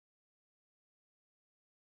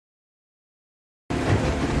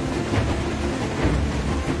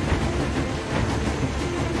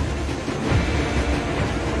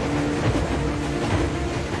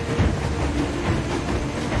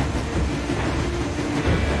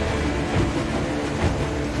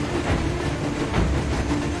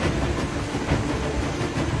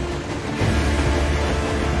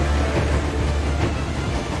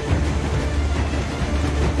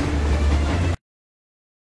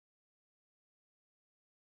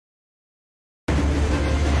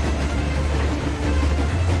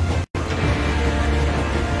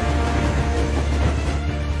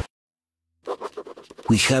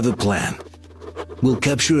We have a plan. We'll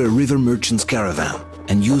capture a river merchant's caravan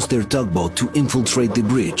and use their tugboat to infiltrate the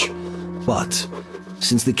bridge. But,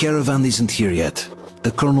 since the caravan isn't here yet,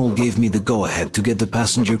 the Colonel gave me the go-ahead to get the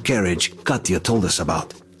passenger carriage Katya told us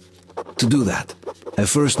about. To do that, I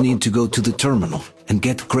first need to go to the terminal and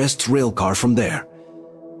get Crest's railcar from there.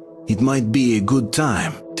 It might be a good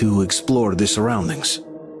time to explore the surroundings.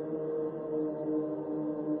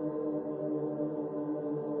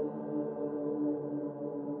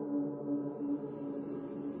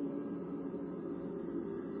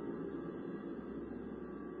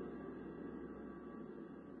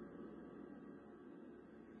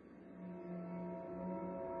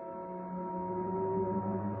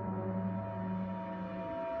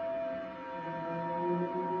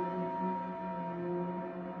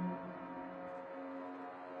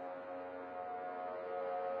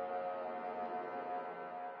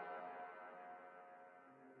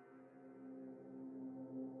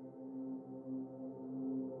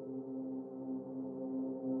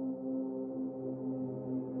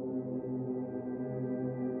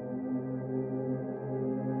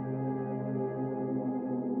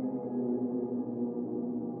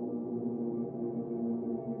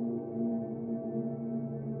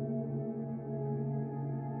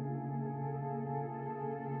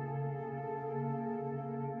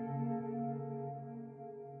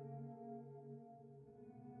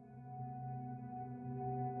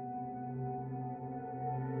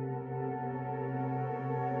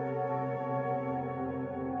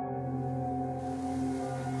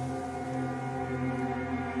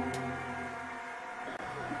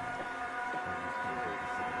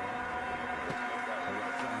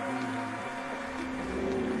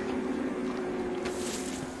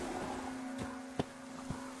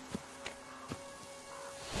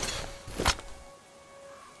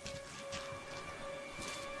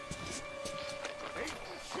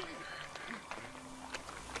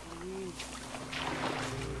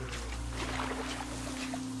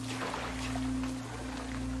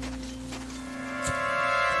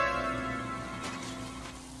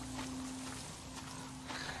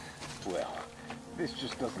 Well, this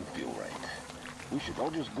just doesn't feel right. We should all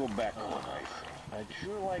just go back home. I'd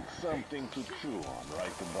sure like something to chew on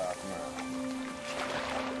right about now.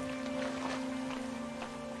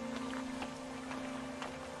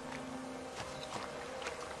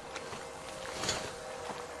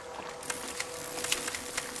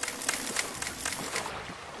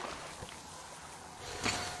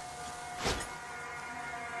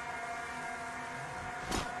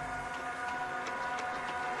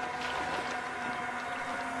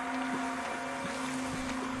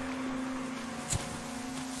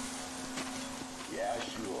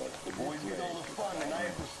 The boys need all the fun, and I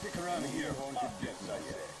have to stick around here. Yes, I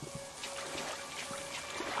say.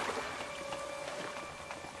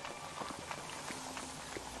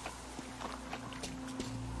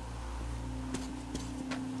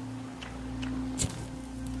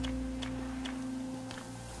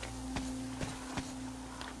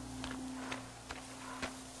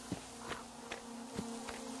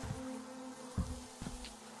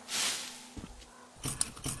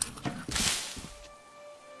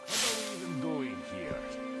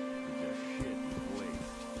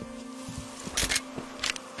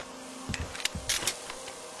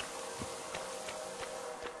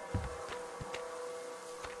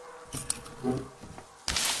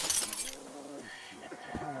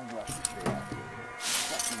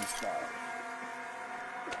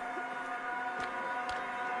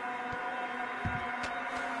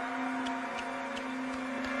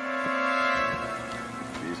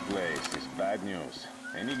 This place is bad news.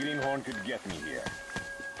 Any greenhorn could get me here.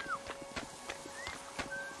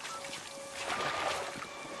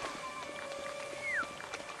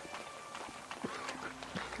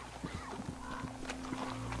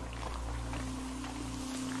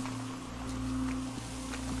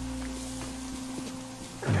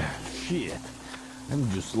 Shit. I'm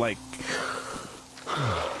just like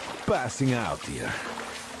passing out here.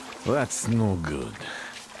 That's no good.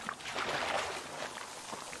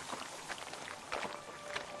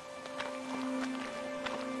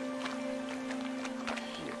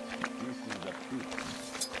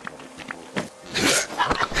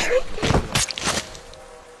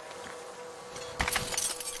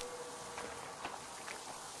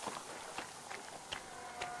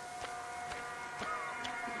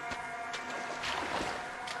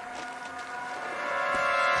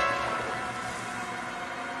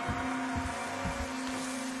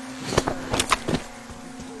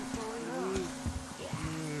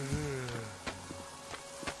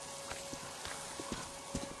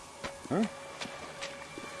 Huh?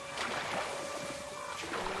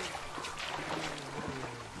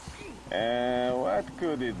 What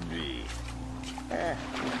could it be? Here's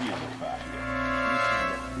a fire.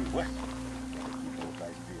 What? Keep those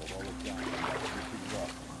eyes peeled all the time. This is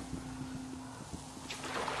awesome.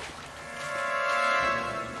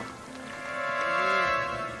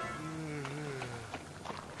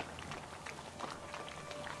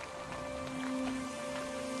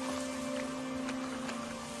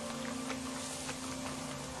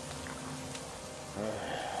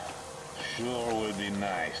 Sure would be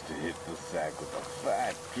nice to hit the sack with a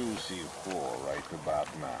fat, juicy whore right about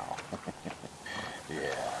now.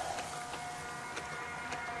 Yeah.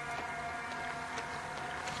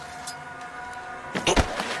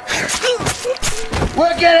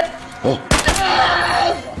 Work it! Oh.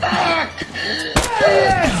 Ah, fuck!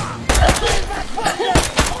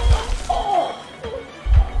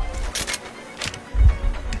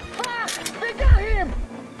 Fuck! They got him!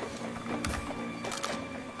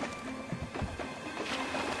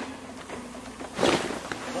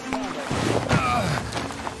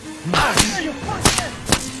 You fucking!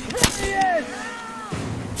 There he is!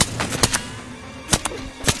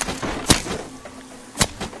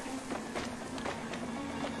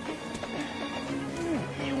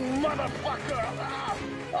 You motherfucker!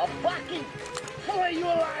 I'll fucking flay you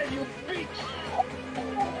alive, you bitch!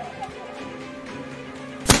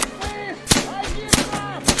 Please! I give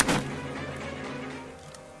up!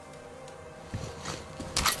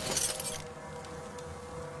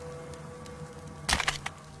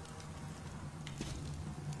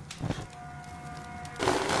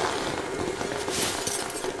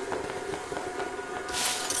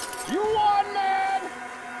 You won, man!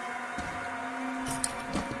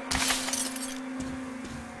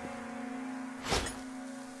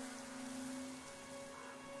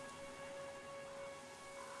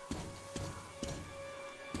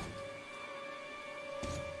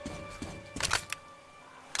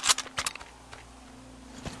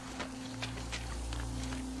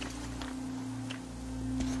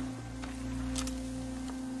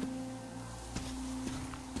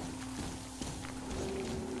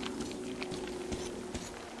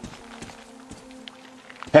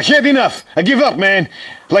 That's had enough. I give up, man.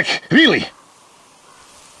 Like, really.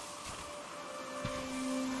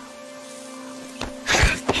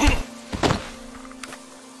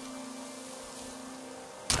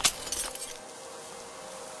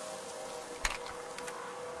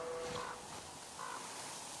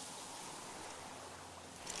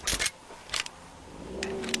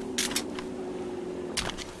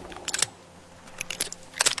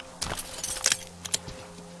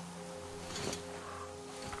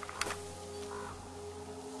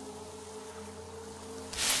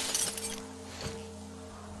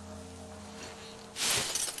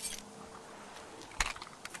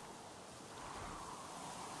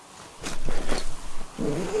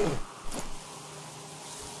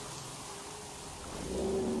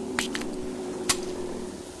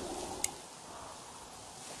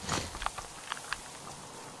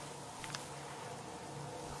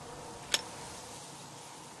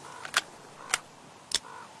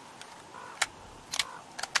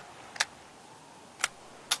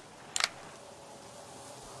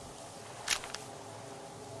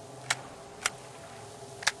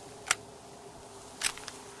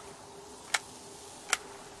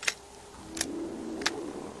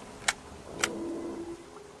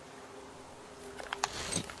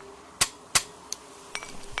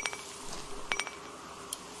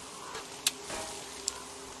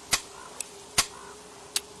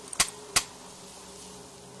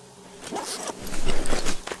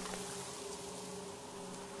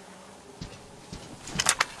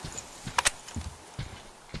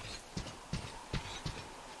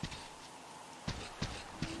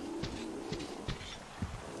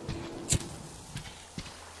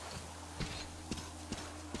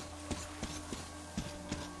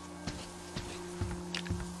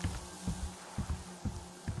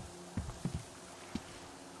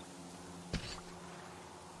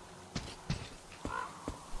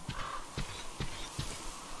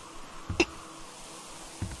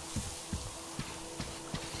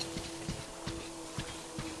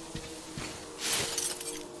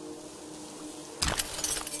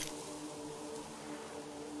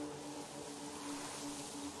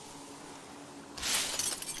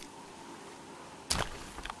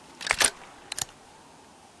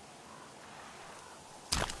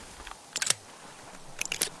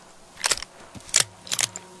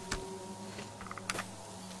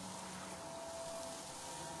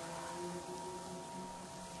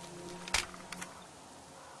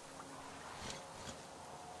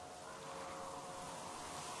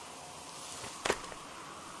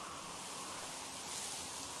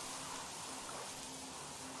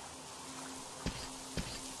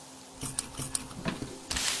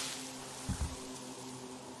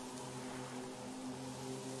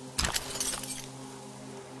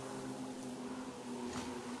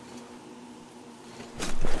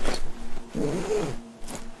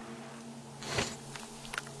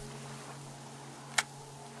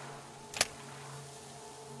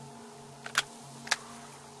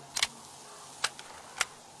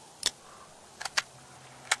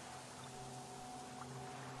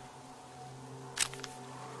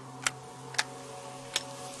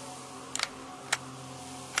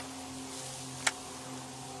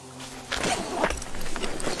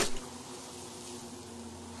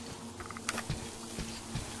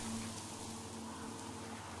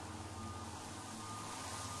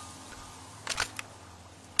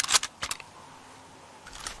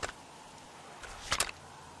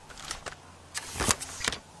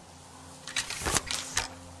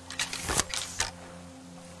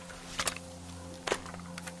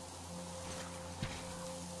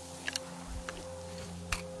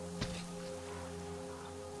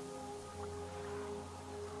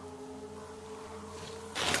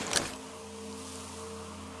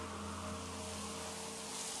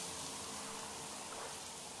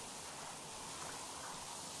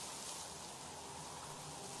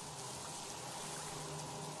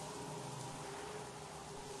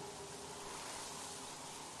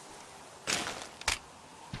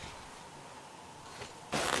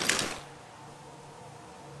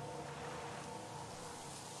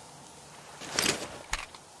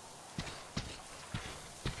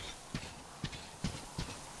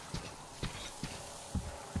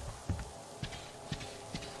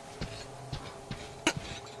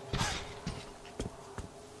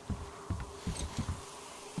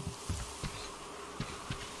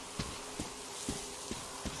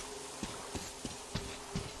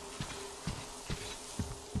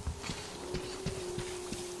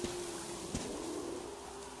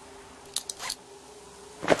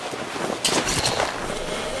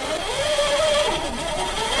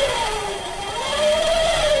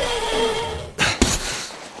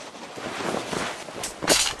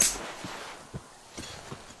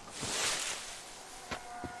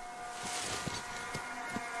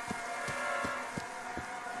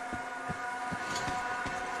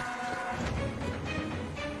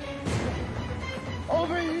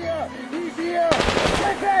 Over here! He's here!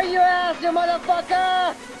 Prepare your ass, you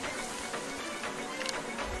motherfucker!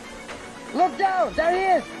 Look down! There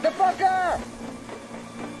he is! The fucker!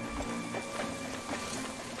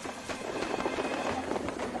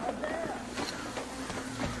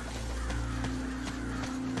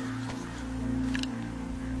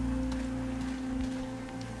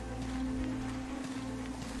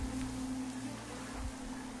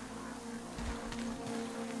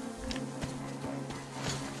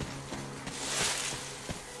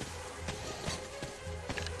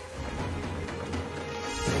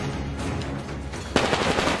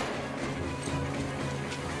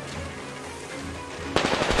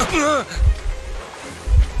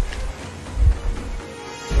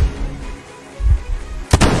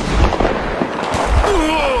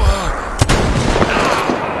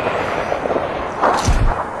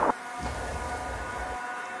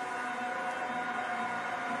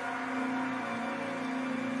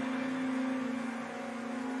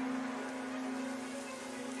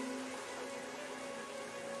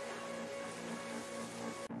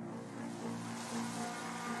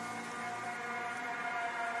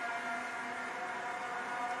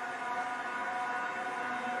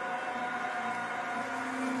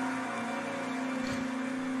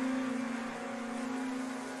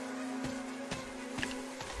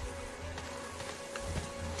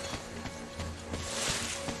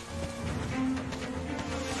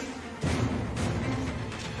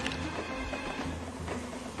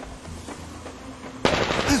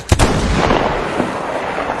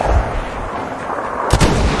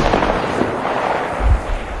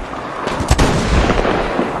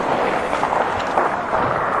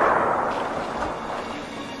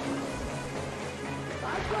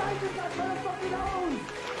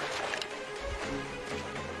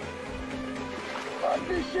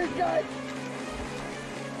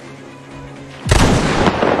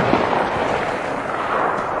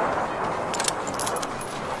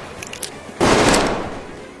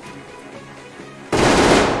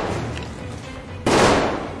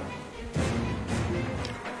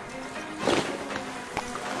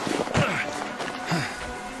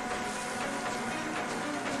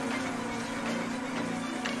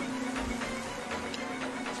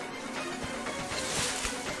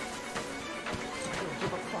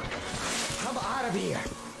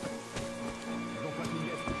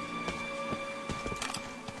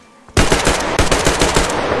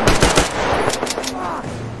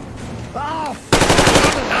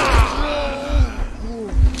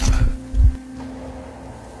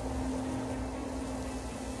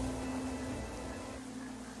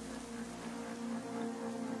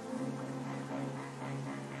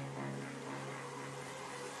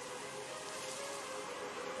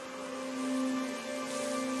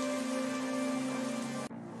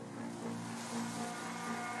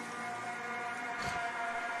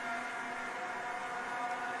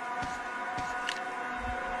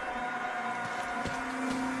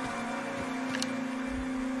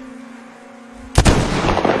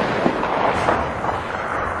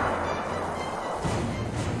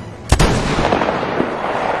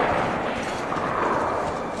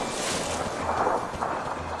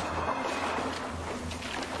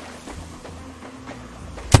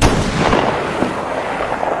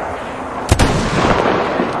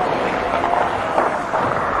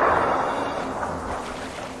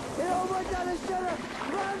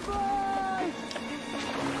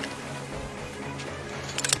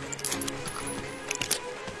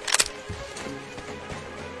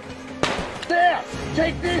 There!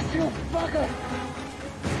 Take this, you fucker!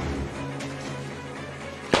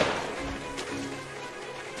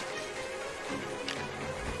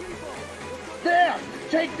 There!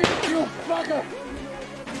 Take this, you fucker!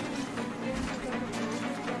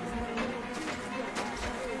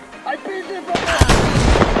 I beat you, fucker!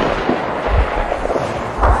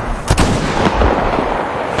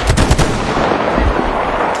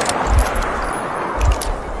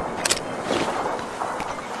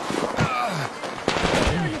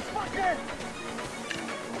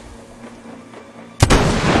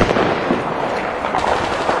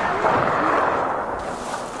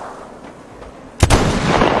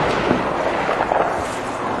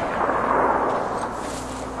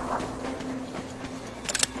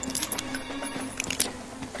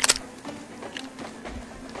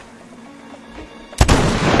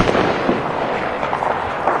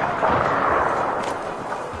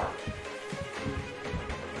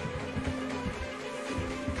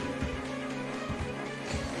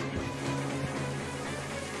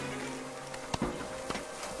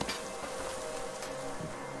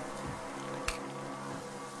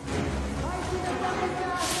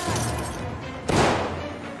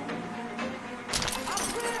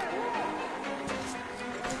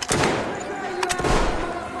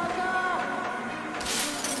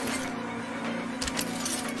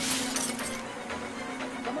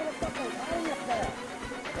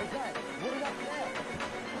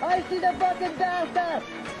 I see the fucking bastard!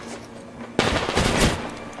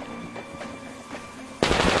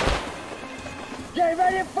 Get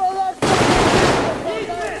ready for lockdown! Eat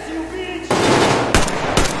this, you bitch!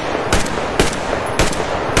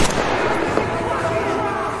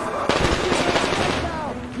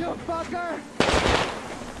 You fucker!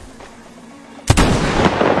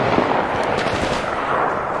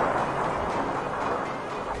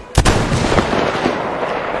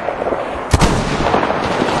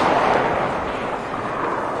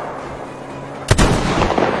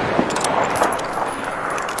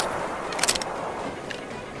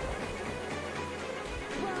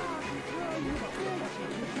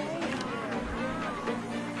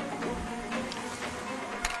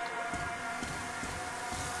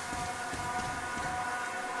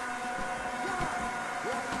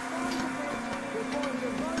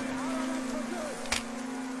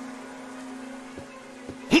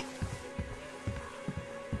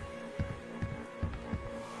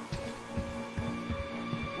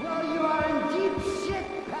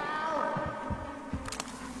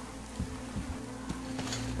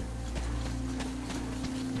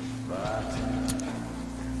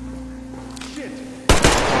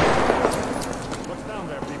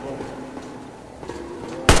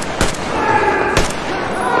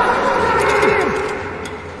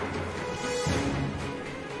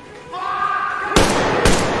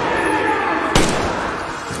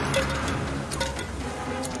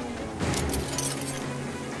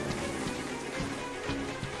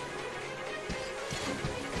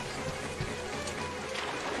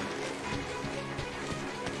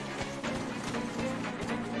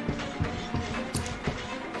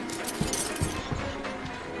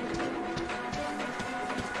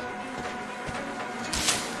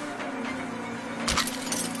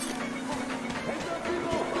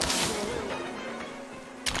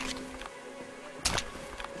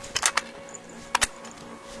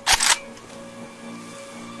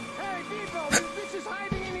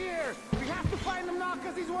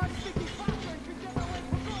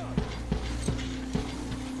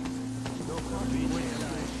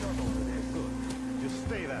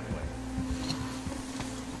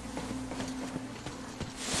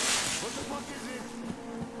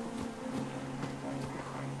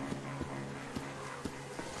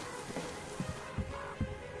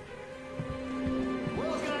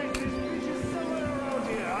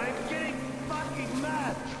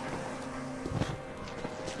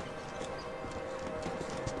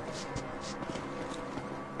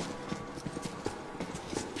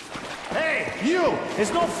 You!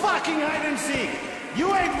 It's no fucking hide and seek!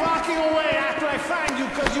 You ain't walking away after I find you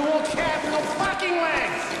because you won't have no fucking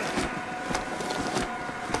legs!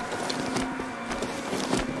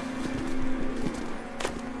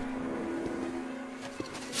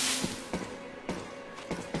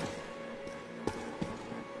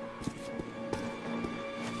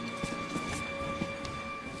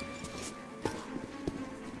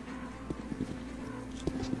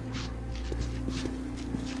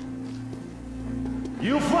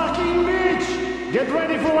 You fucking bitch! Get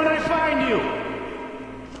ready for when I find you!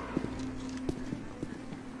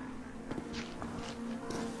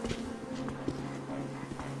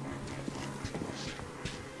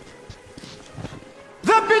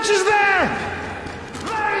 The bitch is there!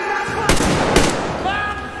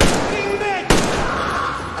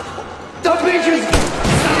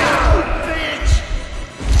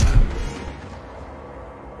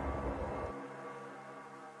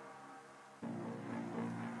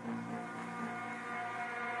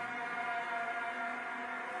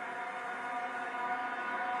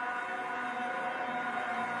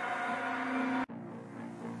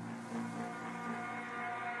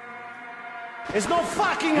 It's no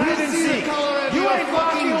fucking hide and seek. You ain't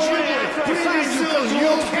walking away after I find you because you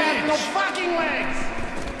won't have no fucking legs.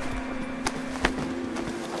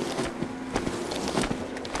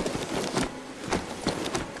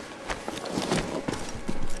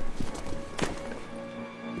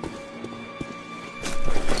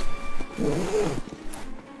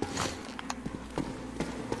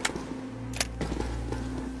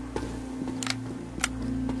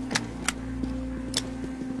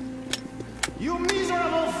 You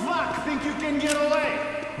miserable fuck think you can get away?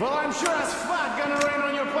 Well, I'm sure as fuck gonna rain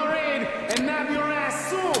on your parade and nab your ass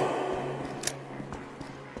soon!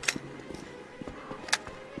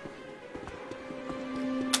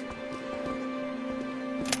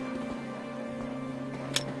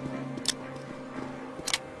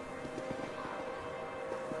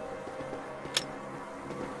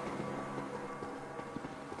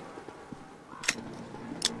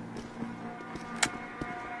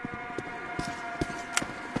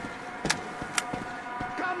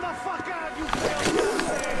 Come the fuck out, you failed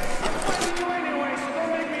pussy! I'm fighting you anyway, so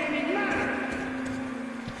don't make me any mad!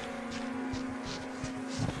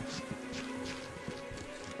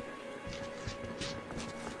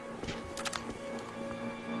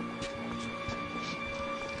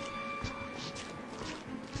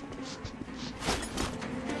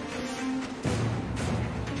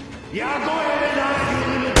 Yeah, go ahead and hide, you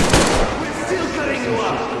little... We're still cutting you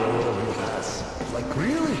up! Like,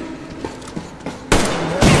 really?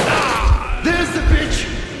 There's the bitch!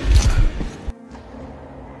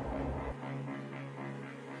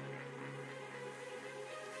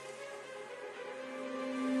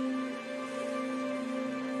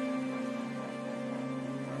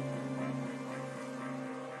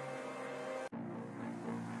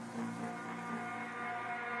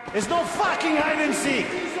 It's no fucking hide and seek!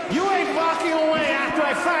 You ain't walking away after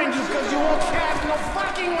I find you because you won't have no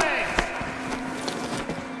fucking legs!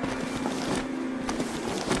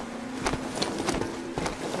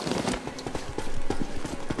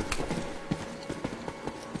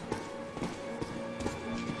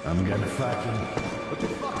 I'm gonna fucking... What the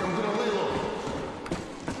fuck? I'm gonna lay low.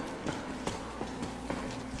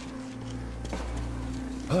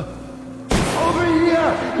 Huh? Over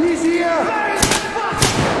here! He's here! Hey, fuck!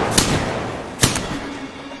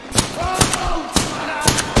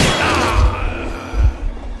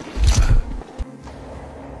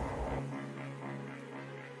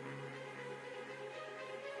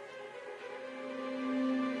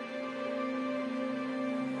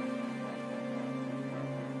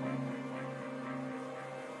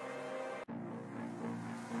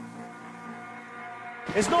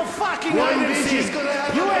 There's no fucking hide and seek.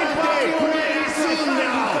 You ain't walking away after I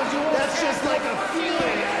find you because you won't. That's just like a feeling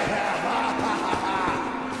I have.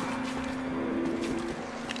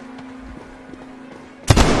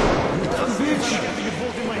 You dumb bitch! You're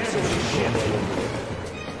both in my head with this shit.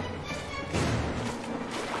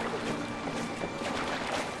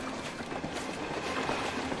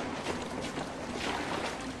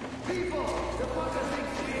 People, the fucker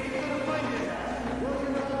thinks we ain't gonna find it. Well, you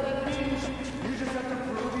know what that means? You just have to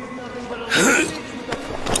prove he's nothing but a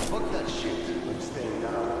fuck that shit. I'm staying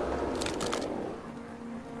down.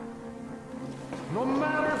 No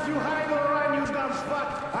matter if you hide or run, you dumb fuck,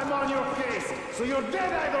 I'm on your case. So you're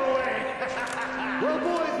dead either way. Well,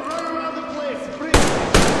 boys, run around the place. Bring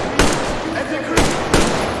and the crew.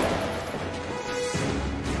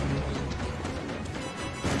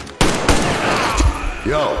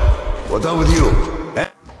 Yo, what's up with you? Eh?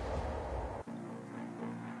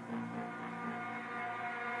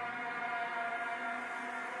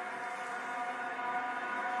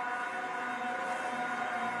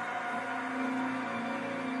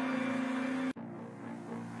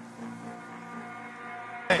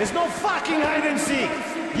 There's no fucking hide and seek.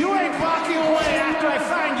 You ain't walking away after I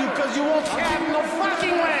find you because you won't have no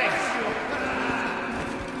fucking legs.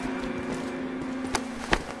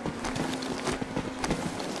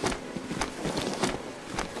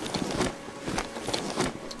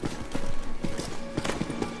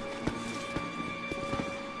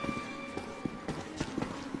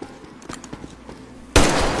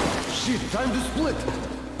 Shit, time to split.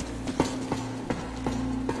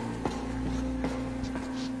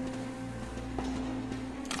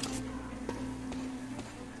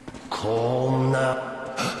 Calm now.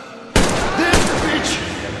 There's the bitch!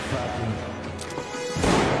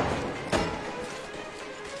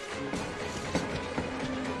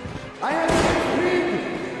 I have a dream.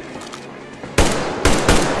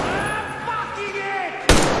 Fucking it!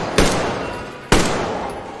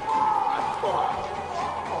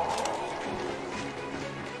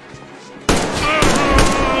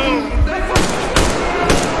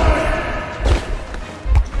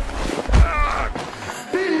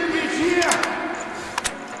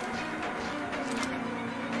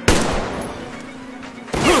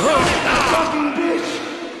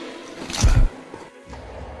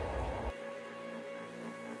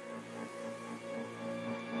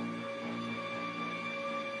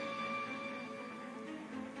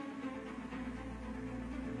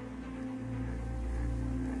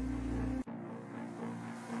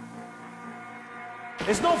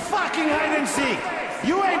 It's no fucking hide and seek.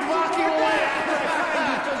 You ain't walking away.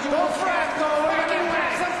 Don't fret, go walking away.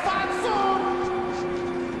 Some fun soon.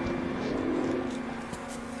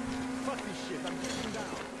 Fuck this shit. I'm getting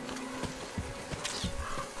down.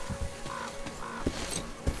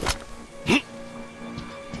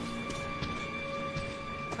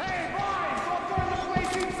 Hey, boys, don't turn the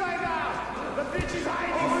place inside out. The bitch is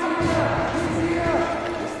hiding somewhere. He's here.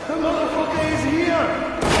 The motherfucker is here.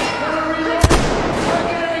 Gotta reload. We're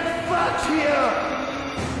getting fucked here.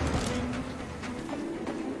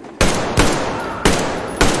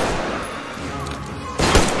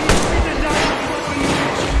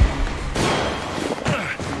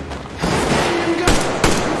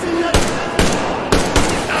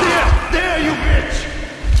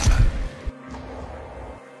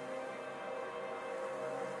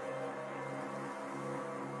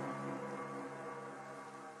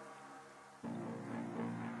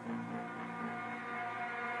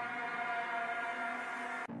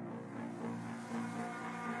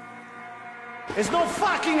 It's no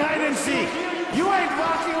fucking hide and seek. You ain't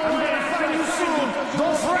walking away. I'm gonna find you soon.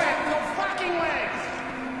 Don't fret. No fucking way.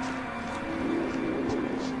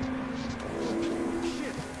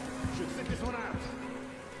 Shit. Should sit this one out.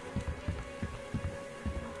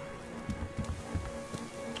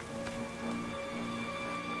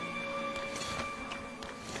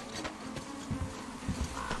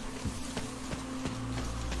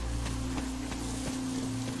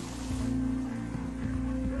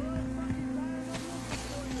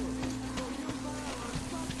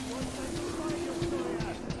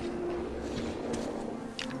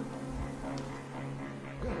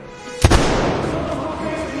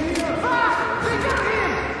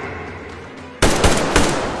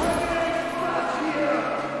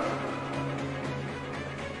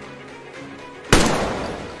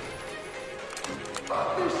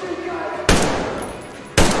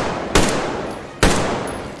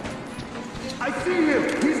 I see him!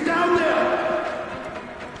 He's down there!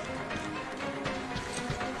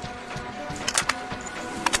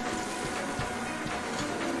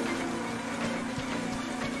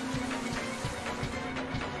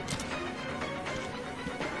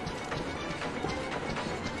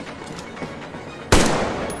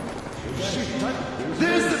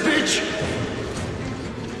 There's the bitch!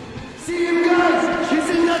 See him, guys! He's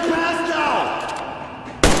in that pass now!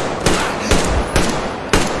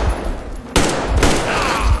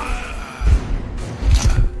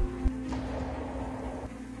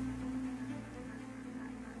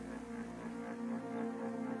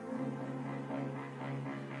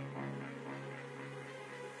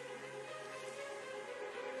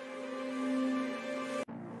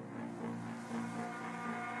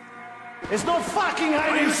 There's no fucking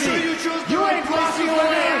hide and seek. You ain't walking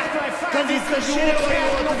away after I find this the shit where you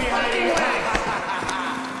want to be hiding away.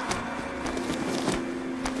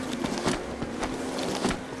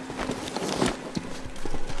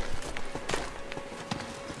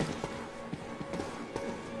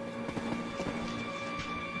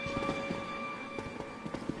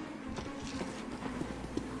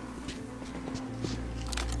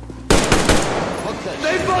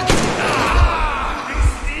 They fucking...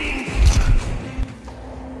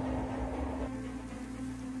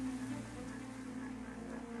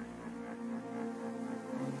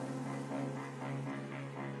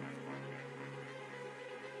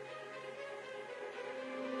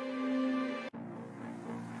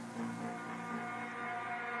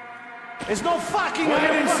 There's no fucking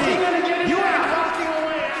hide and seek. You ain't walking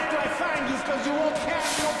away after I find you because you won't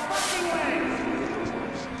catch no fucking way.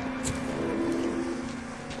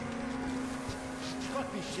 Fuck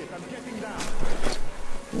this shit, I'm getting down.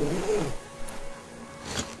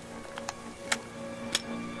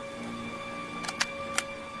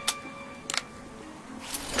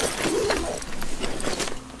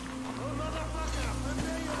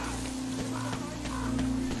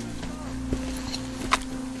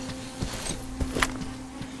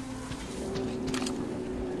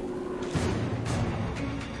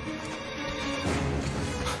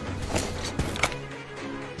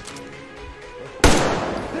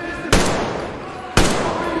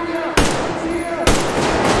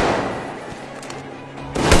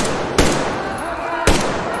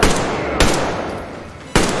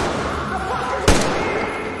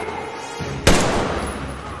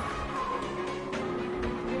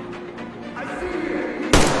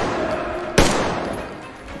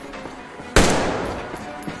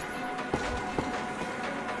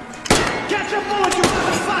 Catch a bullet, you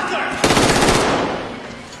motherfucker!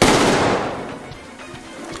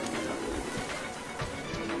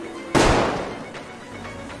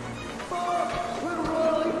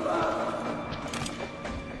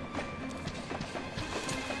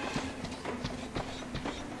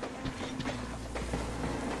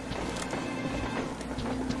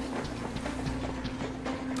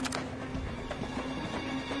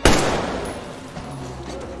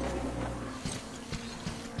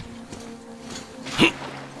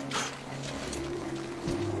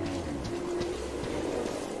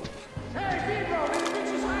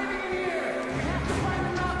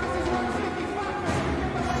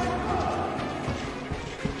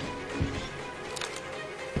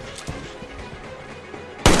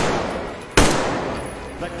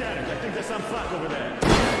 there's some fuck over there.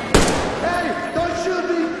 Hey, don't shoot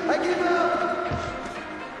me! I give up!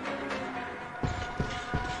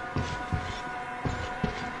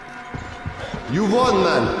 You won,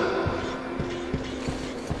 man!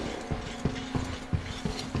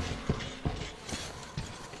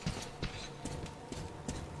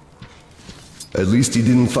 At least he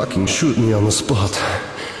didn't fucking shoot me on the spot.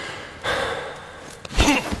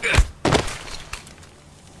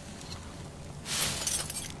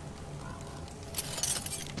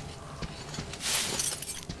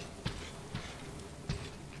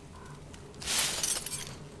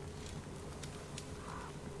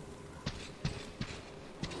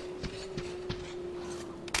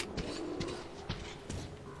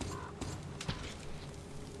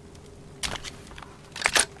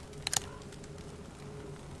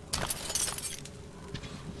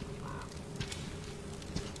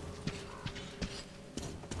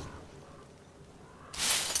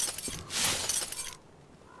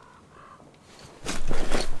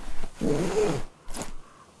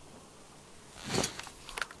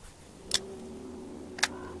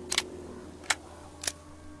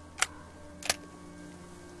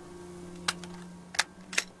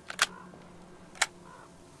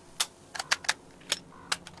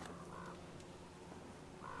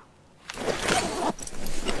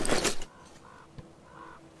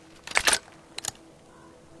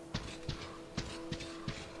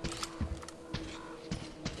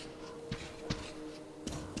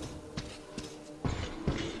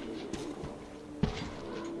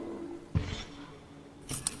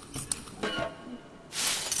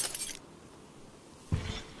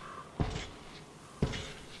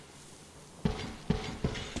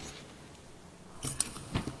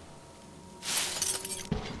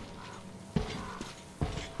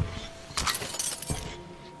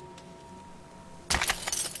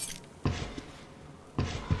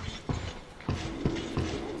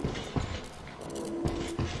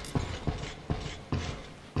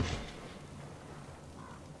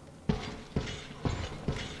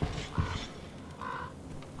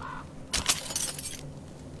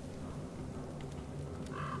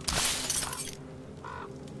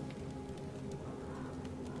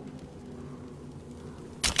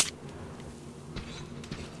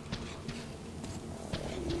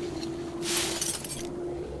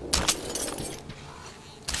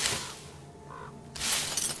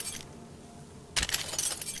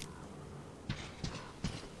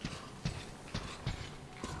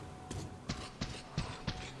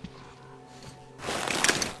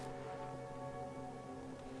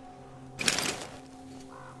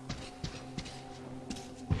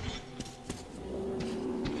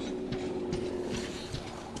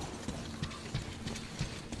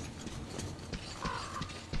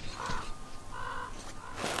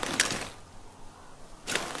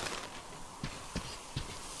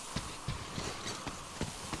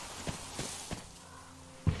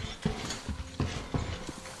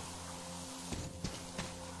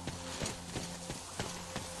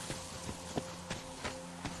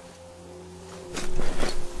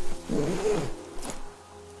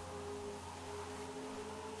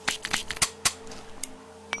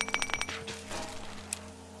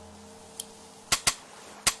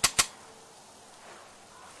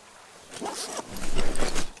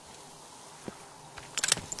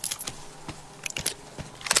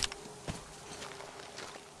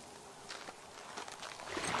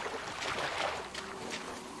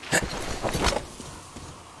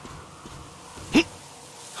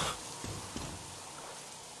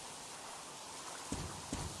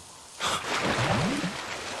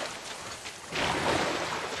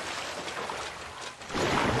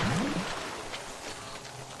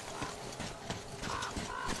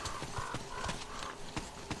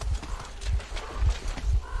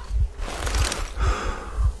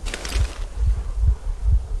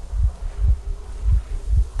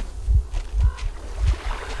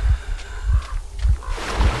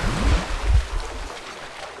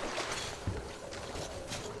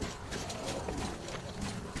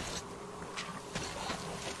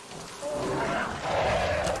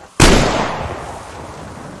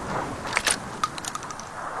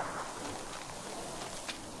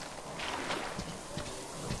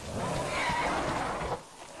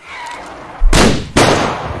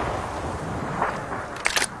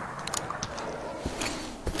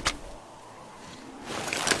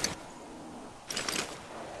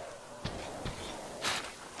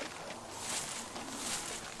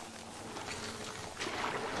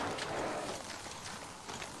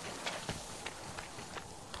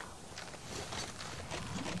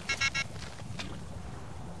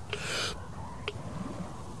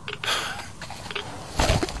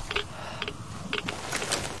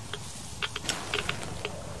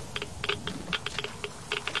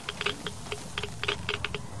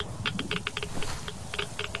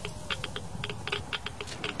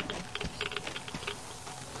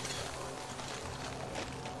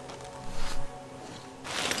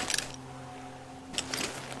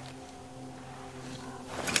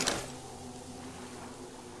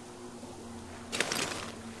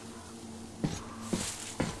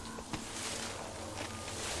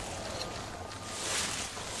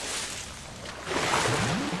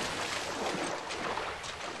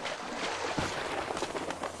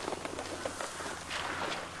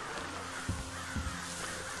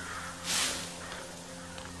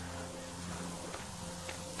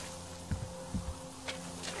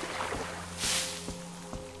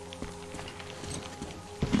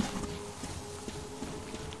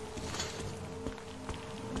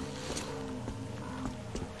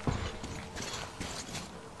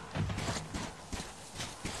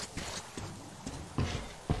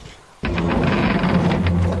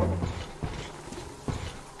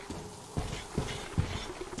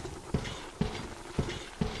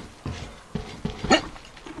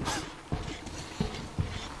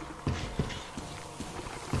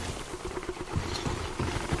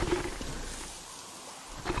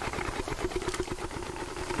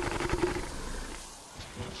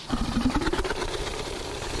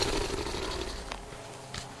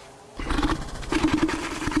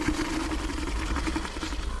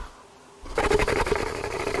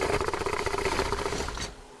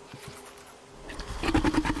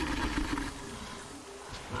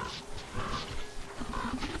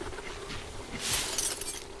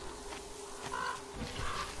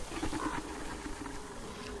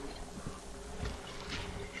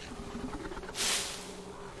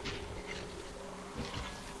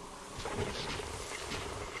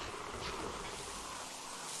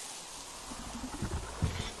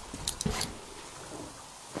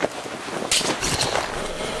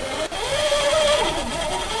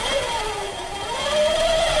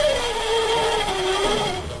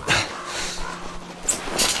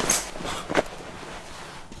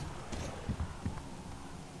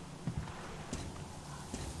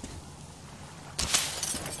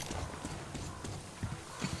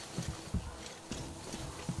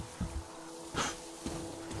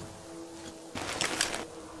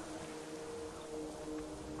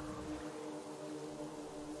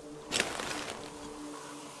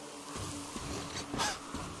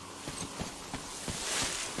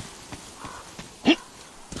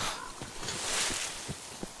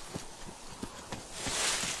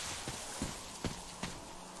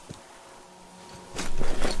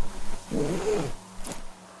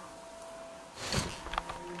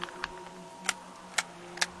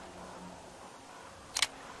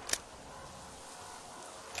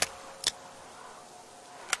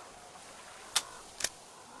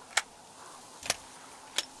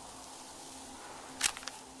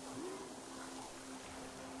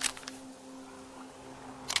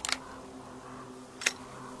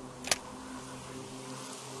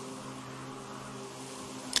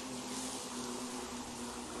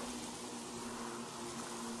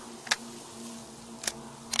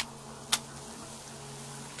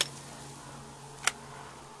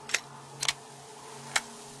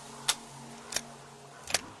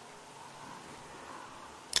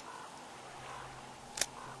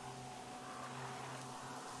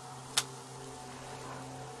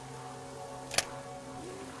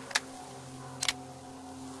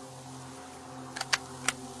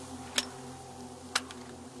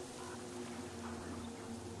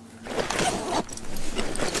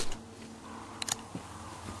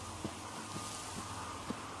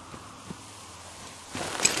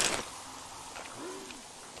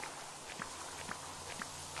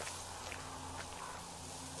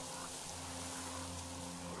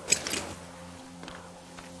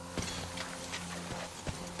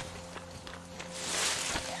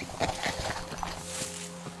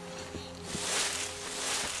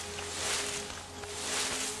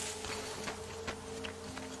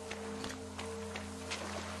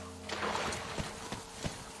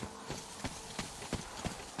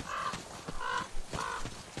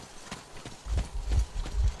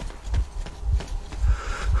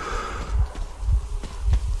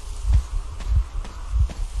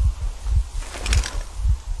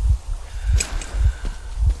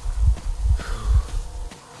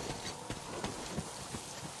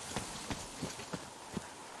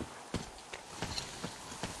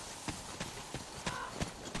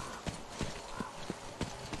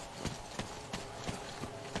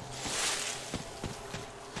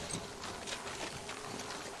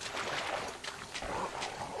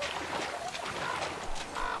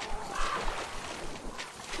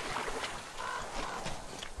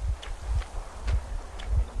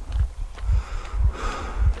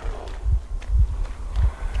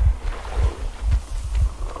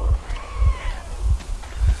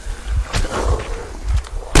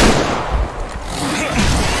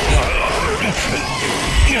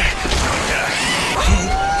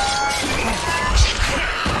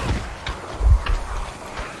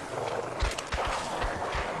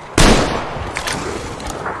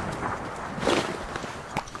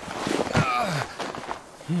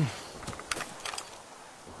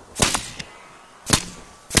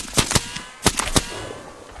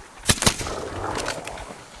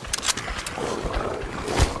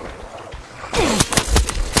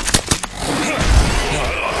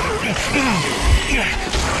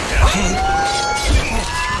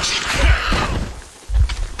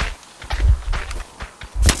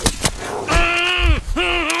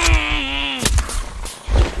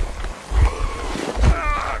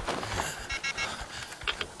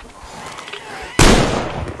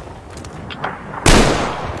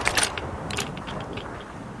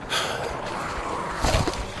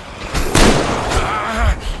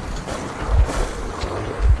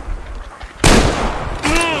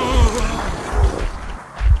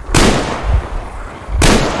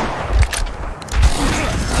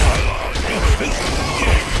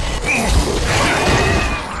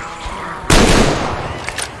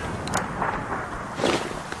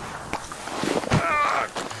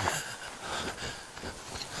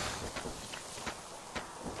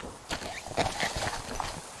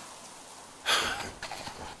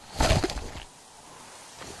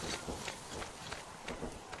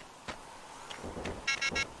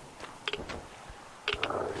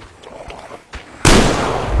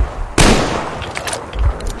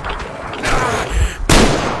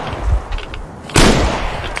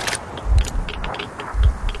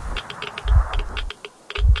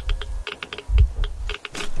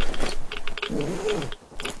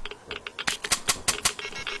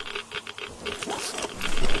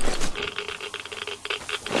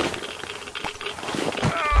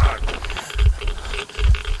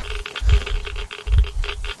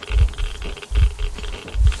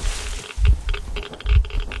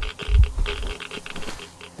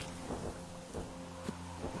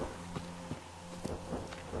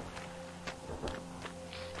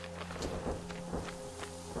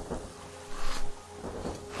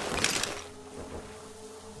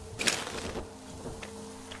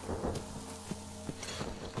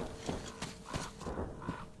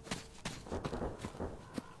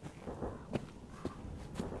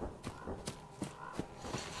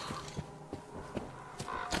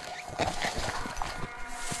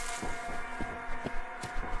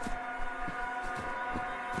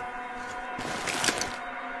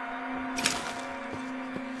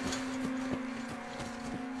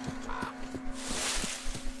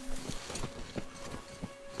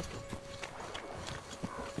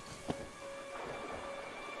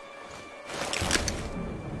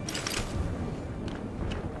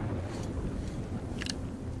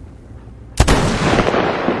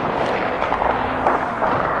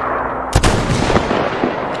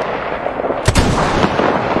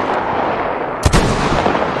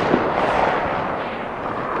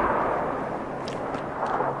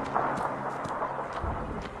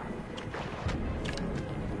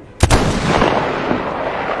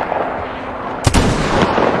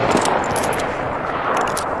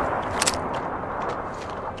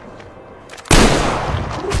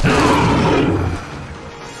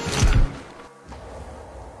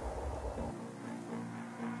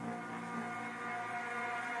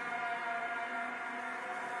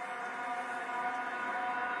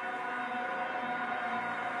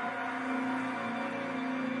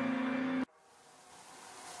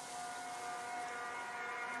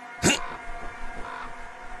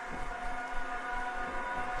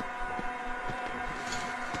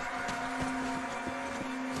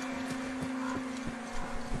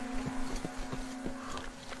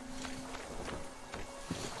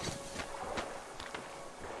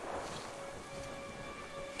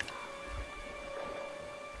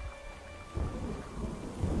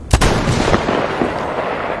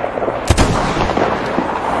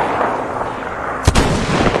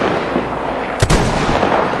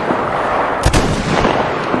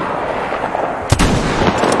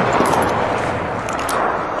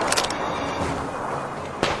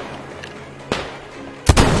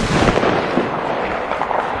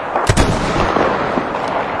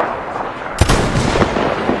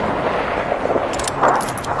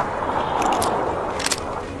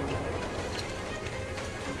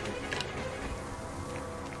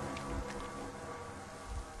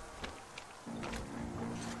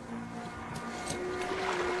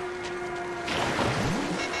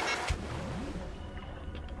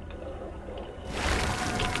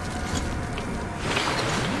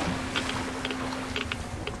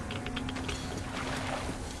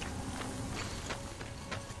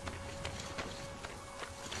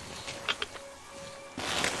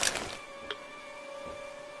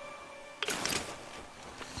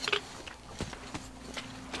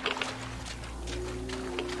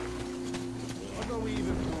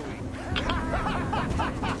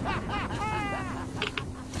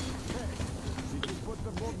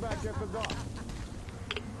 Get the dog.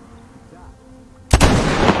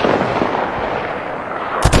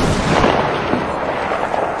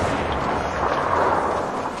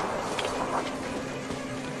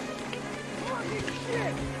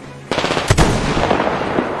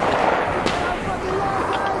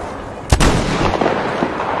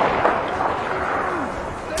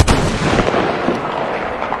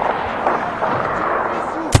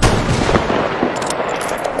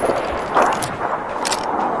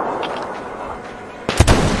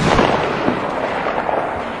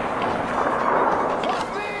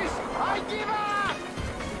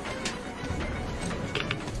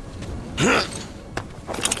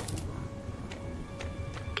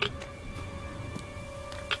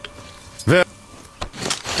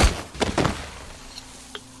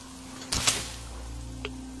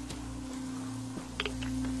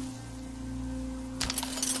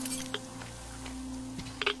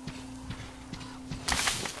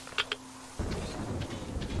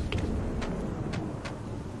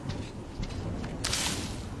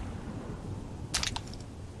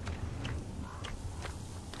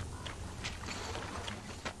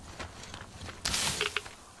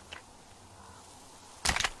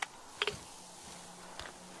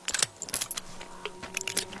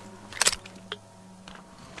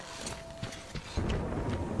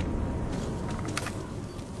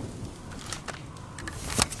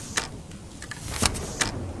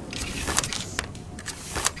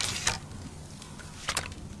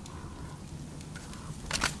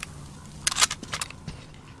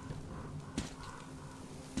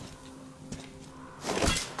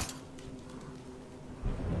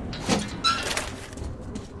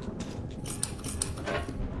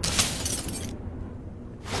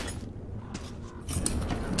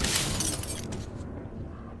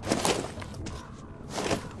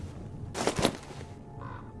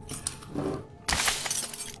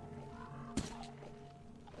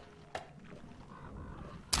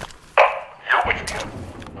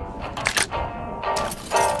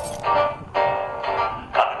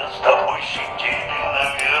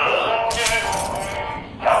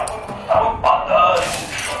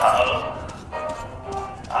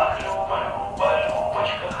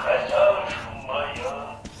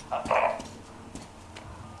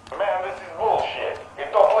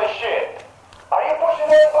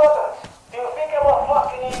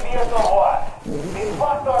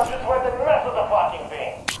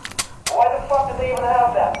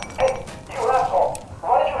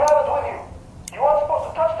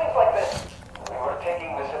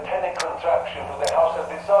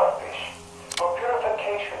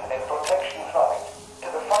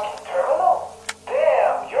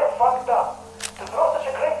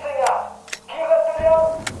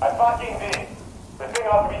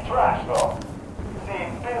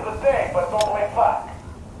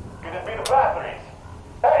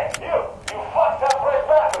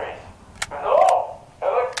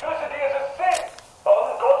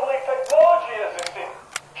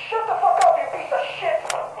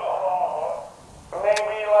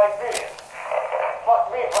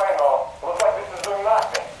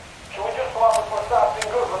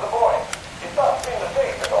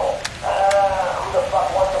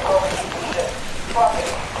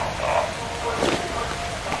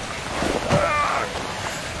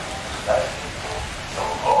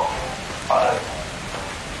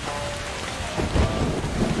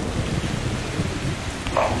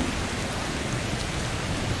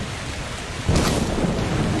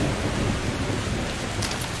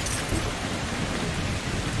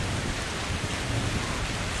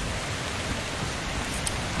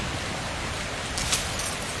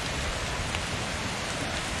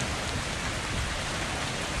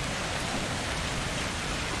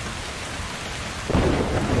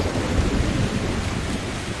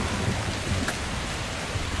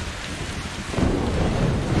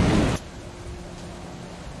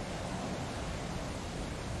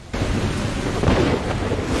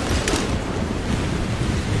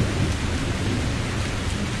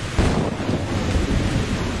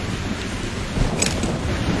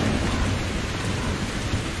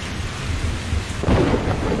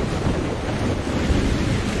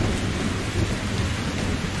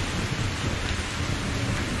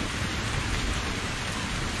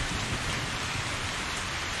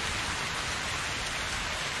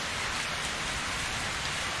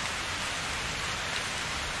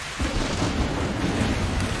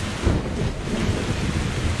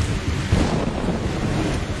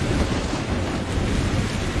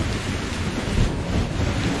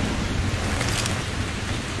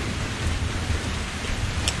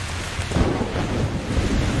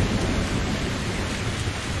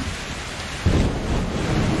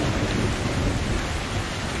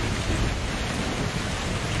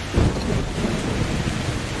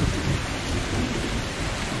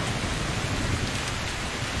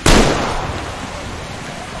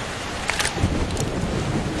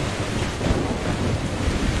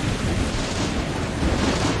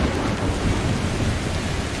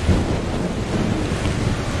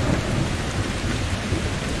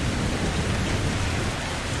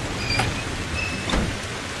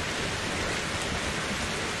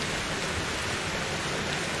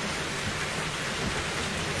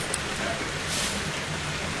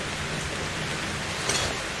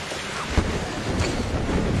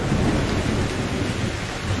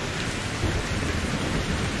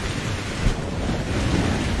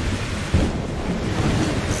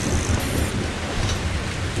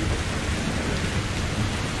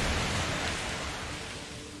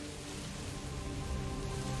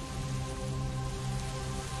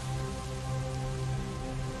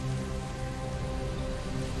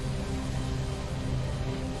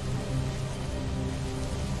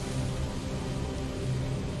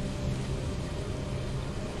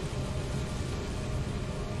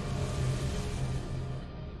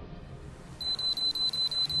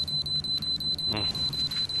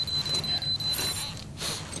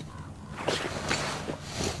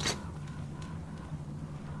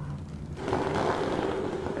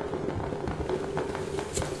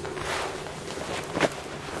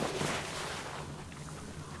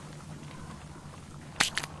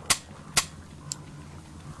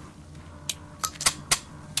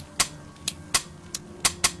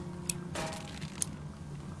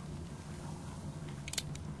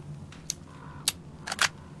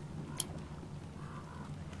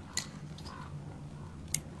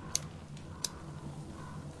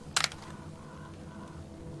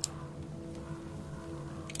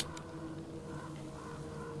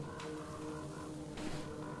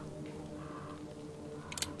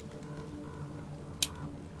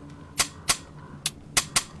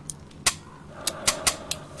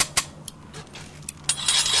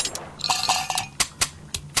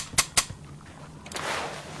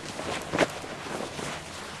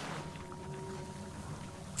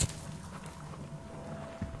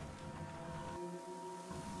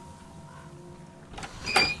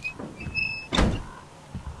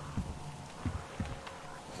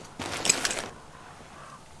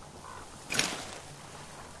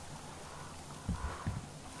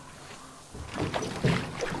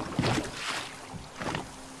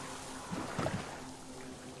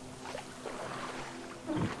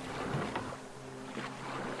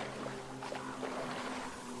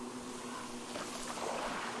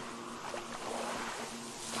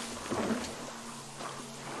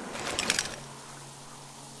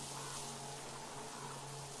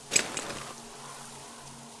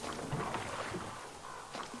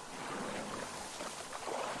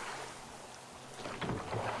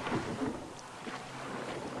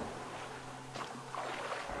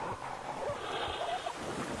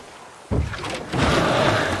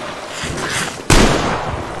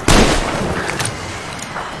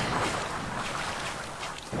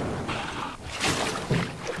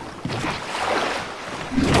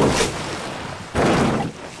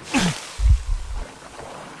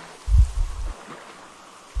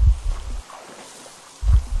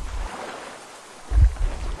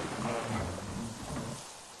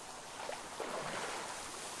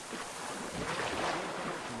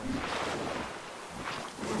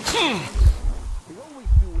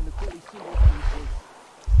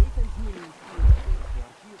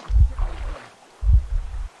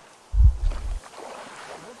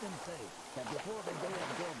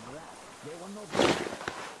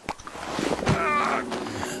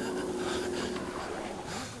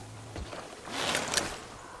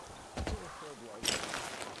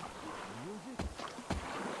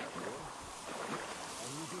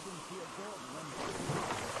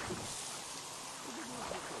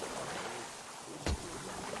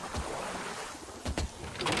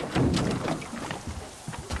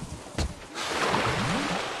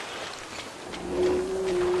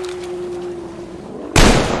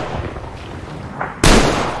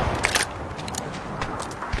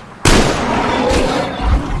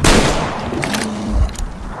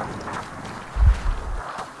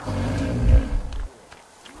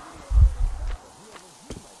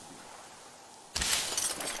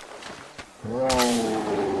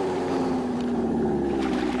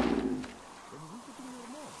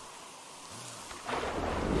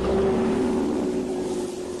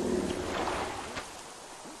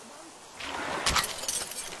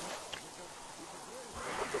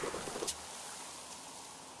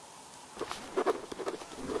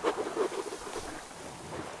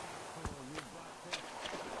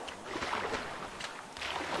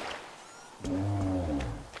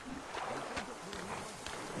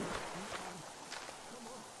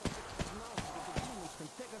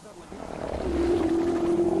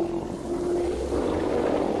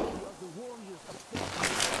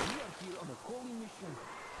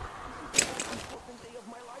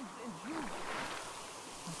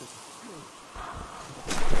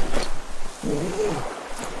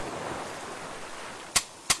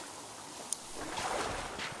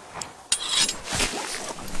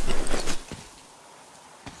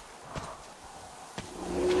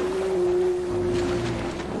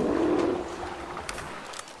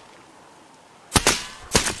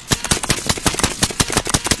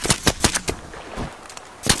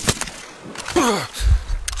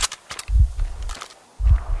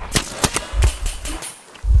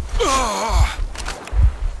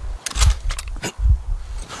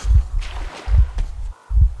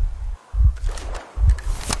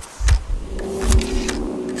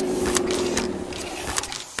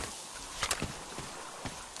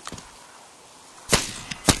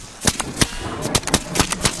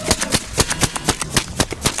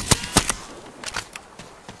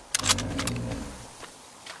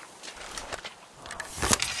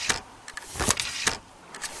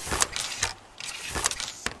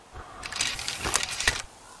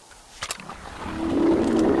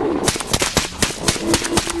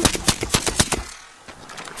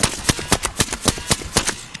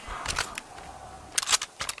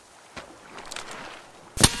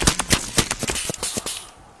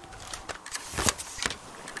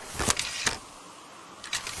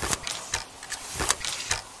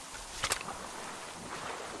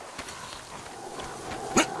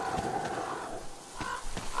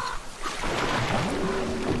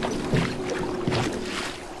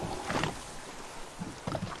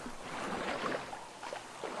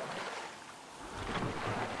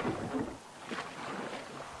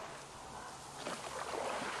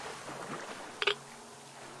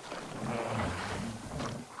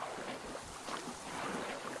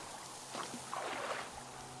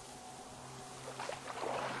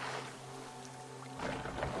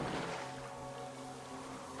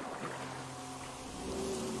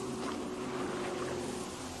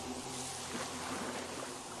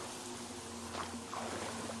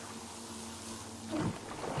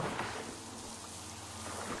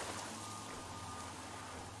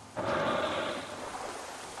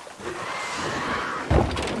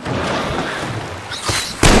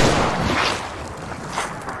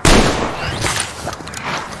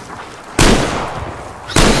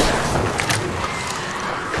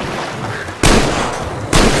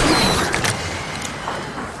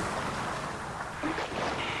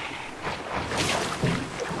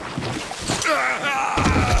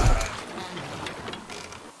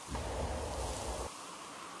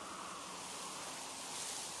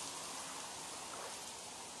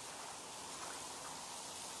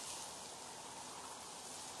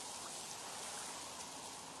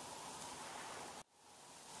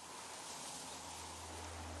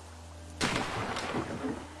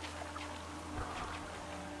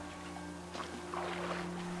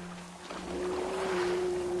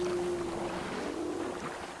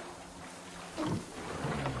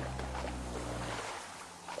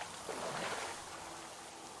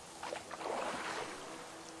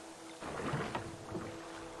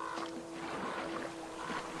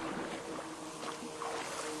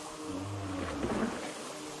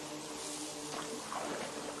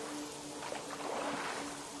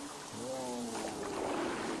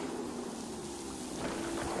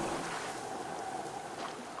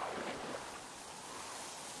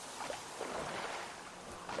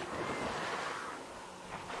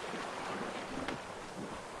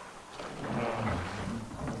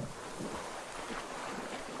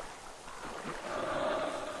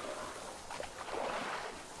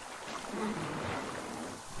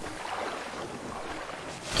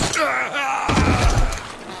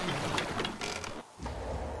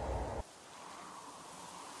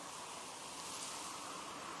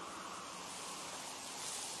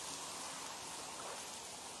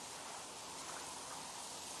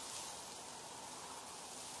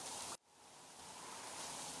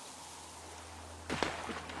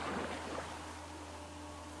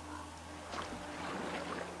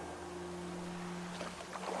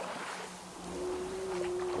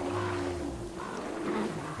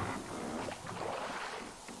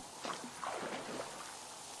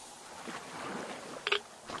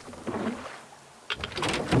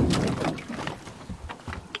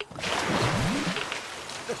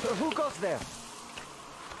 Who goes there?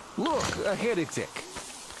 Look, a heretic.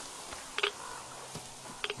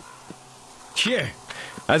 Yeah,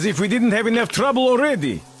 as if we didn't have enough trouble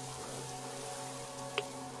already.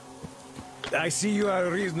 I see you are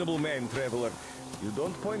a reasonable man, traveler. You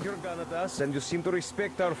don't point your gun at us, and you seem to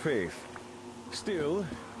respect our faith. Still,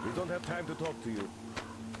 we don't have time to talk to you.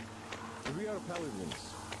 We are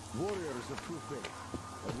paladins, warriors of true faith,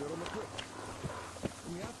 and we are unequipped.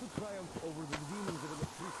 We have to triumph over the demons of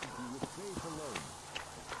electricity with faith alone.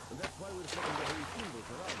 And that's why we're setting the holy symbols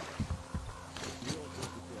around us. We also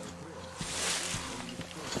have to say our prayers. And we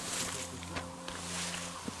still have to protect the ground.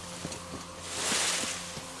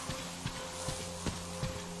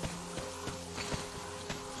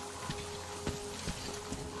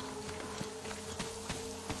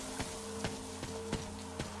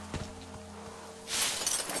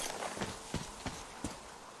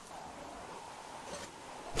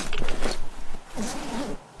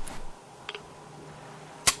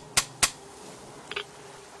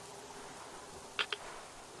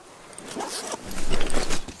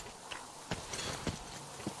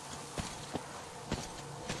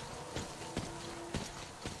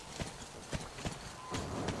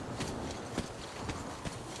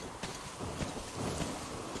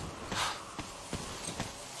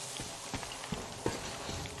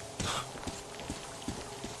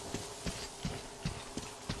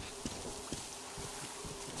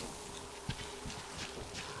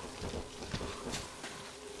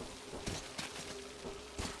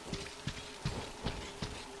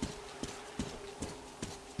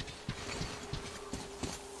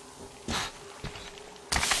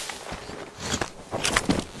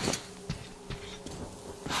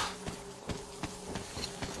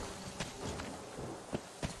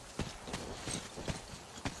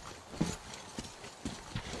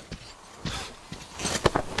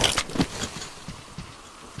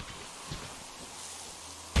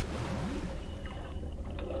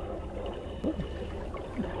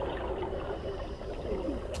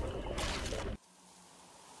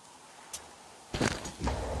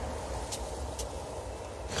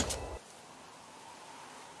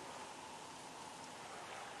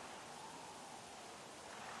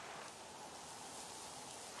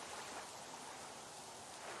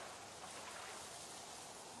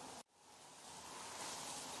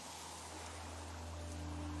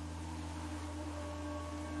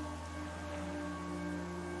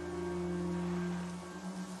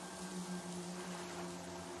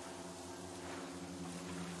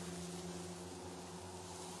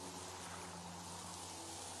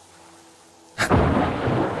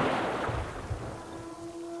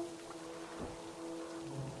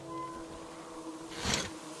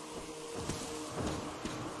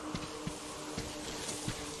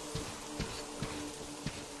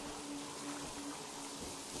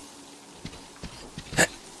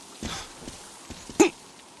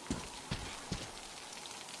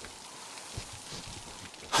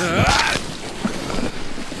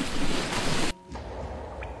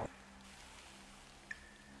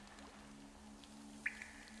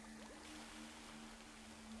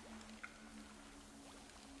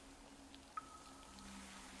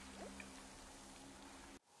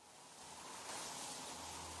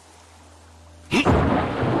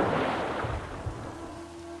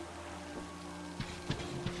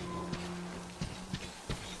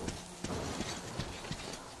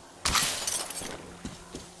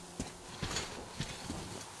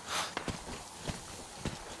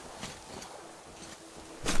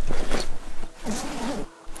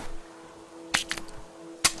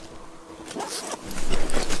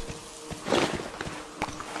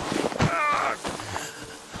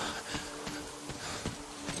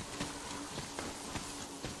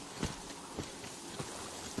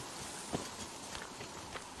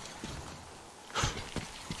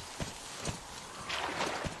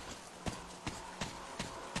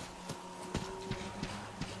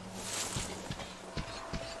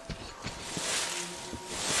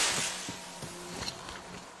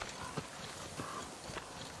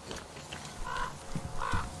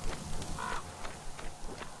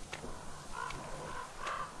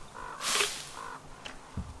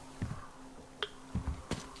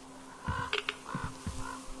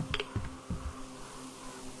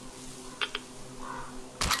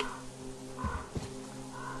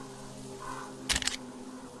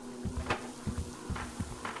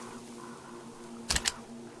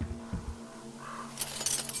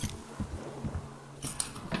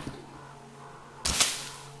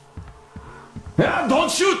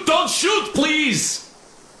 Don't shoot, please!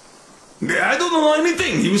 I don't know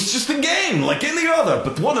anything. It was just a game, like any other.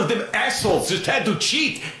 But one of them assholes just had to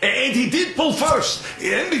cheat, and he did pull first.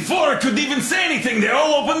 And before I could even say anything, they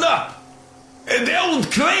all opened up. And they all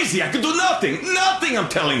went crazy. I could do nothing. Nothing, I'm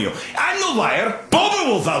telling you. I'm no liar. Boba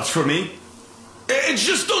will vouch for me. It's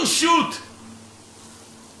just don't shoot.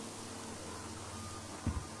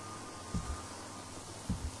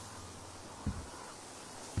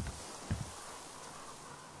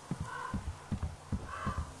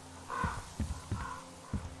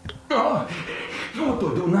 Oh, what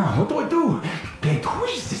do I do now? What do I do? Wait, who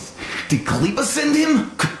is this? Did Kaliba send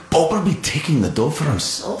him? Could Boba be taking the dough for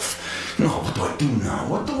himself? No, what do I do now?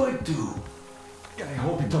 What do I do? I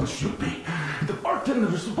hope he don't shoot me. The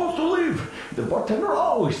bartender is supposed to leave. The bartender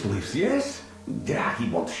always leaves, yes? Yeah, he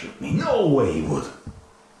won't shoot me. No way he would.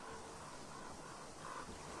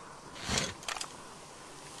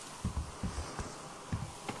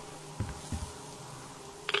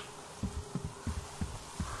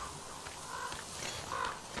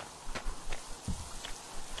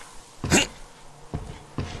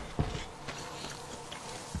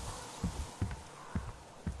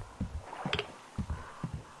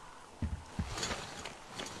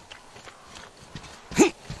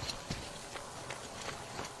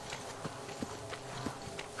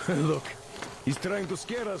 Look, he's trying to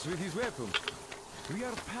scare us with his weapons. We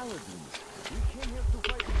are paladins. We came here to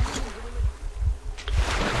fight demons of the...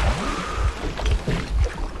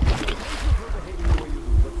 Thank you for behaving the way you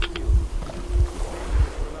do, but still, it's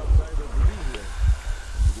dangerous for an outsider to be here.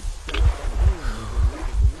 You could stand up and boom with the lack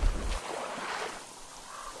of belief.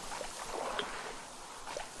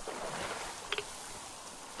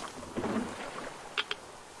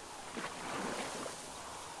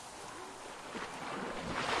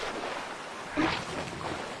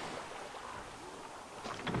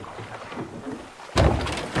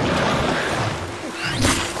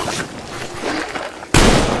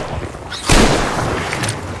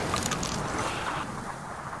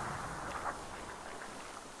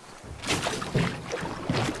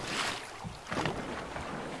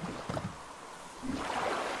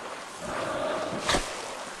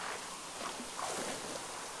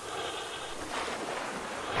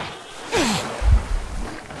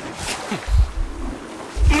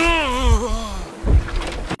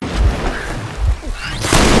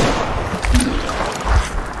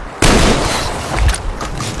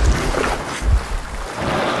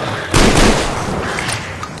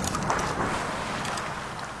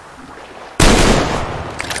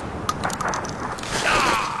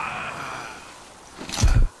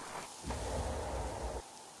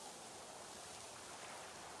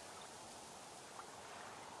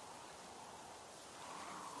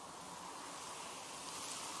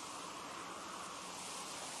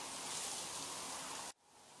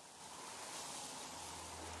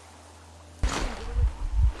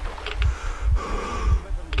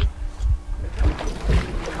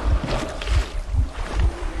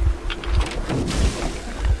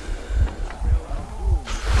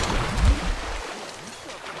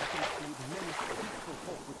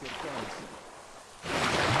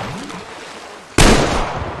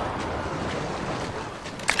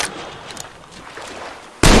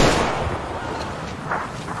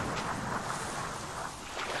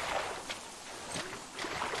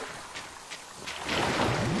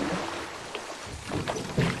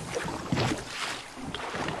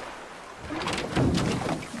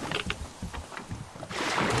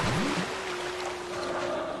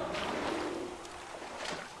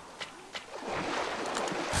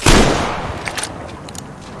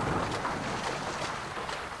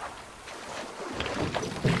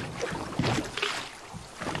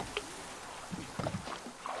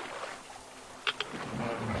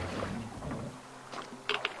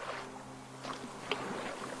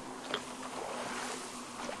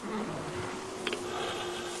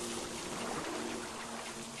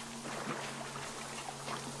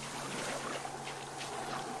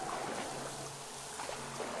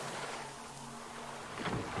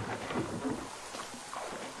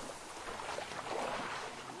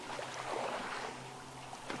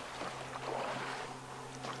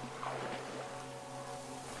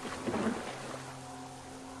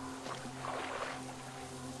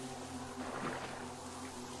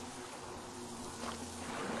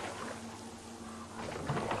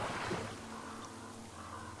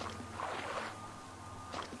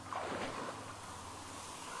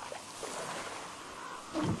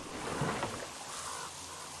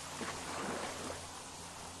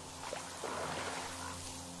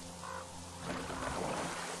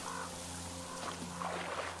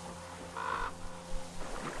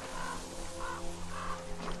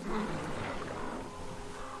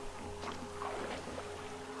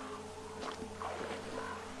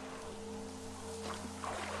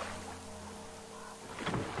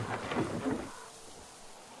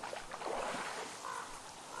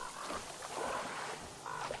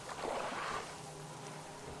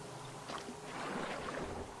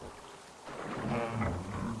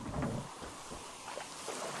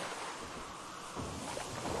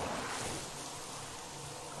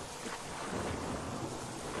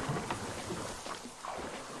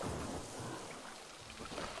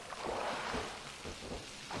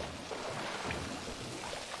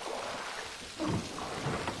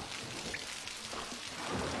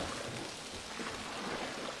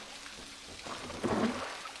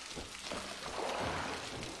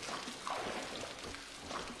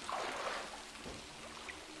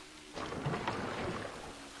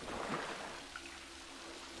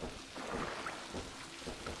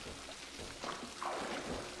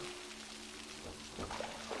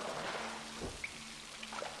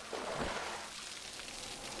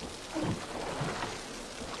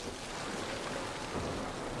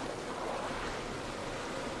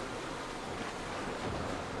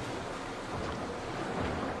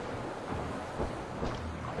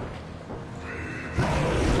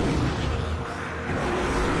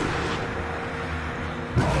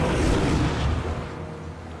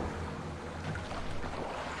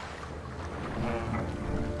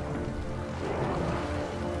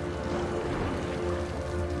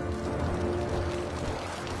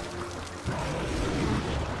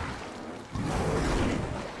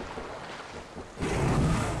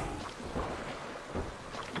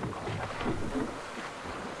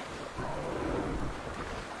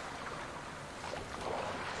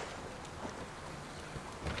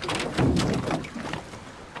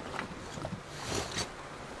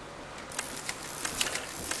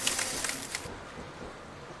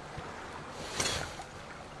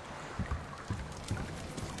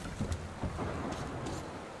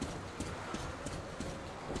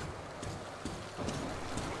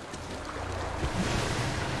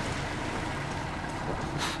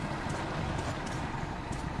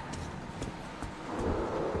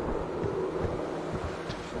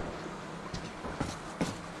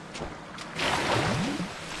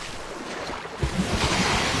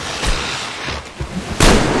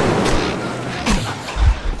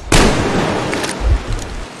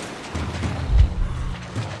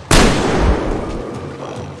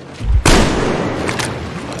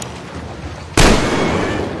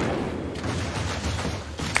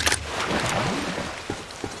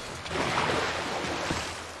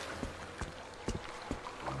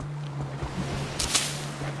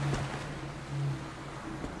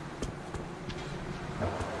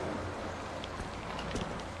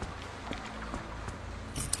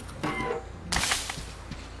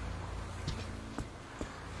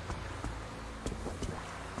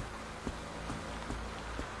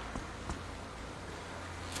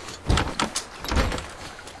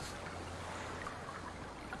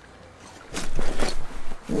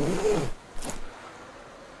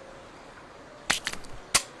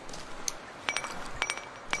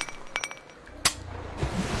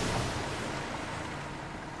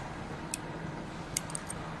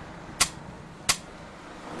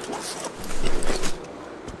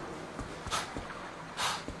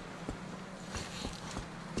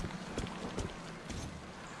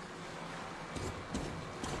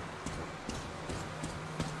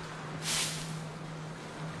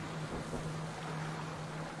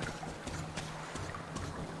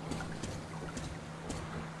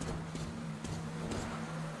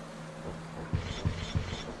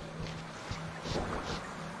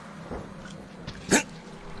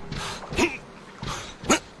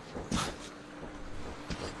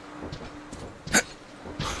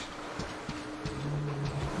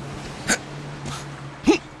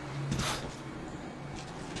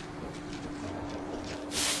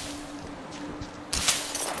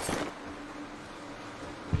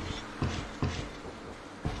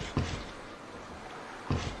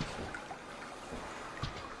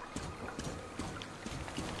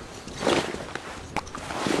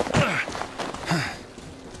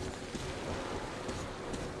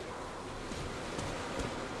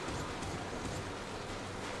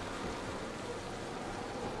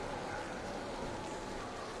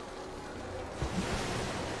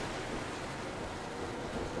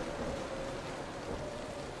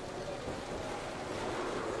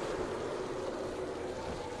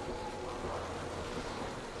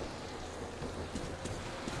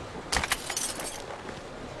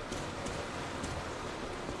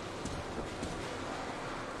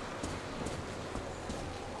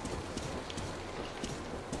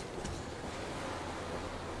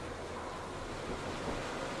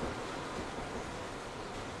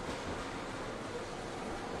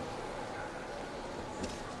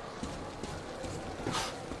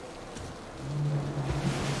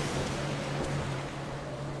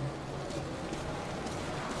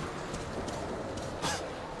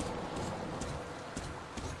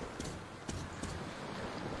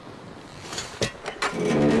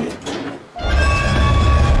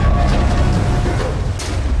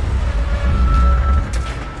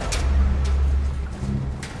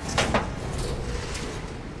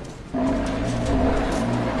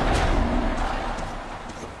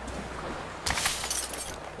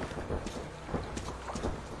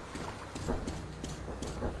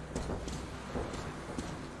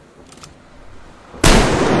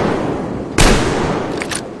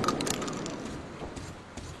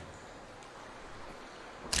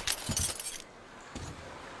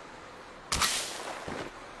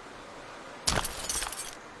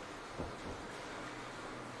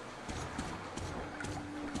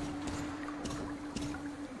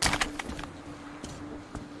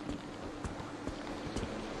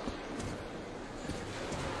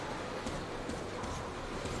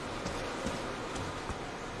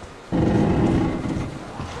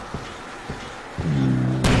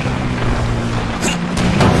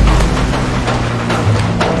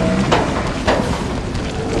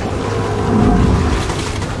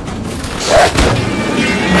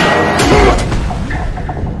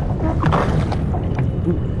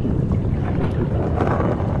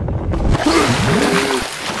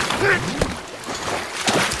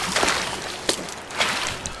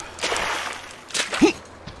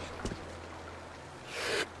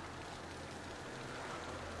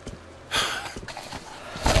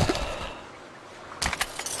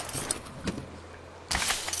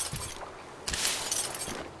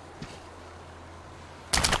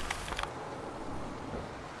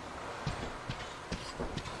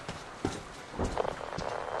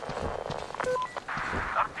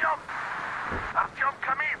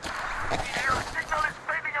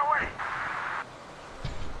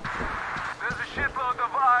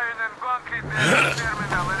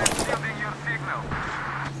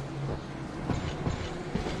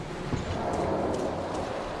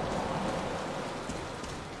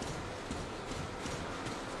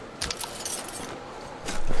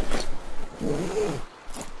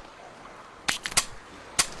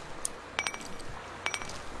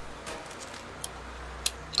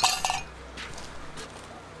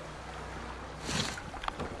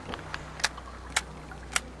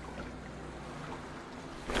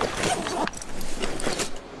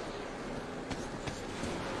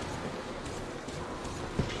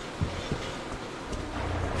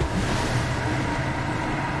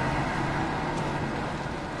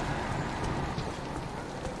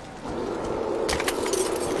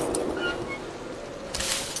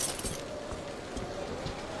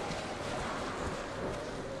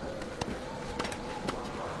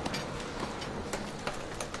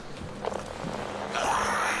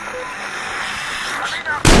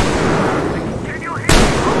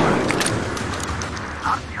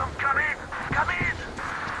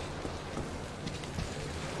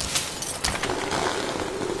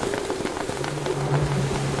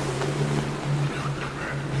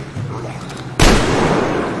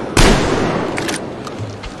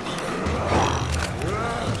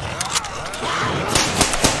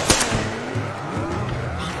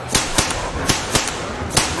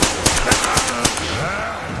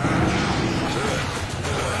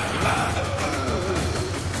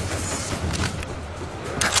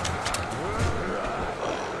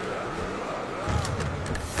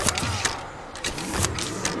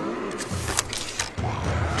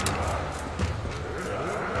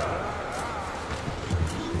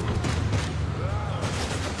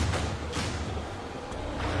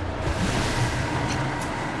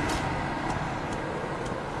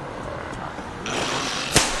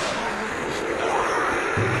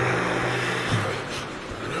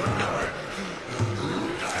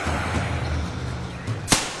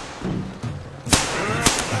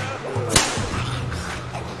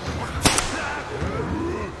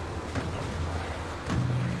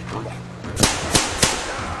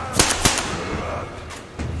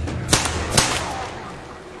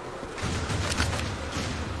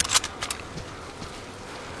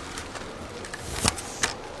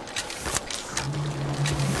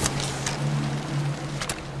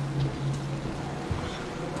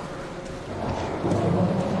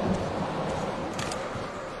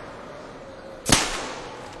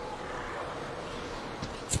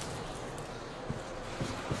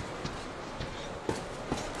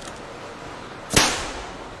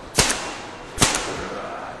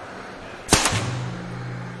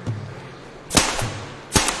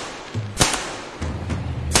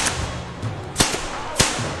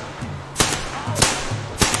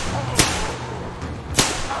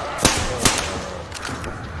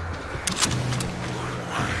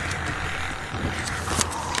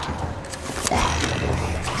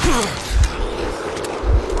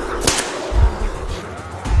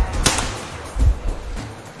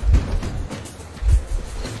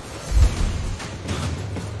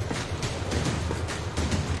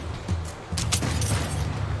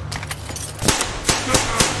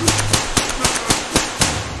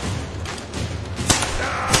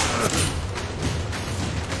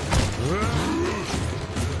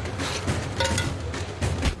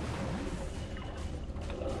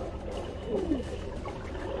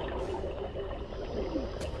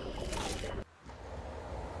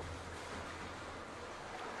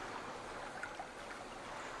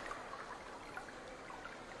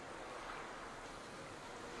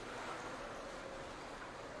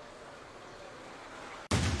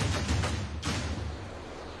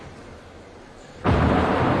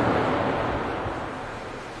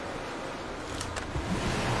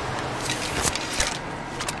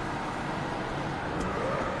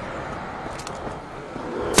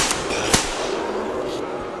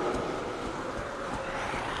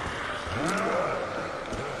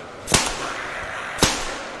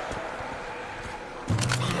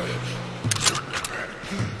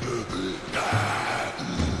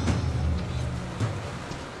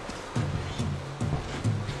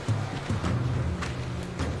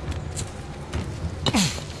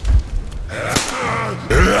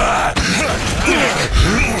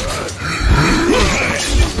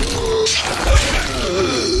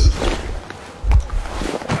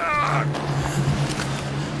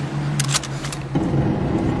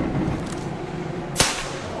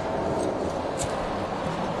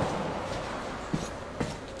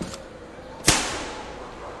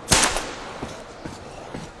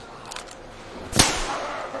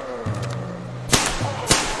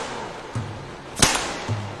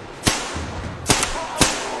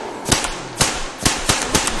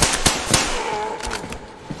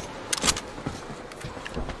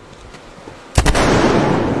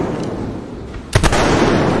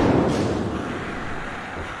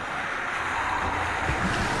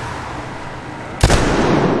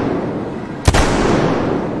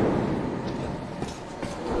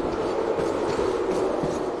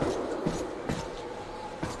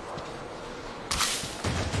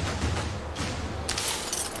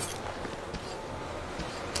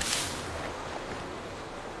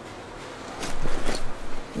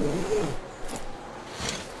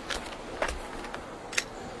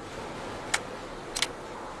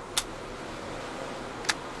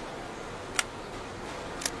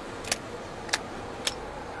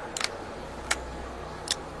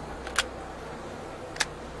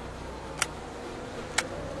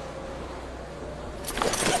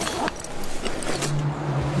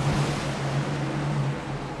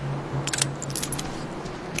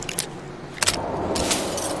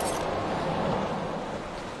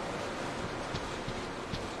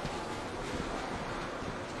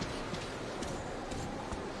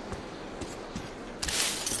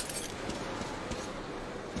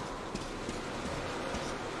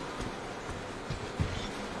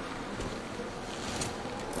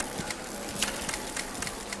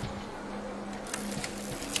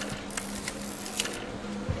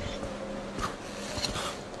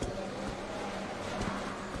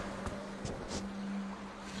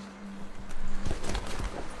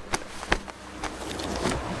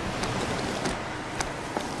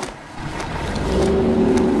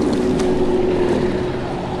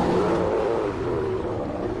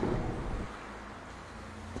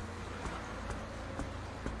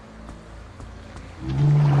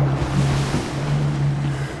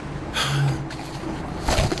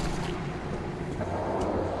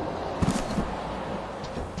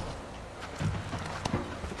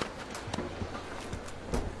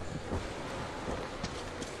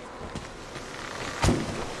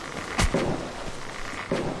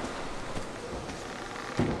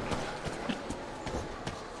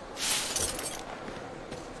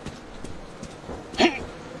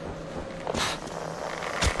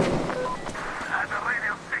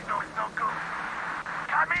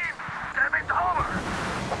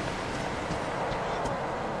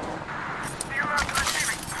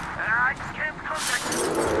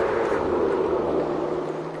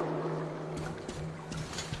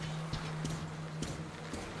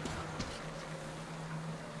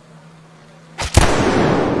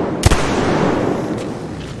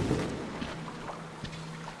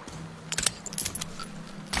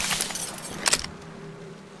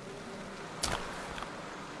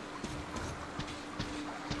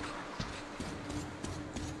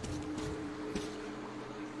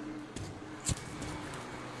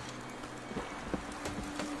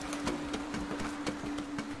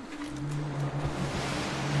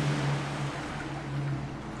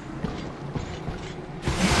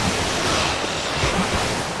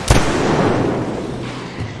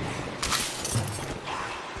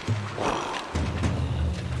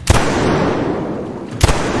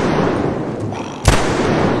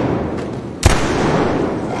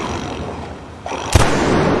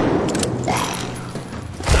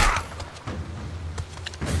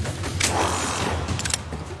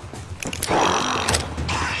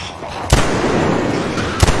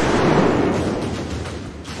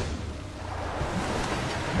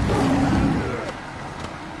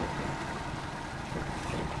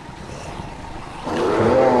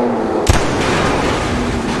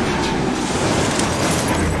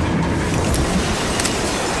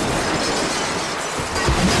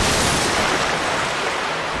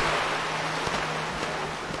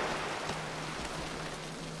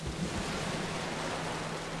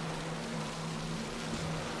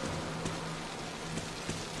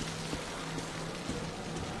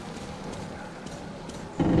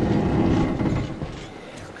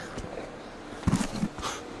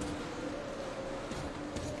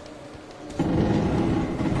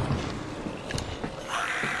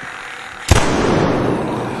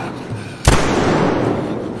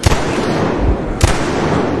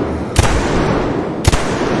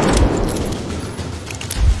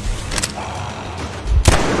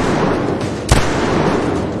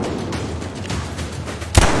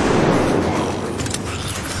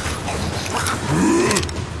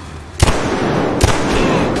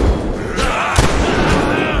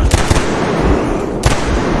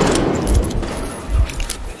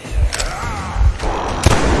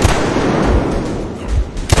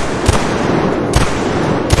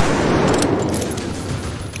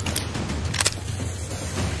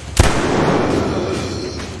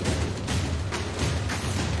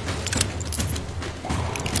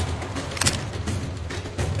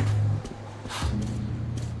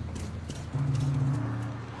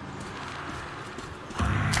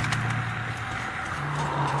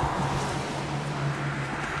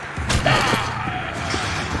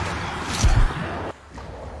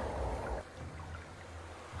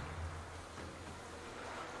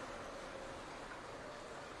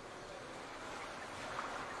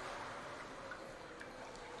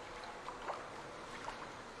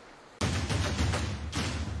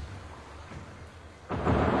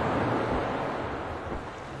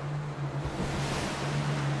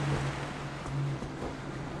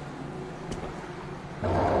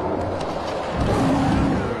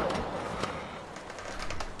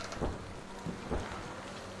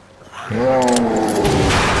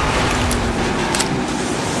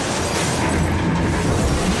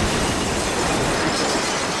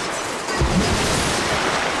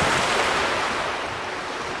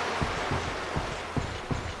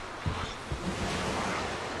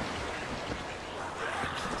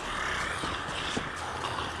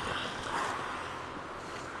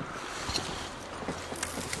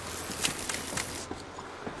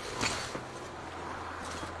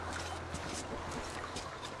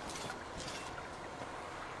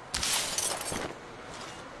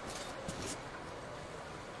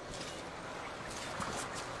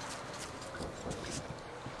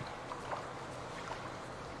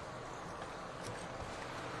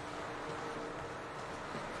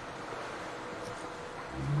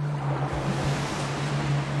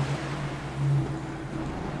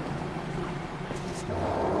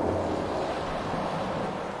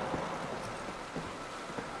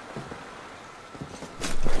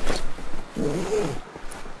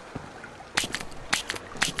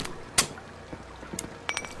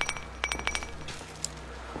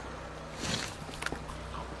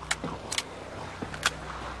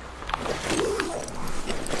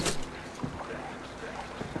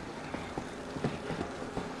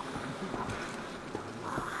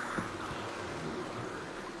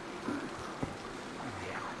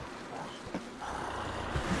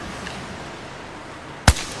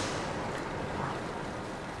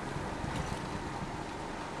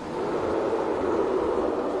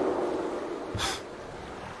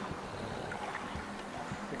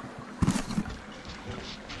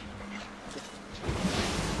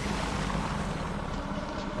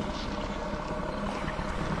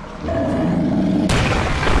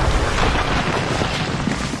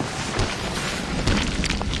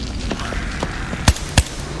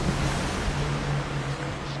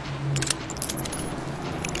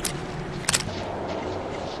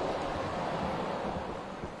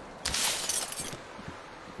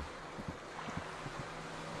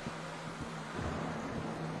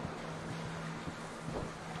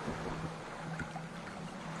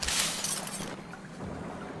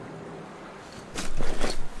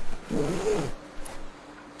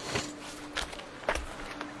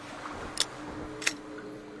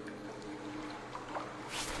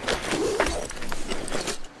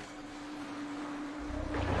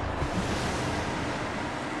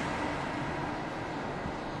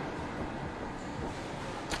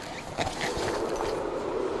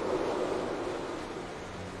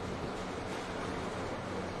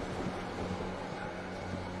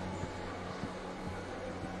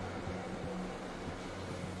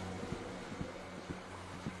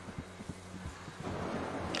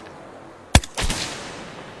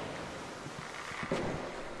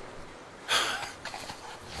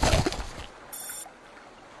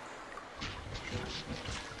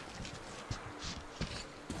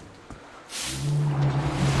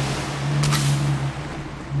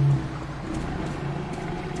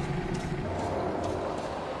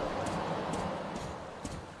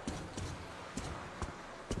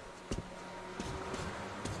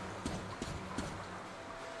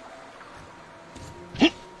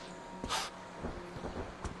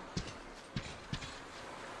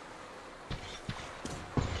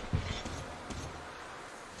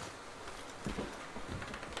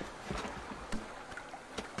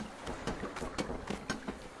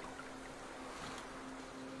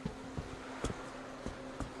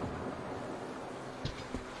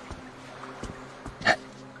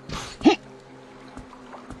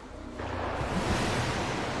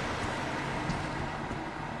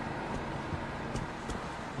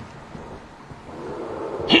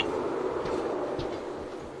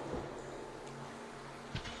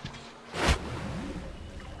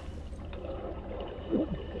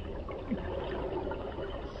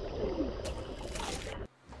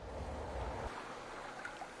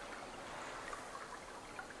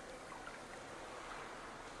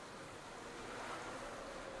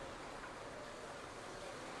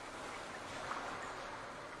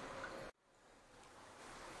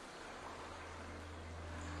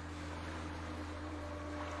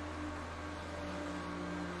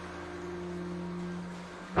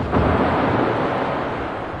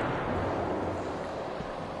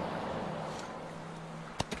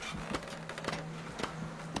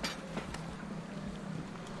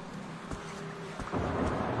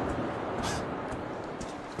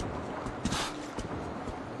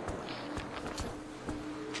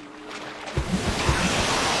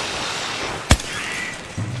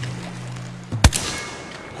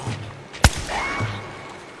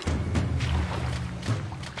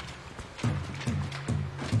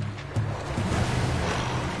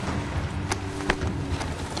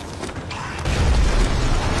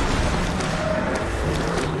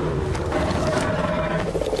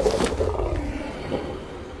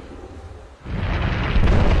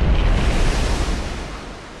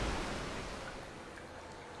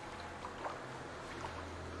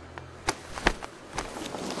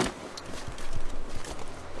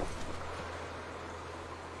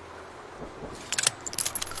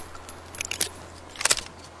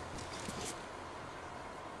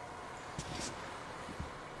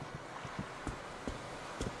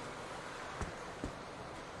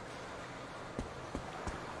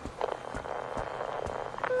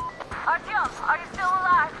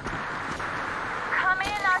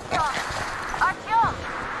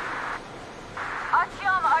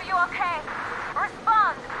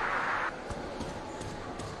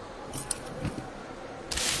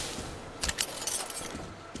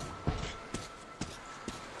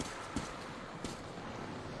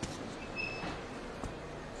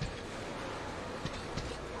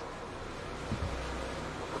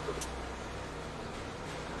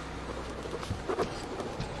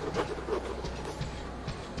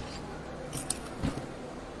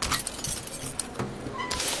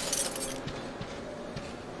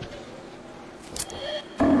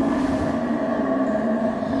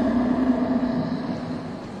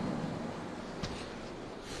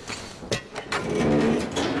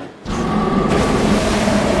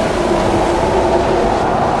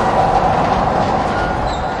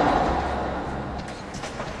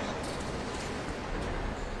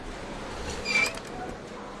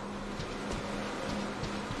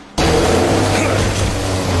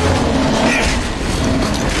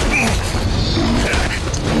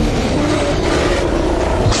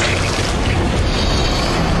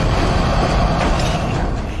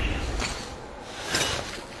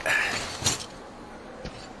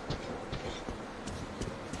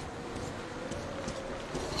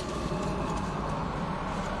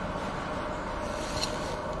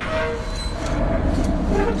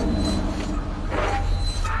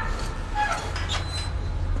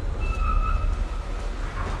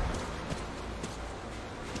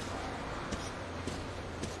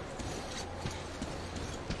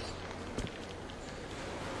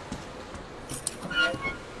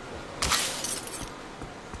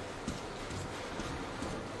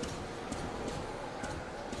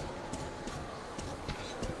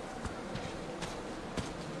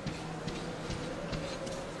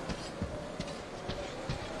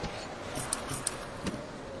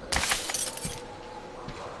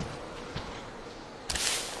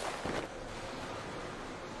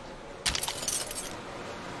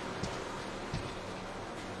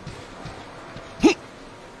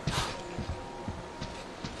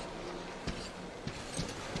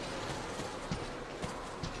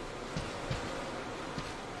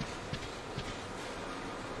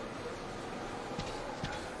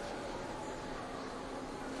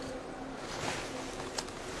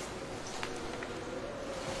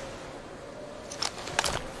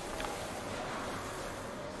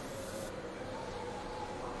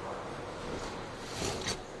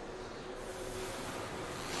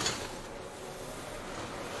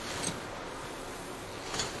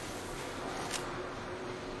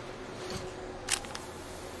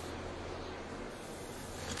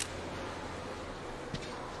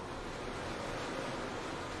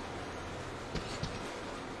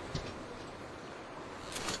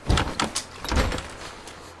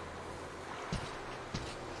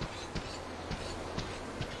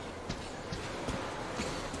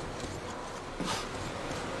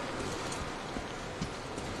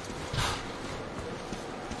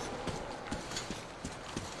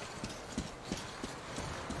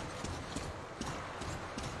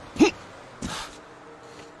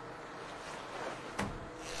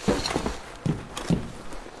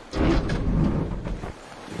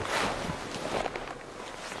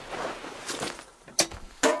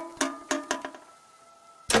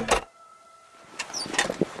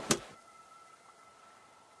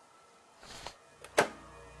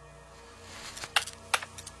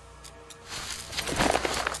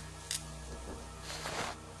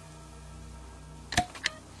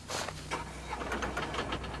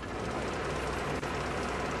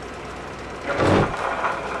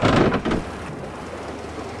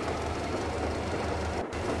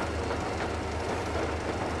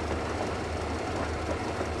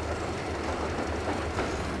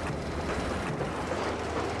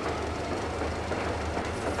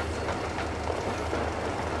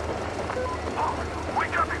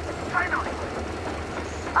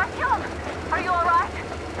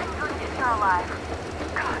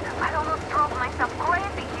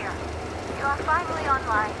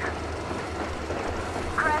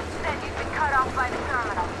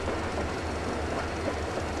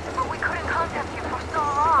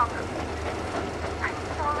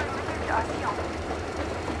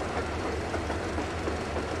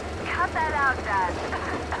 Cut that out, Dad.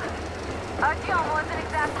 Artyom wasn't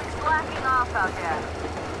exactly slacking off out there.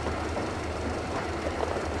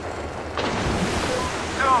 So,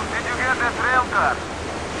 did you get that rail car?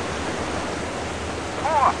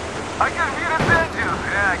 Oh, I can hear its engines.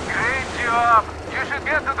 Yeah, great job. You should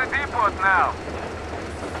get to the depot now.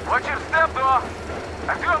 Watch your step, though.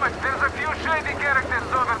 Artyomich, there's a few shady characters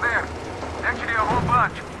over there.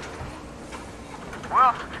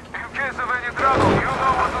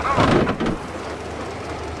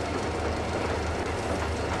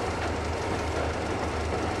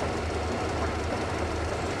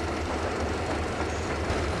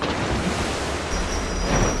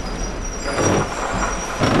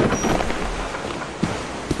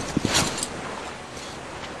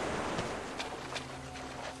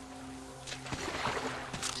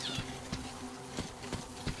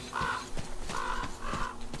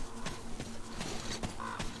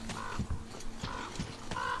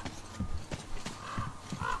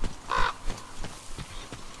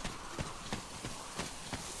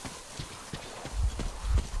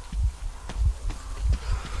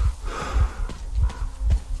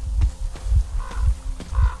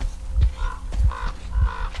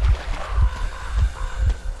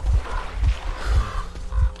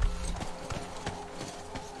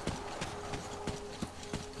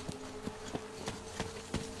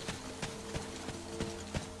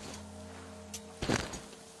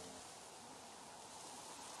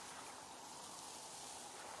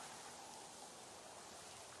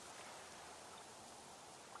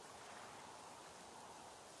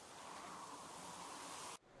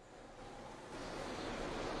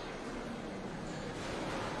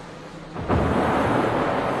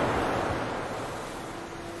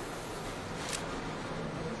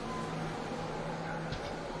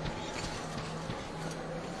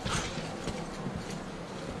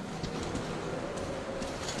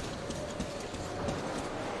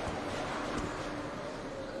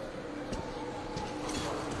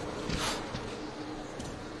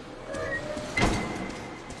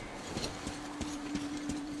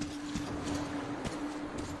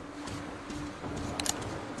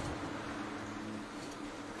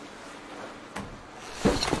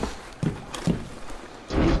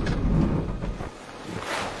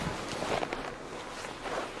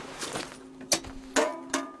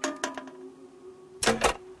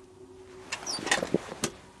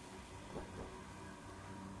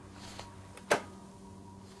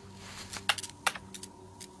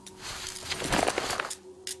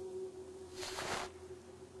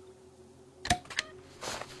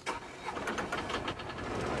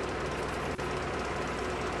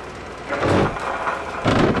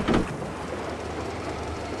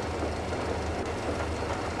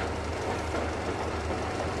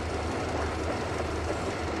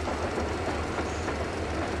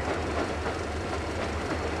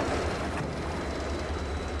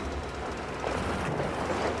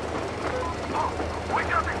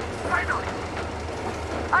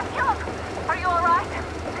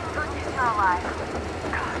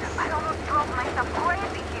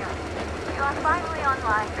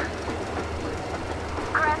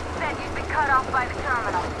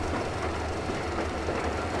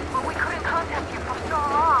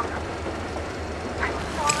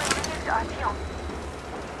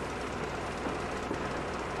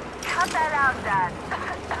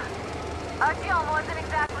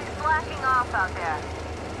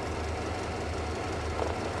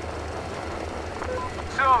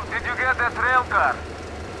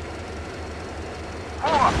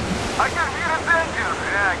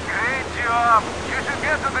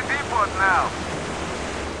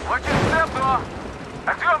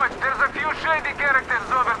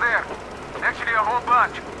 Actually, a whole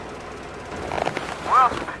bunch. Well,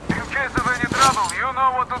 in case of any trouble, you know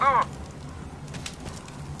what to do.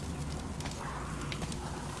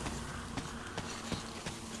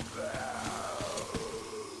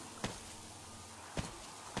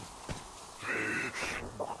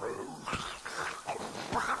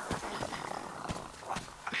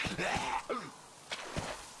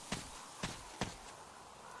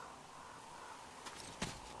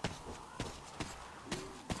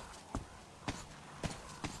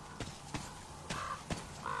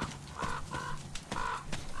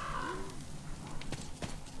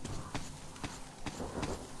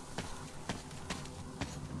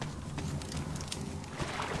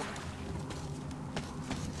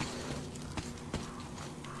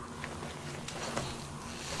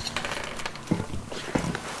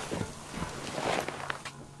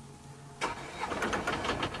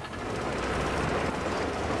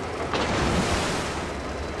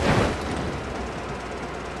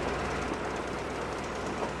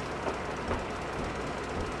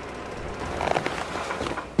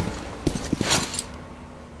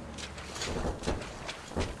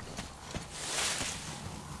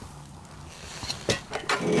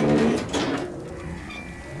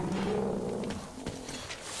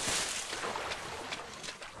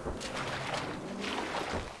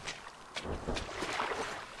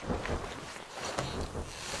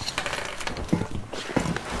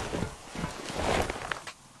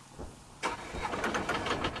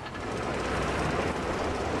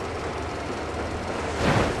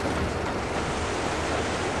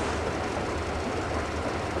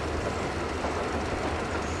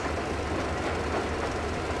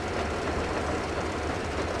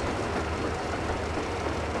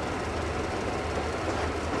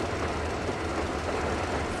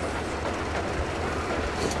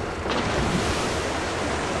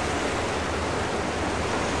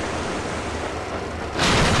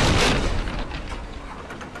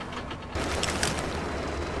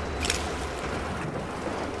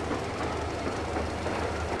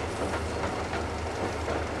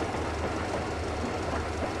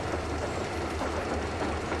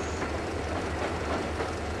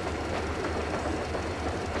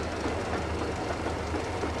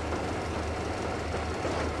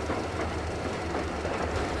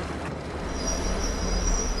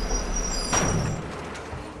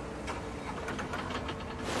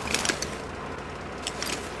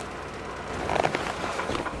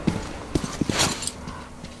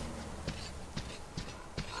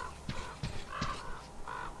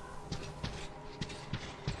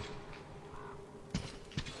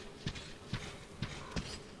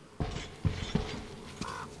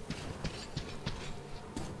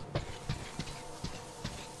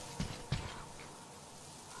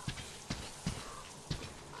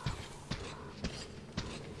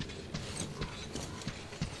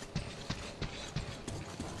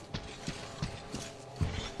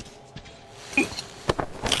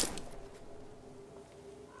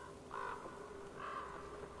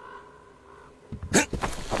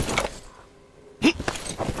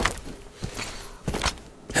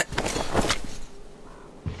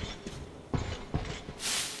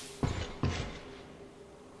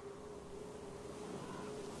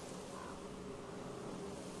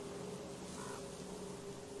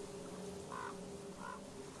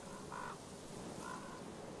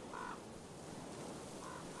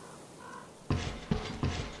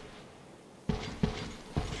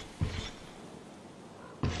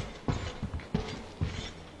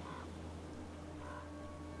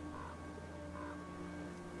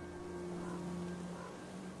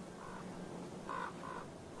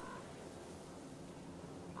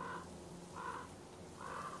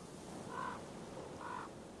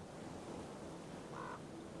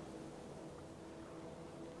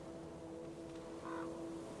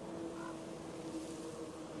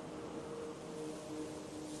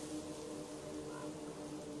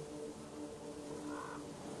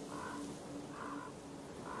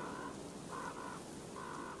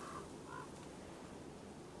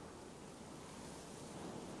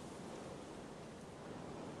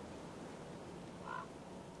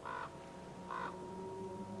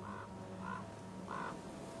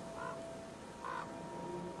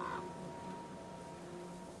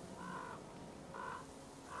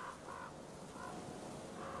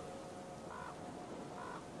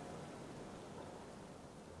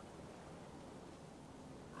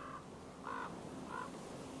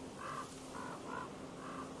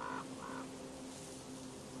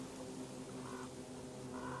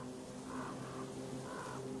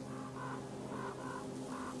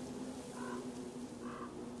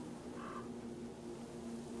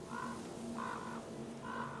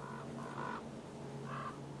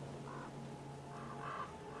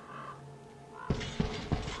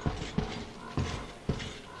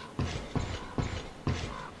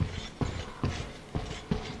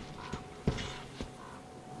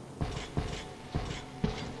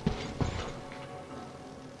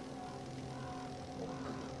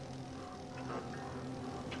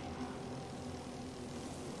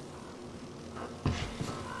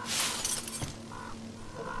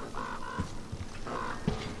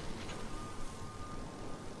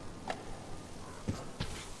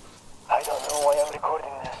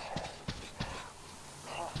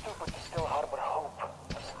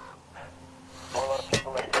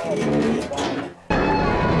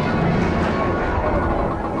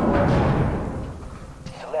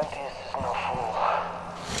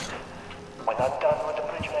 not done with the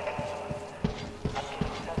bridge mechanism. I'm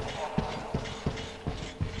getting something else.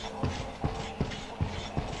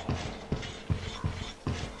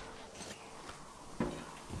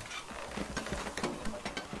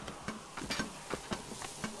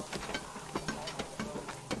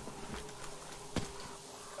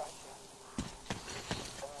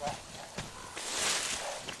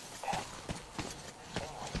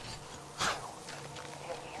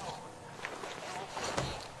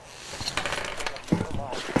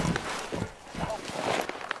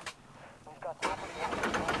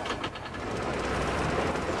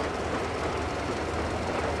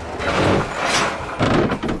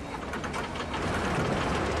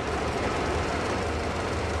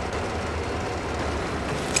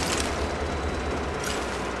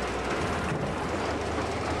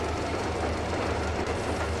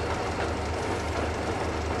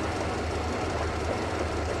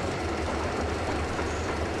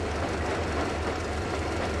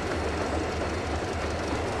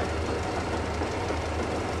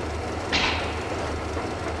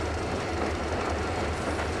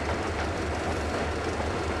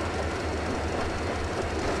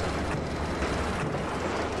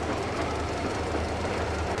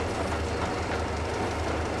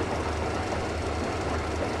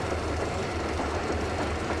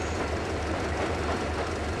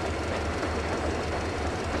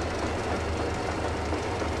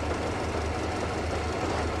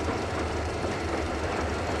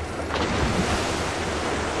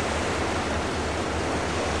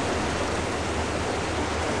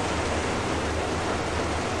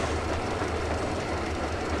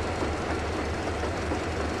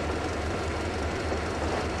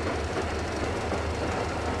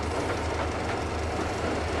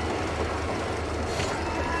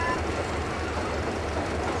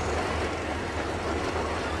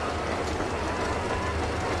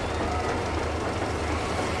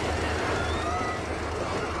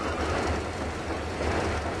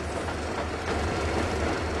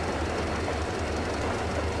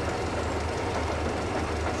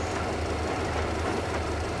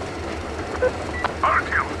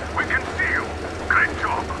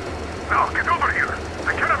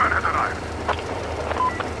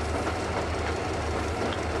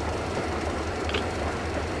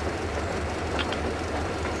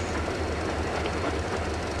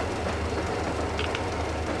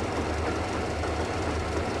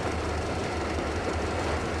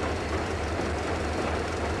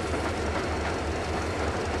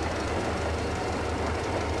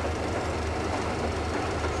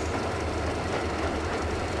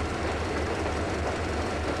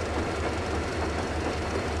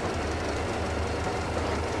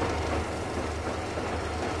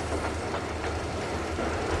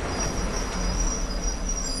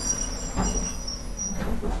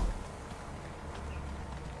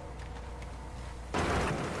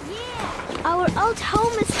 Our old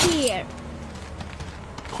home is here.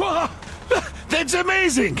 Wow, that's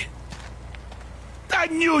amazing! I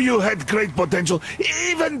knew you had great potential,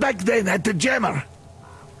 even back then at the Jammer.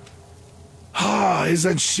 Ah,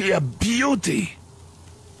 isn't she a beauty?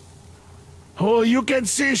 Oh, you can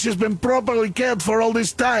see she's been properly cared for all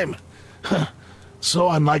this time. So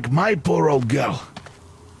unlike my poor old girl.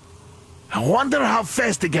 I wonder how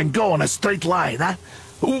fast it can go on a straight line, huh?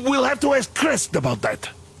 We'll have to ask Crest about that.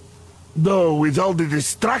 Though, with all the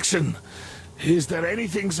distraction, is there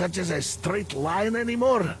anything such as a straight line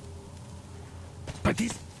anymore? But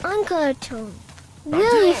it's... Uncle Artyom,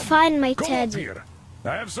 will you find my Come Teddy? up here.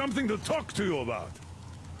 I have something to talk to you about.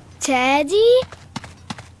 Teddy?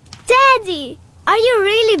 Teddy! Are you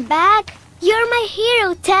really back? You're my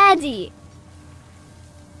hero, Teddy!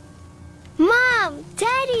 Mom,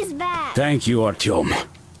 Teddy's back! Thank you, Artyom.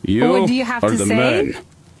 You What do you have are to the say? man.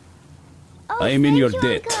 Oh, I am in your thank you,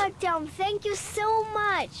 debt. Uncle Artyom. Thank you so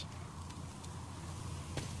much.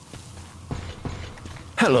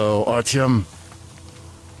 Hello, Artyom.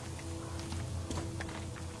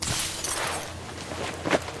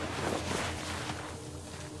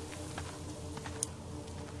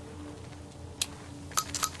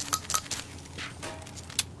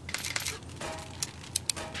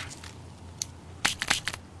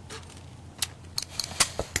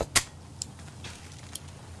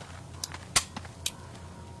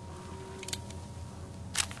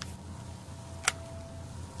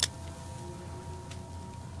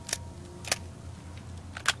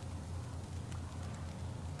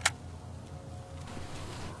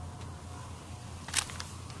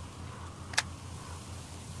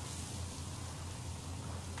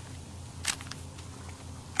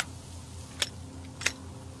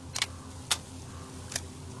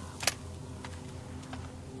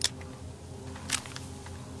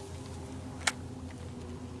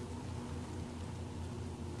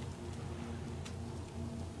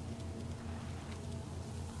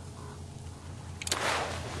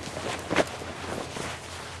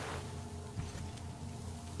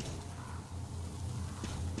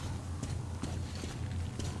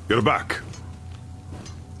 you're back.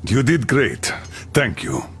 You did great. Thank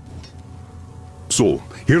you. So,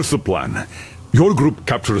 here's the plan. Your group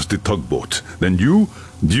captures the tugboat. Then you,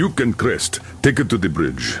 Duke, and Crest take it to the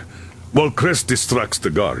bridge. While Crest distracts the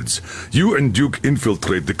guards, you and Duke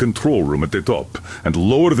infiltrate the control room at the top and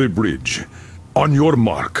lower the bridge. On your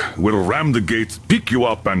mark, we'll ram the gate, pick you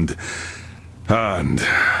up, and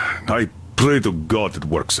I pray to God it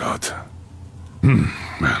works out.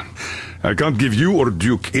 I can't give you or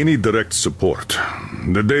Duke any direct support.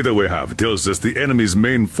 The data we have tells us the enemy's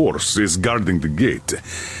main force is guarding the gate.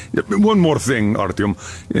 One more thing, Artyom.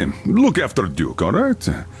 Look after Duke, all right?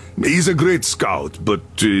 He's a great scout, but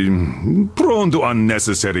prone to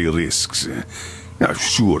unnecessary risks.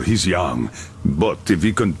 Sure, he's young, but if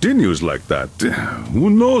he continues like that,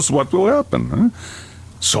 who knows what will happen, huh?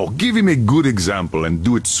 So give him a good example and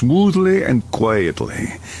do it smoothly and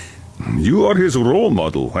quietly. You are his role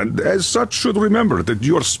model, and as such should remember that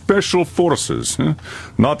you're special forces,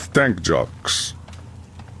 not tank jocks.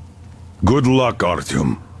 Good luck,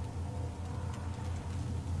 Artyom.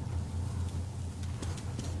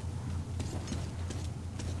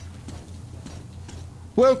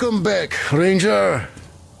 Welcome back, Ranger.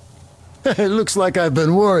 It looks like I've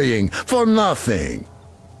been worrying for nothing.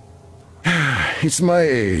 It's my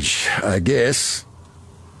age, I guess.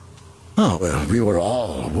 Oh, well, we were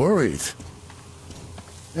all worried.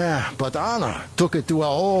 Yeah, but Anna took it to a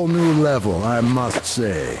whole new level, I must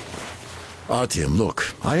say. Artyom,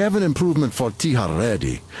 look, I have an improvement for Tihar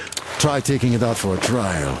ready. Try taking it out for a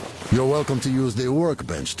trial. You're welcome to use the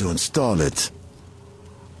workbench to install it.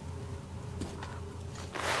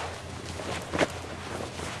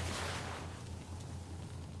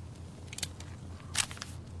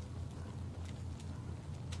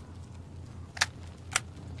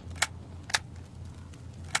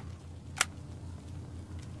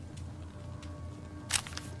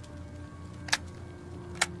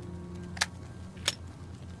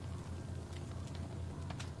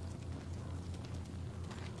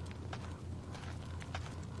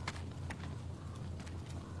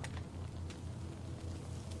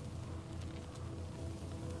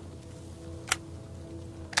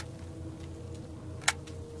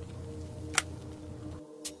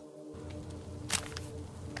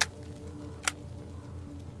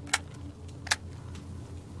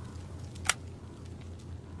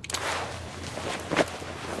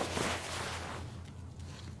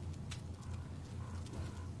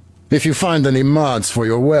 If you find any mods for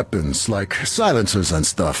your weapons, like silencers and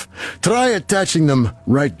stuff, try attaching them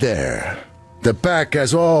right there. The pack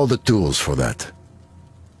has all the tools for that.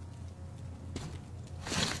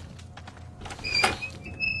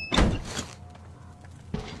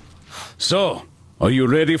 So, are you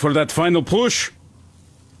ready for that final push?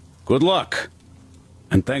 Good luck.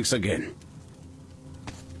 And thanks again.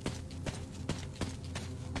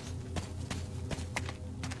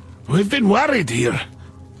 We've been worried here.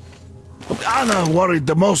 Anna worried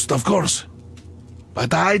the most, of course.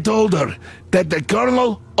 But I told her that the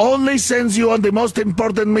Colonel only sends you on the most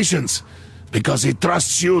important missions, because he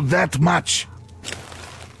trusts you that much.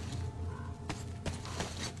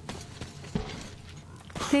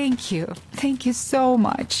 Thank you. Thank you so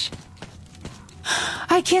much.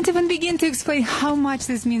 I can't even begin to explain how much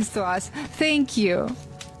this means to us. Thank you.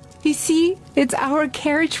 You see, it's our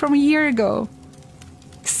carriage from a year ago.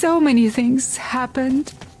 So many things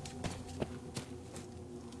happened.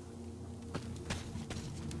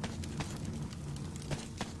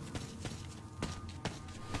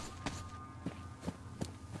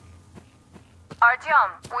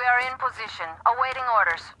 Artyom, we are in position, awaiting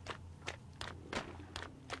orders.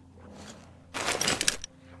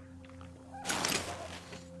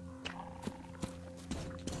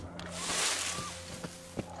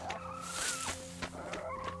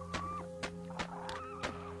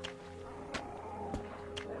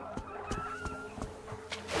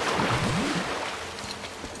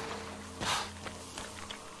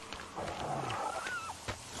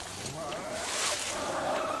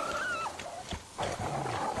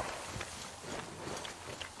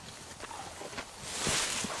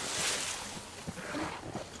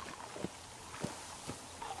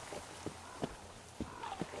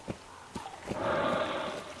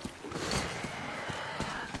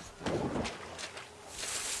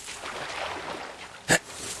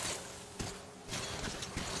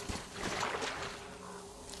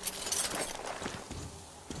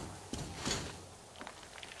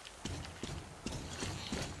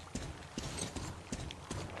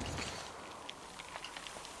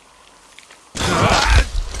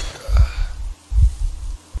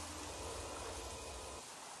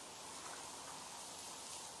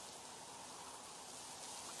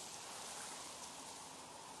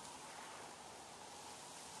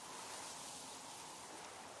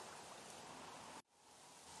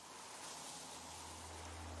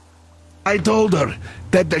 I told her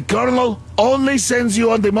that the Colonel only sends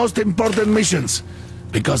you on the most important missions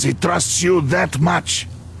because he trusts you that much.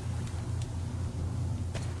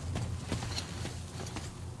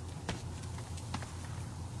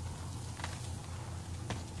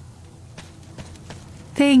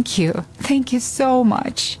 Thank you. Thank you so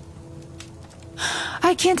much.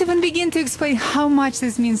 I can't even begin to explain how much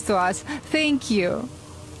this means to us. Thank you.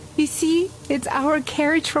 You see, it's our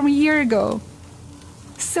carriage from a year ago.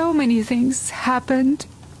 So many things happened.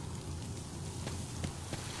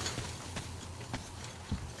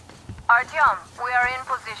 Artyom, we are in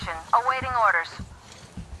position, awaiting orders.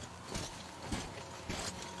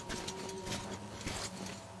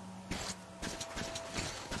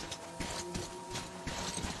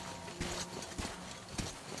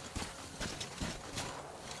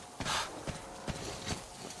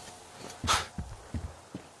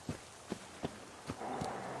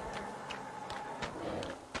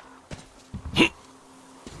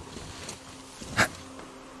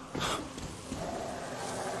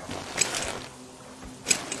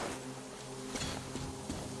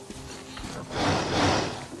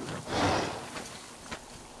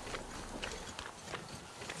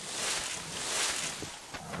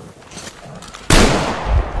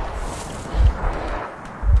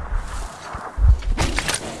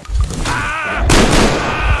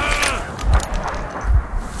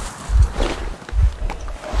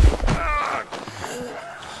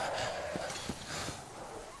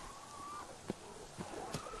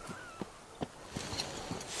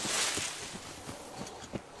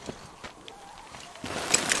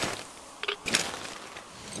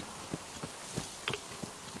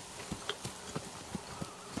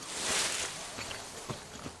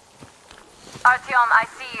 Artyom, I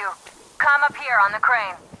see you. Come up here on the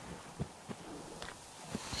crane.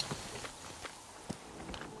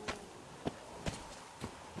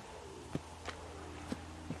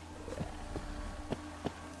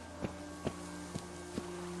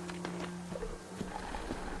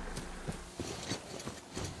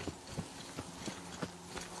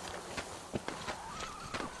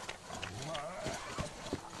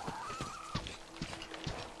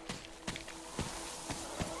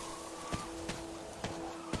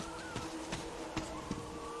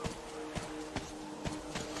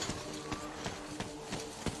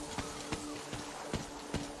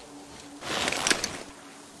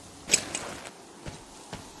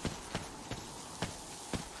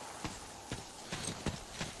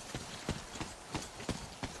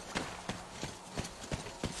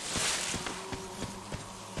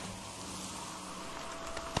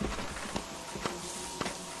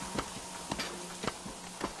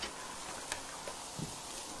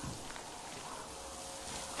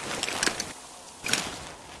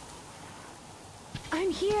 I'm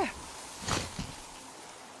here.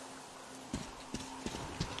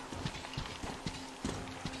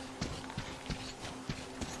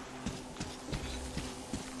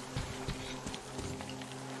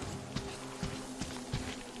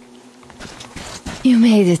 You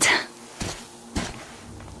made it.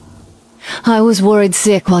 I was worried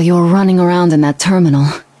sick while you were running around in that terminal.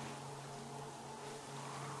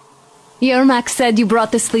 Yermak said you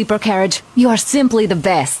brought the sleeper carriage. You are simply the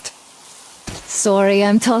best. Sorry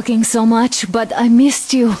I'm talking so much, but I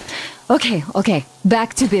missed you. Okay,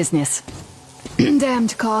 back to business.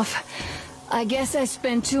 Damned cough. I guess I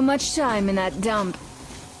spent too much time in that dump.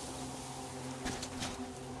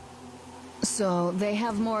 So, they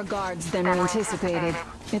have more guards than we anticipated.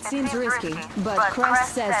 It seems risky, but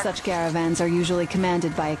Crest says such caravans are usually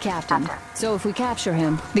commanded by a captain. So if we capture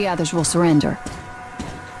him, the others will surrender.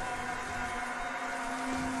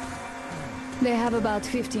 They have about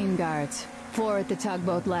 15 guards. 4 at the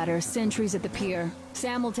tugboat ladder, sentries at the pier.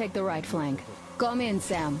 Sam will take the right flank. Come in,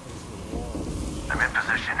 Sam. I'm in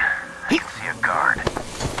position. I can see a guard.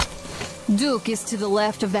 Duke is to the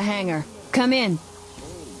left of the hangar. Come in.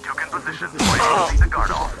 Duke in position. Wait to see the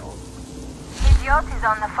guard off. His yacht is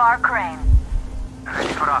on the far crane. Ready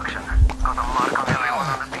for auction. Got a mark on everyone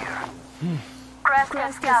on the pier. Crest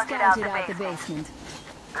has scouted out the basement.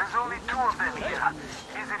 There's only 2 of them here.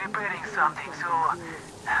 Busy repairing something, so...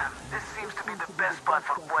 this seems to be the best spot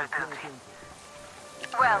for quiet entry.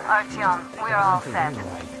 Well, Artyom, we're all set.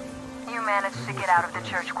 You managed to get out of the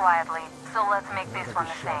church quietly, so let's make this one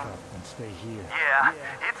the same. Yeah,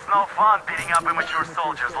 it's no fun beating up immature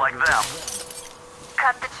soldiers like them.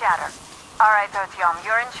 Cut the chatter. Alright, Artyom,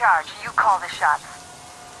 you're in charge. You call the shots.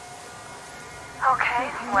 Okay,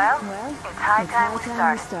 well, it's high time we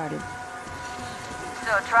started.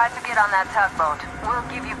 So try to get on that tugboat. We'll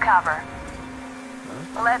give you cover.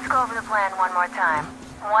 Let's go over the plan one more time.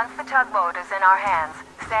 Once the tugboat is in our hands,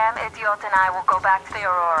 Sam, Idiot, and I will go back to the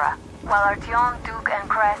Aurora, while Artyom, Duke, and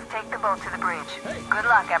Crest take the boat to the bridge. Good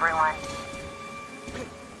luck, everyone.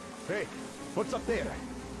 Hey, what's up there?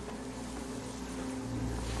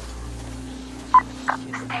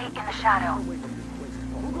 Stay in the shadow. Who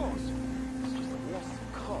goes? It's just a lost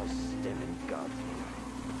cause, damn God.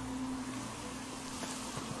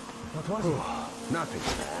 What was it? Nothing.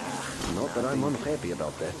 Not that I'm unhappy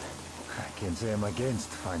about that. I can't say I'm against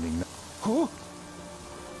finding... Who?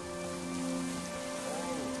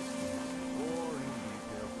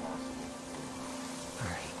 I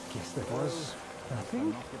guess that was...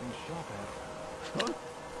 nothing? Huh?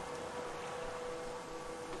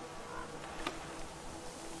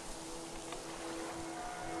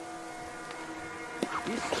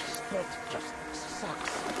 This spot just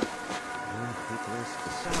sucks. It was the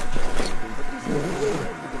sound of everything, but this is the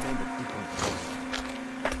demand of different things.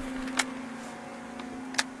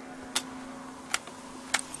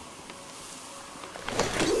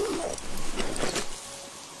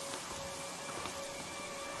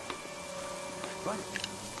 What?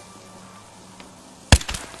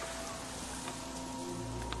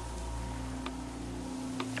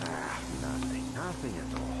 Nothing at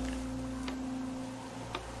all.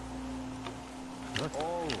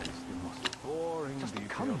 Always the most boring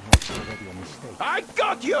detail. Already a mistake. I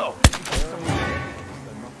got you!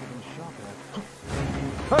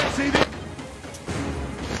 I see the...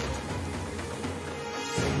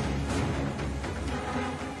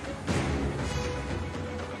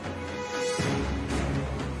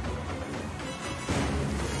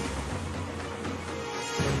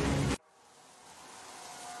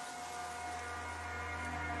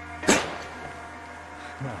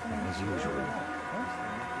 Nothing as usual.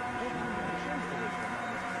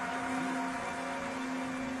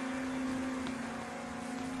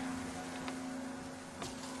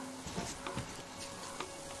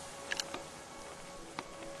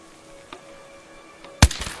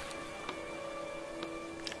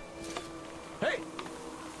 Hey!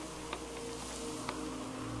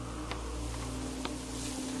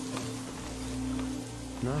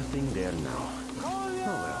 Nothing there now. Oh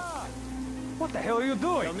well. What the hell are you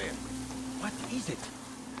doing? Come in. What is it?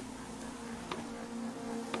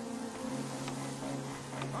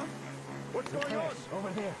 Huh? What's going on?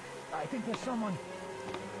 Over there. I think there's someone.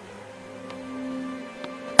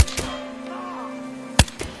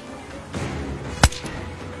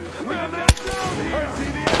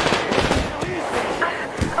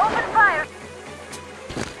 Open fire!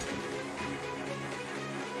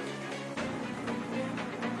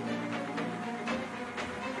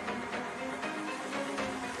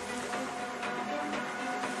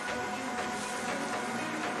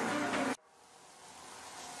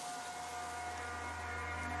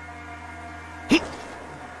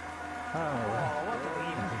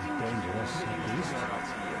 Dangerous, at least.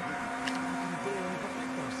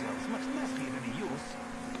 Much less be of any use.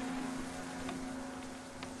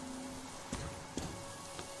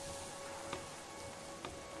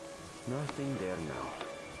 Nothing there now.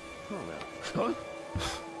 Oh well. Huh?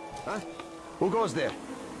 Huh? Who goes there?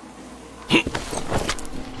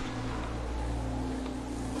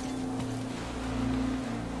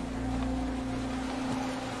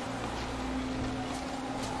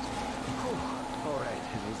 Alright,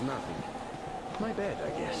 it was nothing. My bad, I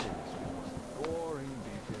guess. Boring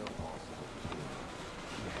detail possible.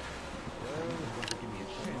 Well, it's going to give me a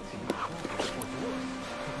chance in the what's worse.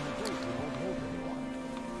 In the break, we won't hold anyone.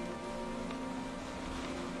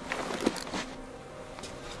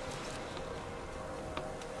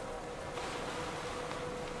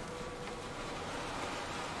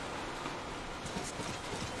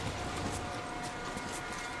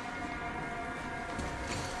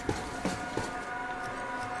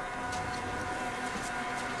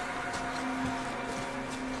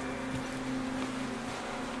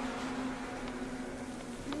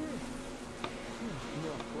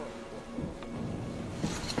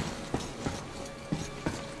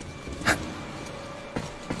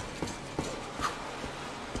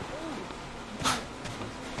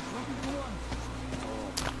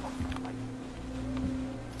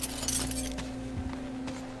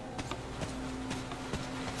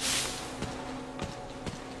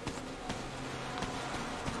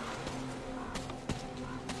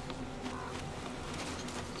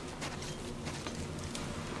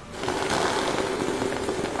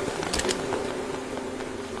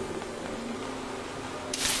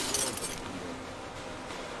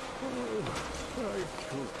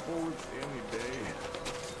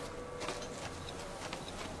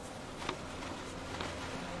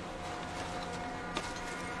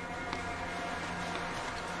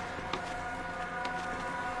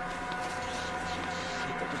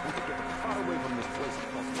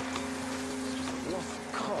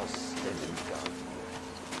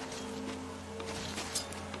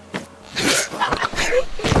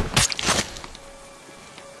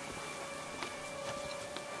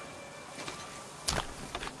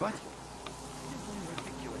 What?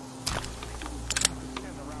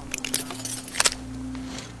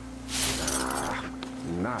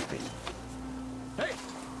 Nothing. Hey!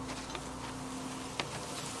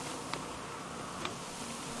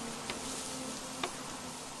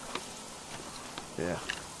 Yeah,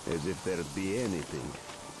 as if there'd be anything.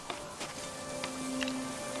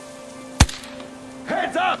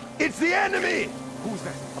 Heads up! It's the enemy! Who's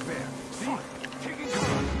that? A bear. See? Taking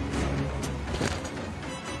cover.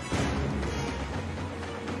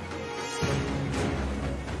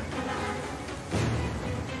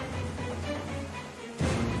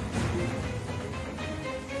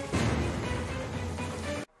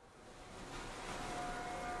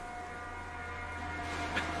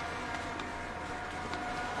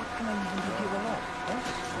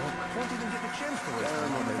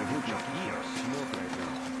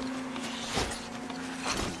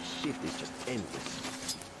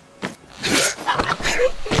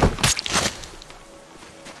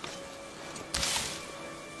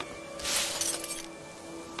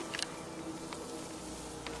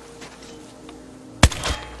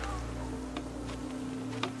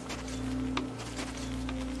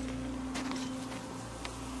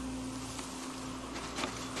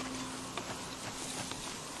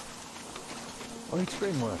 Oh, it's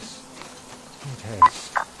been worse. It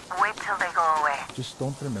has. Wait till they go away. Just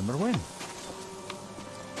don't remember when.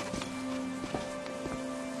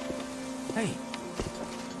 Hey.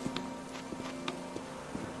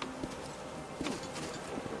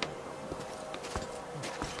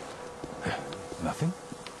 Nothing?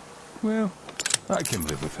 Well, I can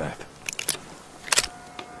live with that.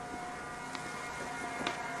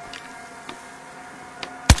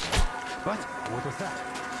 What? What was that?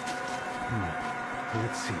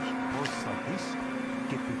 Let's see. Posts like this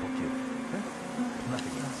get people killed. Huh?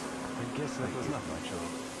 Nothing else. I guess that was not much of.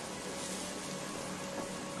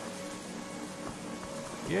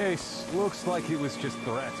 Yes, looks like it was just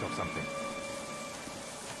the rats or something.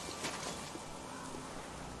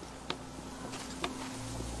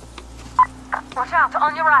 Watch out,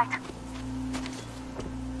 on your right.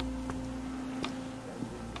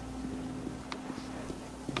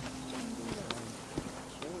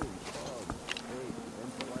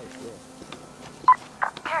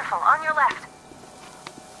 Careful, on your left.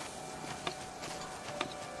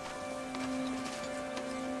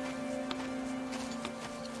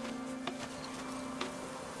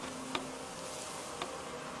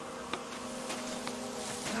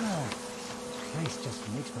 This just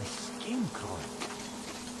makes my skin crawl.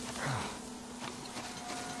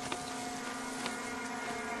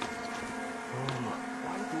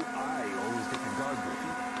 Why do I always get the guard duty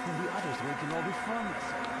when the others can all be farmers?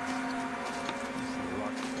 This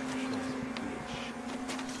luck shows a bitch.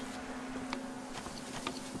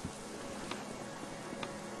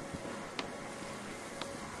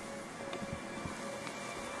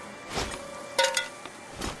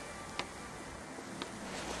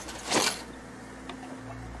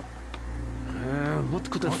 What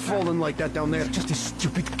could have fallen like that down there? Just a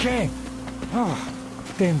stupid gang. Oh,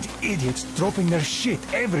 damned idiots dropping their shit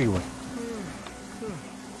everywhere. No.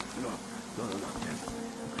 I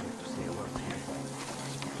have to stay alert here.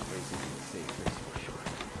 This place isn't a safe place for sure.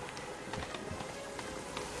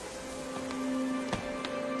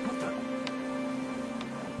 What the?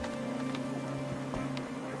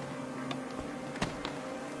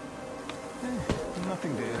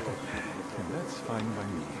 Nothing there. And that's fine by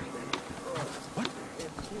me. What?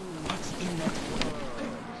 What's in that one?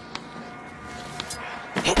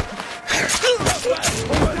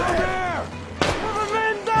 Over there! Put the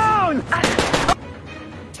men down!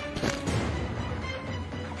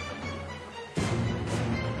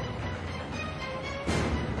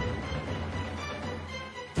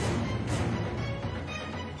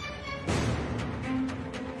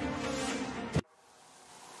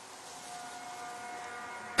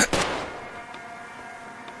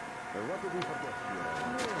 What did we forget here?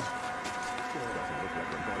 Still doesn't look like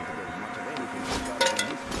we're going to get much of anything started in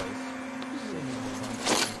this place.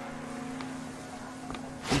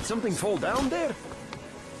 Did something fall down there?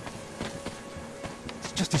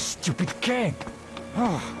 It's just a stupid gang.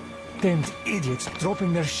 Oh, damned idiots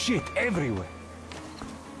dropping their shit everywhere.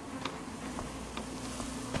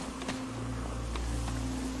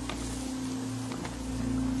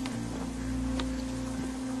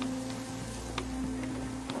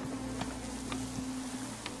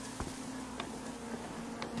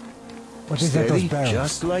 What is that, those barrels?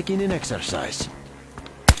 Just like in an exercise.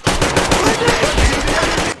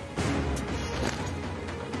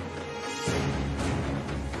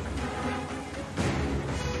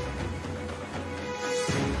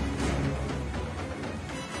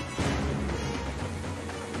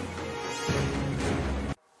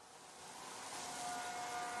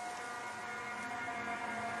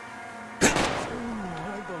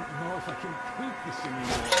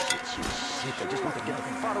 Shit, I just want to get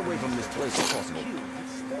as far away from this place as possible.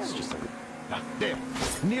 It's just like... There!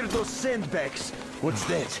 Near those sandbags! What's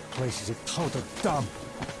that? This place is a total dump.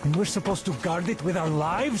 And we're supposed to guard it with our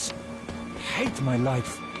lives? I hate my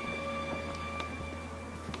life.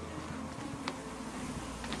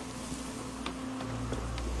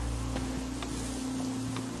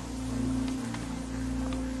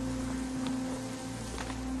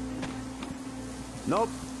 Nope,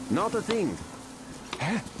 not a thing.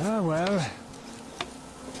 Ah, well.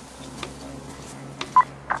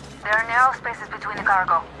 There are narrow spaces between the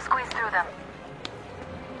cargo. Squeeze through them.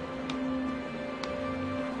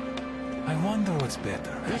 I wonder what's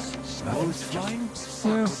better. Smooth flying?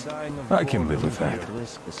 Yes, I can live with that.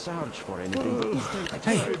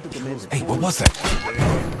 Hey, what was that?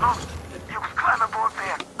 Look, you climb aboard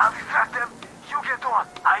there. I'll distract them. You get on.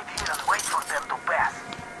 Hide here and wait for them to pass.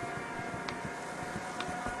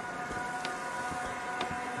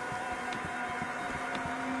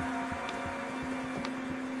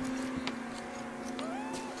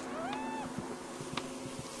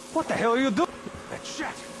 What the hell are you doing? That shit!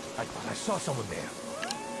 I thought I saw someone there.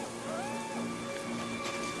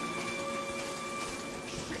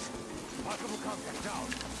 Shit! Possible contact down.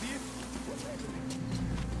 See it?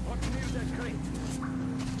 What's near that crate?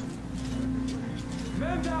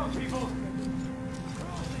 Man down, people!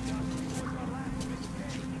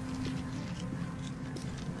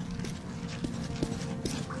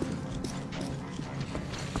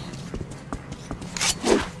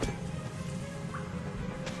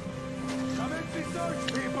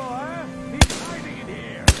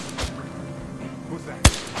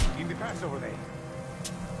 Over there.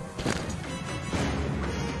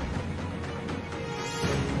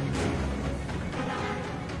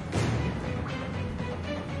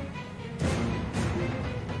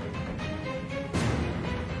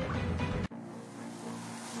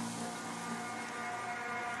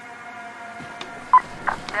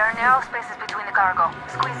 There are narrow spaces between the cargo.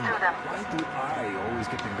 Squeeze through them. Why do I always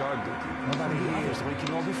get the guard duty? Nobody here is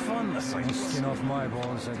making all the fun assignments. Skin off my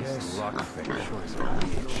balls, I guess. Luck thing sure is a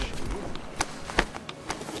bitch.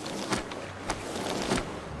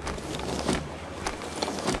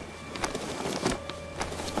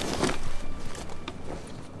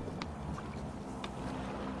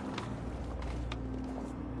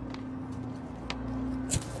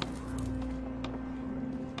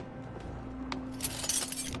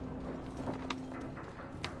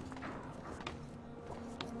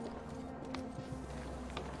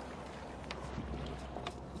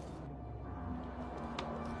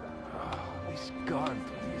 Guard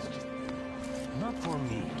duty is just not for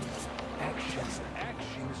me. Action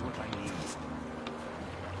is what I need.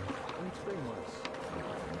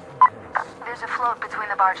 There's a float between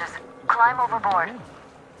the barges. Climb overboard.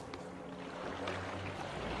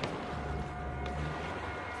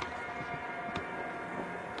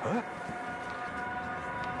 Huh?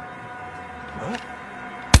 Huh?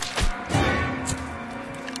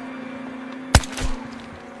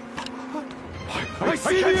 I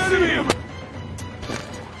see the enemy!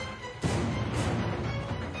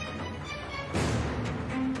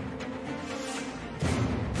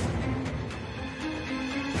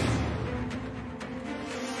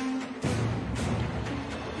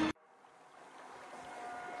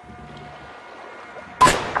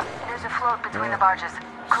 There's a float between the barges.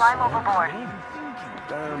 Climb overboard.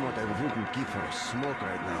 Damn what I wouldn't give for a smoke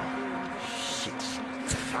right now. Shit.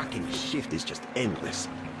 The fucking shift is just endless.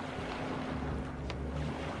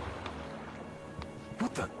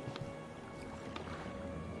 What the?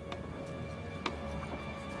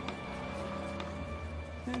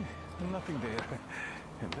 Nothing there.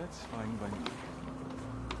 And that's fine by me.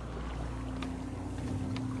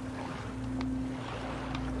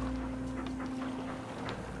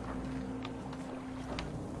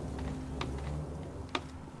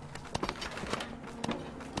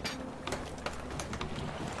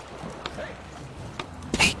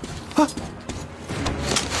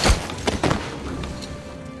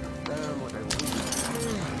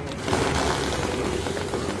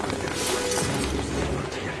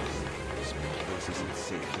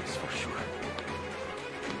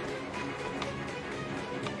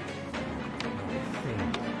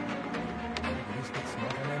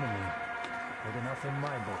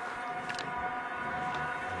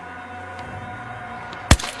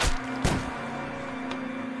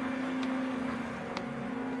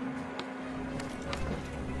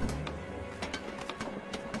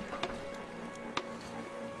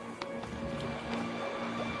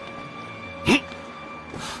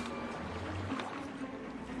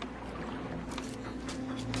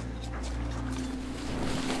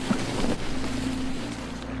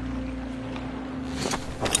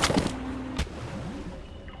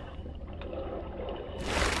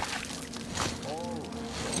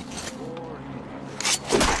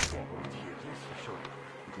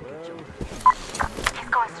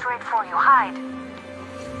 before you hide.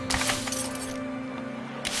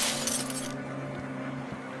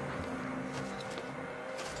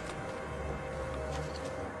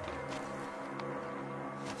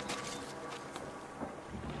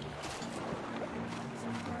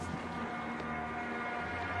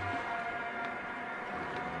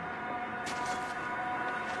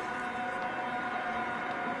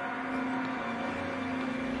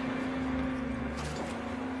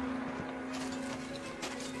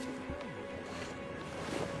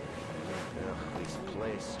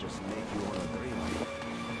 Just make you want to dream.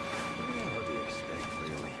 What do you expect,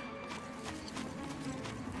 really?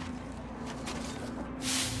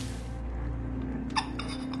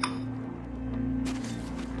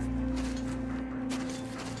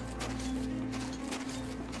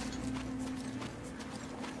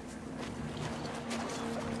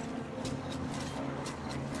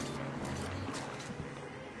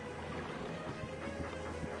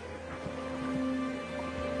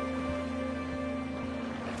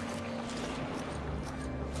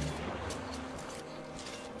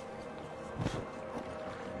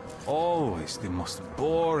 Always the most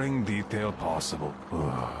boring detail possible.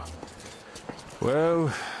 Ugh.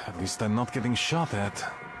 Well, at least I'm not getting shot at.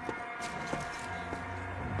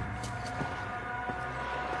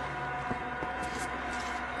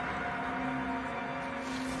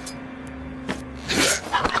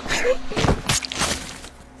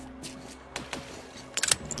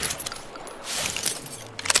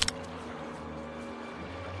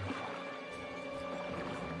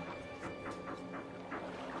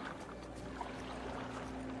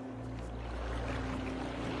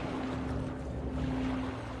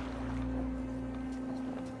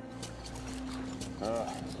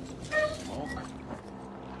 Smoke?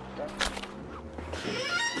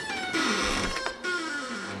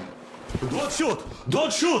 Don't shoot!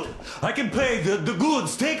 Don't shoot! I can pay the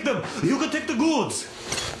goods. Take them. You can take the goods.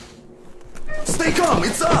 Stay calm,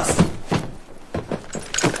 it's us!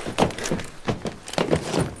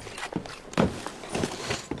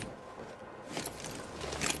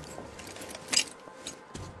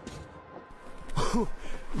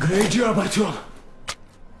 Great job, Artyom.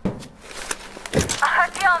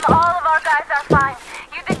 Artyom, all of our guys are fine.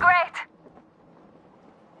 You did great.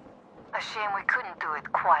 A shame we couldn't do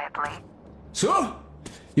it quietly. So,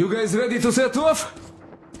 you guys ready to set off?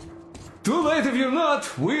 Too late if you're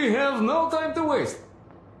not. We have no time to waste.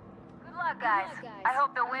 Good luck, guys. I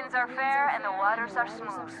hope the winds are fair and the waters are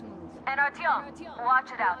smooth. And Artyom,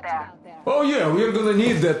 watch it out there. Oh yeah, we're gonna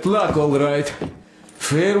need that luck, all right.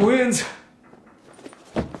 Fair winds.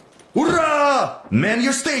 Hurrah! Man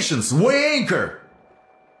your stations, weigh anchor!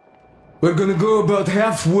 We're gonna go about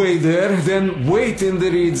halfway there, then wait in the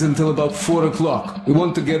reeds until about 4 o'clock. We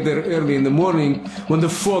want to get there early in the morning, when the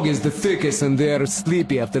fog is the thickest and they are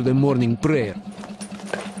sleepy after the morning prayer.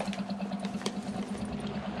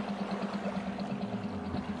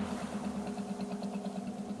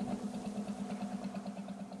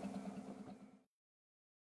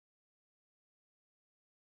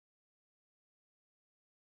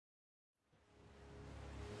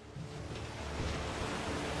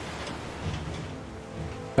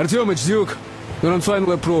 Artyom, it's Duke. We're on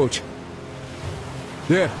final approach.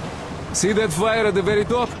 There. See that fire at the very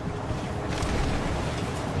top?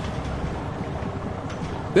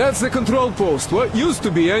 That's the control post. What used to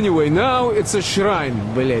be anyway. Now it's a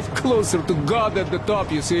shrine, блять. Closer to God at the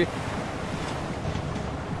top, you see?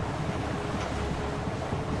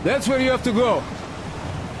 That's where you have to go.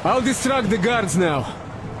 I'll distract the guards now.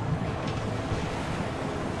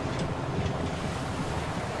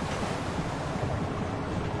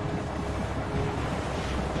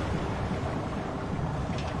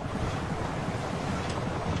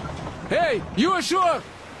 Hey, you ashore!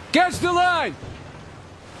 Catch the line!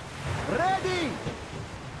 Ready!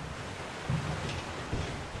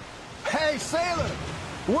 Hey, sailor!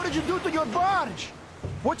 What did you do to your barge?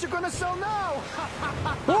 What you gonna sell now?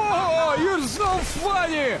 Oh, you're so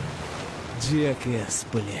funny! Jackass,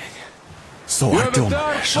 блядь. So,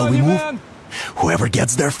 Artyom, shall we move? Whoever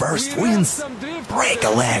gets there first wins. Break a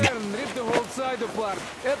leg. Rip the whole side apart.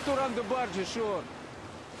 Have to run the barge ashore.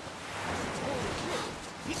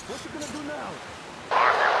 What you gonna do now?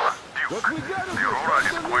 Duke, the Aurora is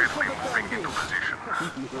quietly moving into position.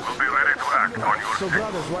 We'll be ready to act on your So,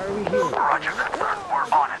 brothers, why are we here? Roger that, sir. We're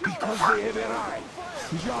on it. Because they have arrived.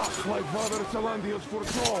 Just like Father Salandius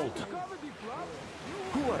foretold.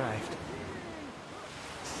 Who arrived?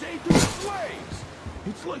 Say to the slaves!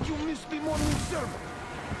 It's like you missed the morning sermon.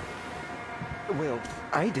 Well,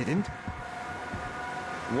 I didn't.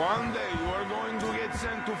 One day you are going to get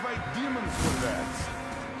sent to fight demons for that.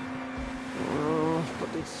 but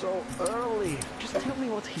it's so early. Just tell me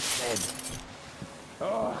what he said.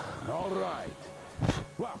 Oh, all right.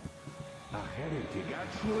 Well, a heretic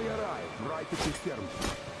actually arrived right at the ceremony,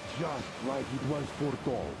 just like it was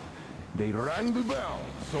foretold. They rang the bell,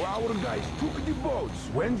 so our guys took the boats,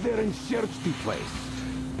 went there and searched the place.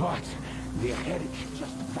 But the heretic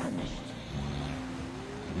just vanished.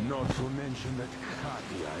 Not to mention that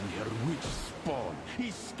Katia and her witch spawn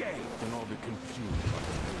escaped in all the confusion.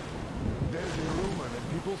 There's a rumor that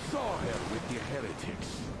people saw her with the heretics.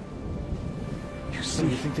 You see,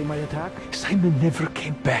 you think they might attack? Simon never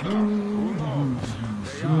came back. Who knows?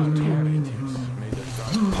 They are heretics.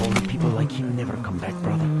 Holy people like him never come back,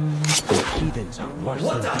 brother. The heathens are worse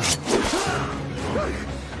than demons.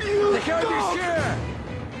 They can't be scared!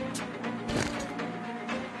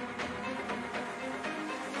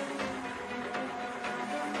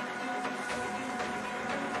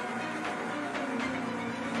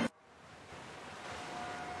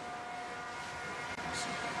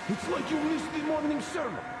 It's like you missed the morning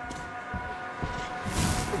sermon.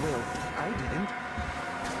 Well, I didn't.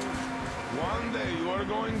 One day you are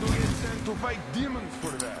going to get sent to fight demons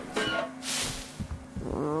for that.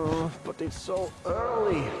 But it's so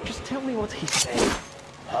early. Just tell me what he said.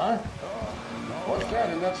 Huh? What's that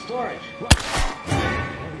in that storage?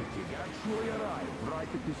 Heretic actually arrived right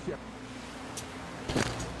at the ship.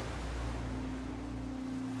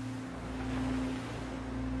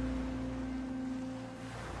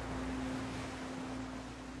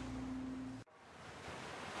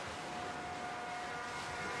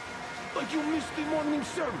 Like you missed the morning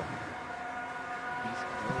sermon.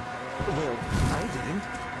 Well, I didn't.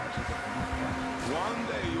 One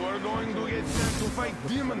day you are going to get sent to fight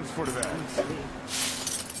demons for that.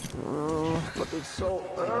 But it's so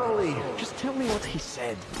early. Just tell me what he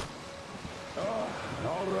said.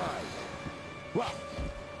 All right. Well,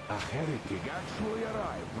 a heretic actually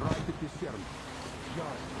arrived right at the ceremony,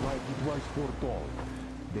 just like it was foretold.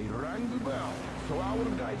 They rang the bell, so our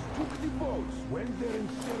guys took the boats, went there and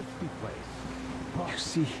searched the place. But You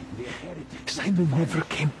see, the heretic Simon never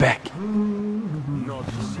came back. not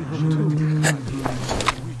to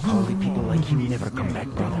Holy people like him never come back,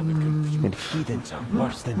 brother. And heathens are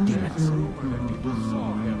worse than demons.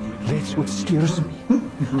 That's what scares me.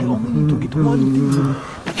 I only need to get one demon.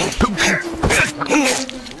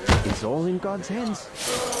 It's all in God's hands.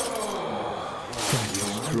 That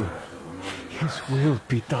is true. His will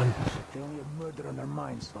be done. They only have murder on their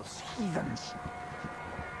minds, those heathens.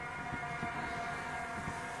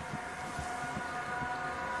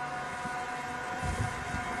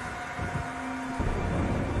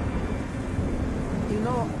 You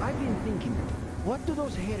know, I've been thinking, what do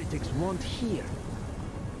those heretics want here?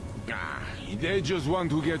 Ah, they just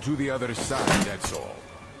want to get to the other side, that's all.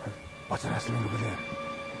 What's rustling over there?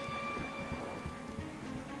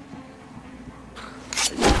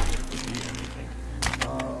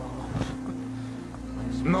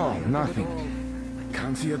 No, nothing. I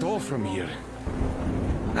can't see at all from here.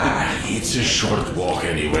 Ah, it's a short walk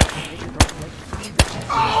anyway.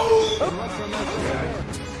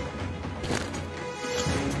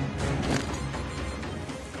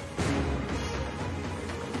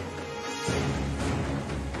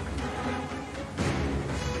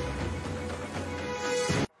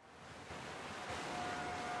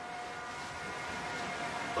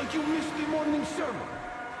 Like you missed the morning sermon.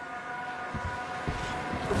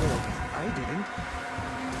 I didn't.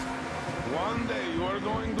 One day you are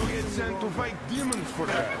going to get sent to fight demons for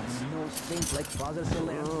that. No saint like Father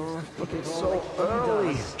Celeste. But it's so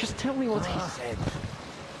early. Just tell me what he said.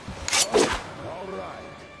 All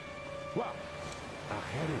right. Well, a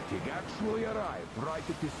heretic actually arrived right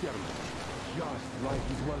at the ceremony, just like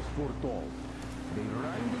it was foretold. They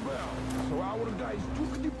rang the bell, so our guys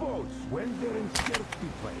took the boats, went there and searched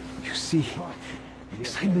the place. You see,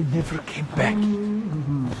 Simon never came back.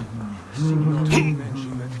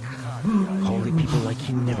 Holy people like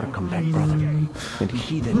him never come back, brother. And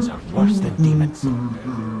heathens are worse than demons.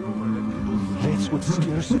 That's what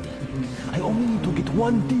scares me. I only need to get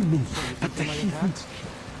one demon, but the heathens...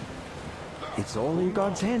 It's all in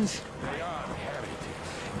God's hands.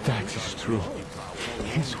 That is true.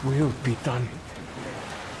 His will be done.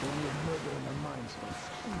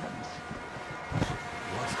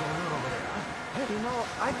 What's going on over there? You know,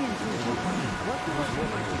 I've been thinking, what do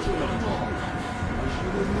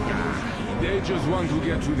They just want to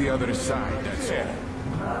get to the other side, that's all.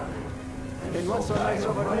 And what's so nice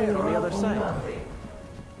over there on the other side?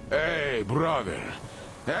 Hey, brother.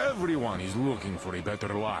 Everyone is looking for a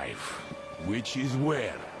better life. Which is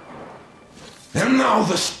where? And now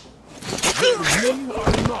the... You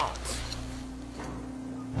are not.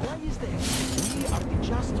 Why is there? We are the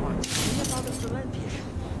just ones. We have others to land here.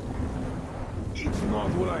 It's not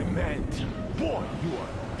what I meant. Boy, you are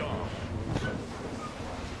dumb.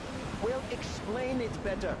 Well, explain it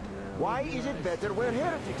better. Why is it better where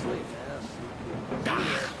heretics live?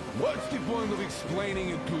 What's the point of explaining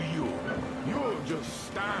it to you? You just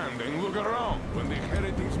stand and look around when the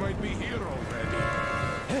heretics might be here already.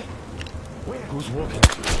 Hey, where? Who's walking?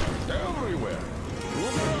 Everywhere.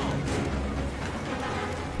 Look around.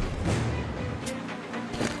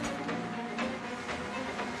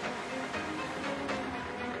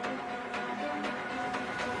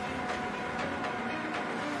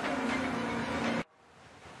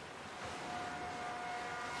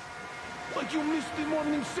 Like you missed the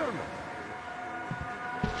morning sermon.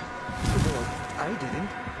 Well, I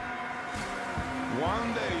didn't.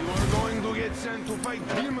 One day you are going to get sent to fight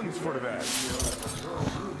demons for that.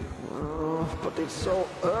 But it's so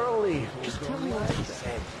early. Just tell me what he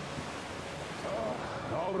said.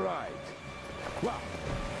 All right. Well,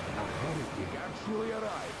 a heretic actually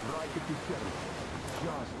arrived right at the ceremony,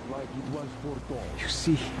 just like it was foretold. You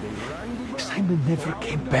see, Simon never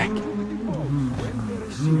came back.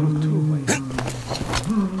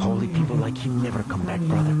 Holy people like him never come back,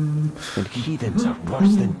 brother. And heathens are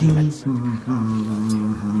worse than demons.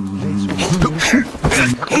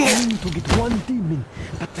 Only to get one demon,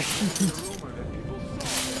 but the heathens...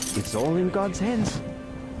 It's all in God's hands.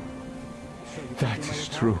 That is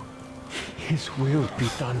true. His will be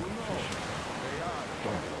done.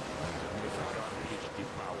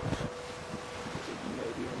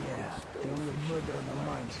 Yeah, the only murder on the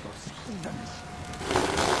minds for heathens.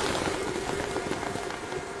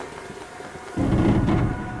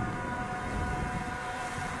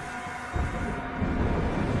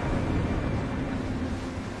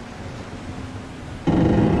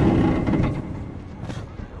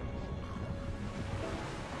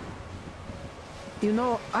 You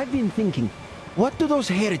know, I've been thinking, what do those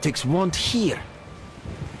heretics want here?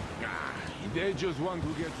 They just want to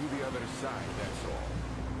get to the other side, that's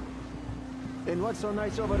all. And what's so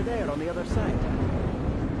nice over there on the other side?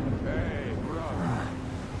 Hey, brother.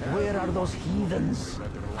 Where are those heathens?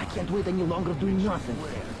 I can't wait any longer doing nothing.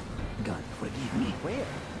 God, forgive me. Where?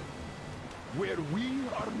 Where we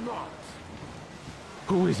are not.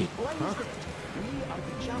 Who is it? Huh? We are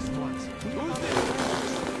the just ones. Who's this?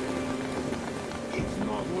 It's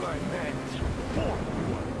not what I meant.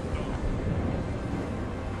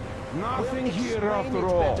 Nothing here after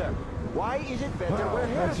all. Better. Why is it better where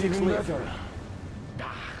that's heretics even live? better.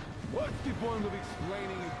 What's the point of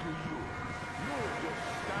explaining it to you? You just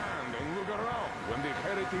stand and look around when the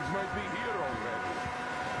heretics might be here already.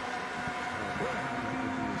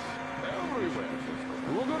 Everywhere.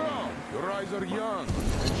 Look around. Your eyes are young.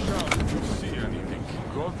 And shout if you see anything.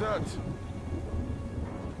 Got that?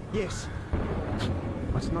 Yes.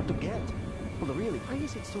 What's not to get? Well, really, why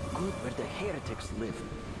is it so good where the heretics live?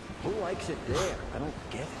 Who likes it there? I don't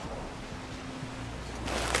get it.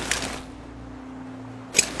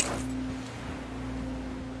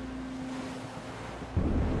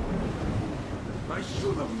 I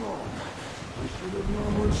should have known. I should have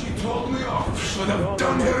known when she told me off. Should have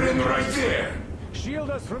done her in right there. Shield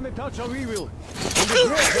us from the touch of evil, from the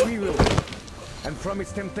grip of evil, and from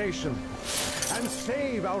its temptation. And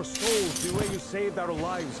save our souls the way you saved our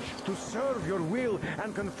lives, to serve your will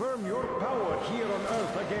and confirm your power here on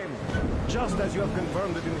earth again, just as you have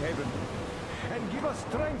confirmed it in heaven. And give us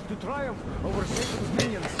strength to triumph over Satan's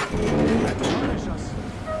minions, and punish us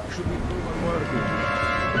should we prove unworthy.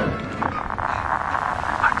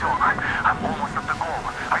 I'm almost at the goal.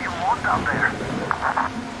 Are you almost out there?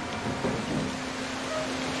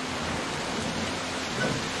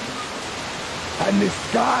 And the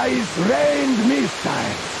skies rained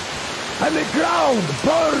missiles, and the ground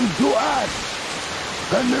burned to ash,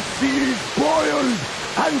 and the seas boiled,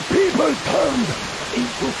 and people turned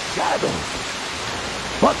into shadows.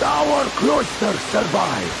 But our cloister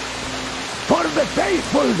survived, for the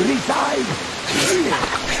faithful reside here,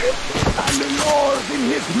 and the Lord in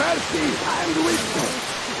his mercy and wisdom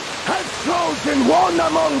has chosen one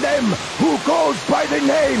among them who goes by the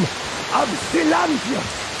name of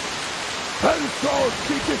Silantius. And so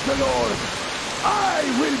speaketh the Lord, I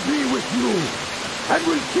will be with you, and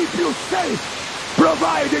will keep you safe,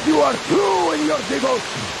 provided you are true in your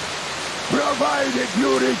devotion, provided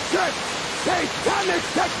you reject satanic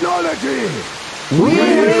technology. We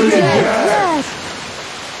reject!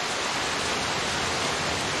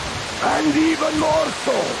 And even more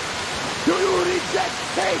so, do you reject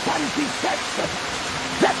Satan's deception,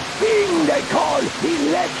 that thing they call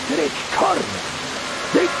electric current?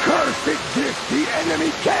 The cursed gift the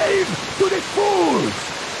enemy gave to the fools,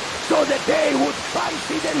 so that they would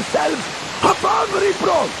fancy themselves above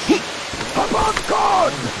reproach, above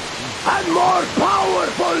God, and more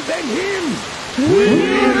powerful than him.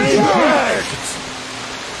 We reject!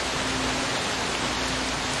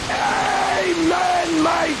 Amen,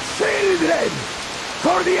 my children!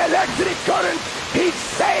 For the electric current is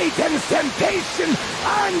Satan's temptation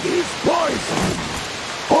and his poison.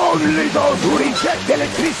 Only those who reject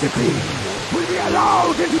electricity will be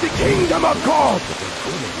allowed into the kingdom of God.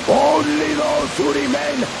 Only those who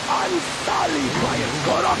remain unsullied by its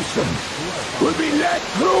corruption will be let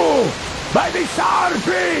through by the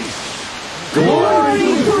Starfish.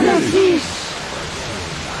 Glory to the fish!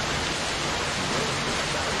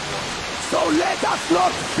 So let us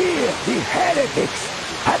not fear the heretics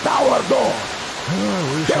at our door.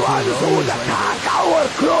 The ones who would attack our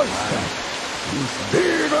cloister.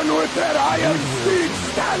 Even with their iron steeds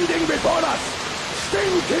standing before us,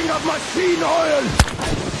 stinking of machine oil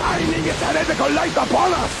and shining its heretical light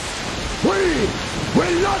upon us, we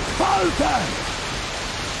will not falter.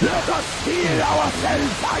 Let us steel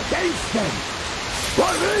ourselves against them,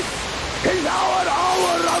 for this is our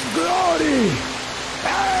hour of glory.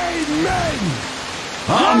 Amen!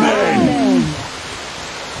 Amen!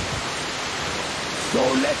 So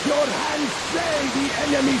let your hands slay the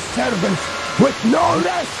enemy's servants with no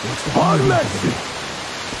rest or mercy.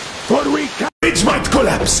 For we can— Bridge might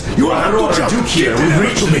collapse! You have to jump! Duke here, we've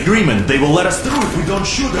reached an agreement. They will let us through if we don't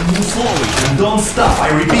shoot and move slowly. And don't stop. I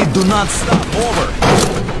repeat, do not stop. Over.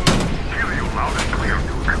 Hear you loud and clear,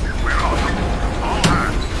 Duke. We're out. All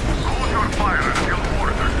hands, hold your fire until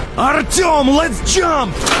ordered. Artyom, let's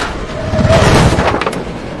jump!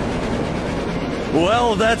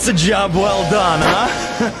 Well, that's a job well done,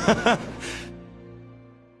 huh?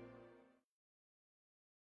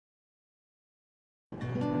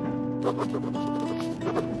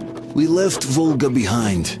 We left Volga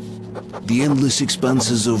behind. The endless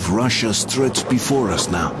expanses of Russia stretched before us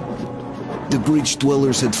now. The bridge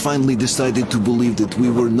dwellers had finally decided to believe that we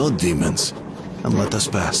were not demons, and let us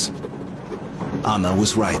pass. Anna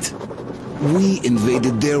was right. We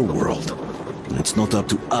invaded their world, and it's not up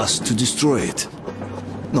to us to destroy it.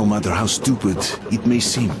 No matter how stupid it may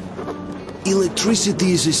seem.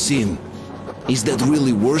 Electricity is a sin. Is that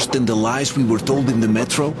really worse than the lies we were told in the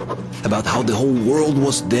metro? About how the whole world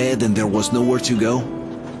was dead and there was nowhere to go?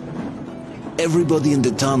 Everybody in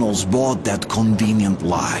the tunnels bought that convenient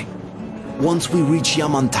lie. Once we reach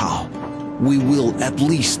Yamantau, we will at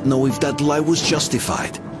least know if that lie was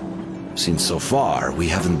justified. Since so far, we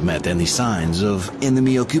haven't met any signs of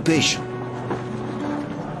enemy occupation.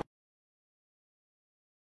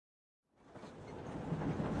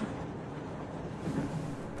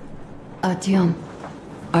 Artyom.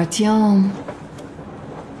 Artyom.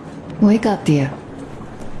 Wake up, dear.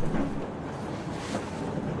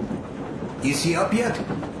 Is he up yet?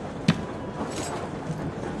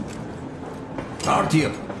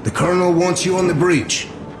 Artyom, the Colonel wants you on the breach.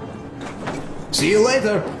 See you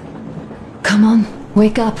later. Come on,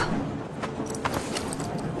 wake up.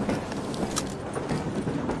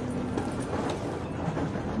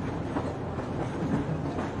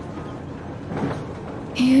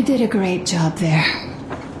 You did a great job there.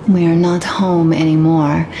 We're not home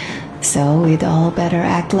anymore, so we'd all better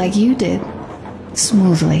act like you did.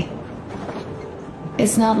 Smoothly.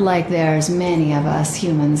 It's not like there's many of us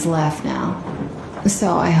humans left now.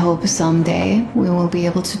 So I hope someday we will be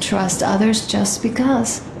able to trust others just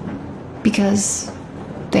because. Because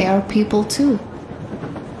they are people too.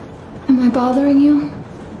 Am I bothering you?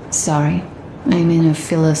 Sorry, I'm in a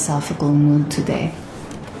philosophical mood today.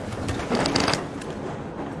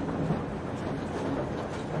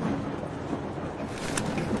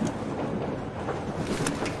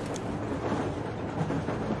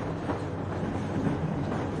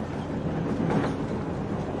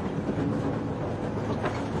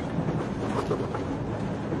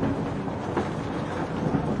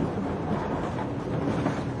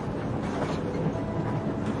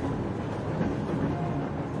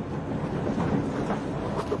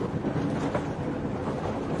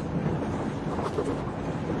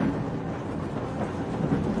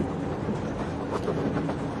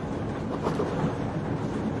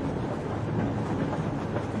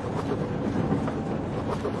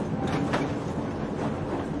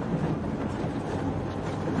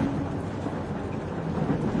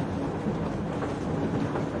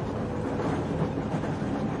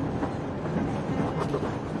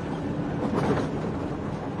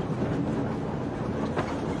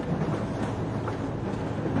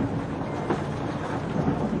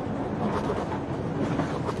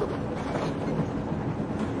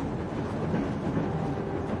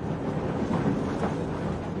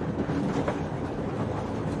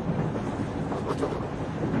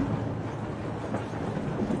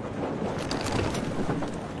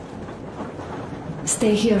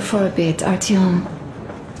 Stay here for a bit, Artyom.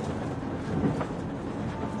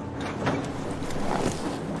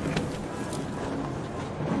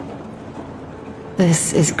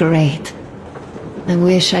 This is great. I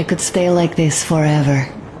wish I could stay like this forever.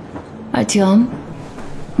 Artyom,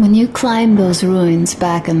 when you climbed those ruins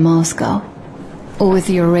back in Moscow, with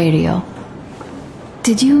your radio,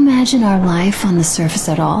 did you imagine our life on the surface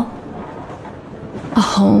at all? A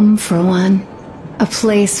home, for one. A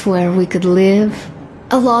place where we could live.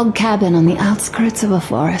 A log cabin on the outskirts of a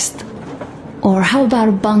forest. Or how about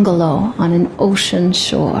a bungalow on an ocean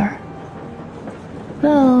shore?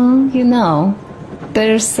 Well, you know,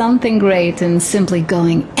 there's something great in simply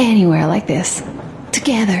going anywhere like this.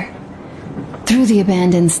 Together. Through the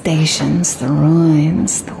abandoned stations, the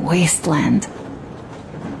ruins, the wasteland.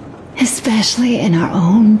 Especially in our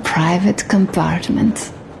own private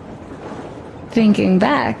compartment. Thinking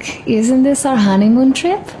back, isn't this our honeymoon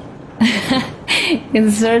trip?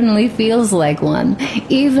 It certainly feels like one,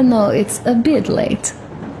 even though it's a bit late.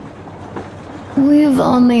 We've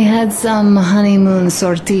only had some honeymoon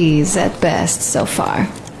sorties at best so far.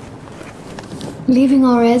 Leaving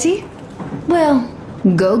already? Well,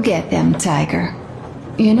 go get them, Tiger.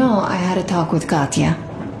 You know, I had a talk with Katya.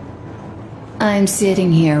 I'm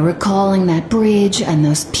sitting here recalling that bridge and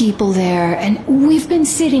those people there, and we've been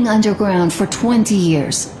sitting underground for 20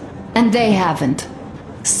 years. And they haven't.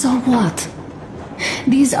 So what?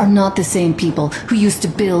 These are not the same people who used to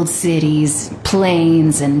build cities,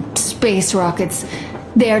 planes, and space rockets.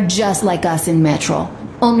 They're just like us in Metro,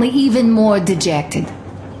 only even more dejected.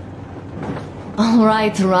 All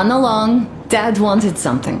right, run along. Dad wanted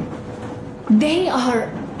something. They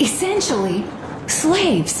are essentially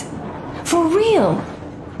slaves. For real.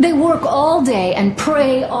 They work all day and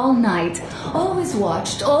pray all night. Always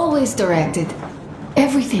watched, always directed.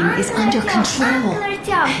 Everything is under control.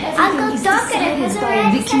 Everything is decided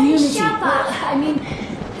by the community. Well, I mean,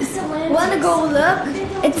 wanna go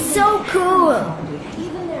look? It's so cool.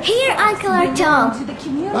 Here, Uncle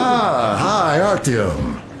Artyom. Ah, hi,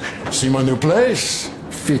 Artyom. See my new place?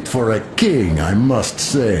 Fit for a king, I must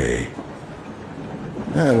say.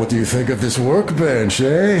 What do you think of this workbench,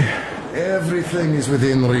 eh? Everything is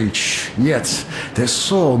within reach, yet there's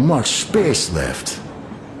so much space left.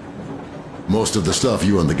 Most of the stuff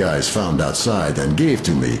you and the guys found outside and gave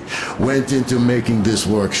to me went into making this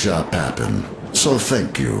workshop happen. So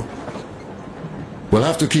thank you. We'll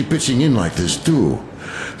have to keep pitching in like this too.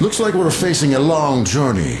 Looks like we're facing a long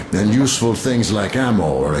journey, and useful things like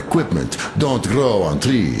ammo or equipment don't grow on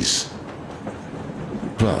trees.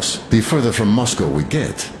 Plus, the further from Moscow we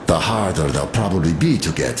get, the harder they'll probably be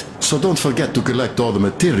to get. So don't forget to collect all the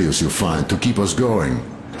materials you find to keep us going.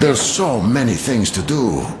 There's so many things to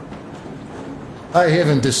do. I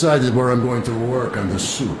haven't decided where I'm going to work on the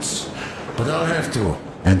suits, but I'll have to,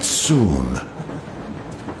 and soon.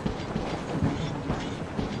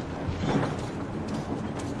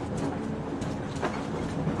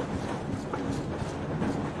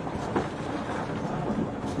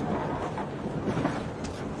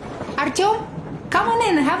 Artyom, come on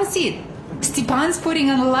in, have a seat. Stepan's putting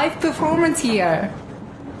on a live performance here.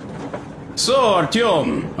 So,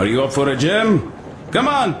 Artyom, are you up for a jam? Come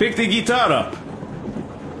on, pick the guitar up.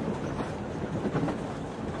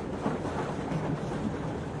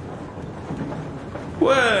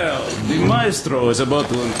 Well, the maestro is about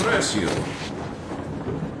to impress you.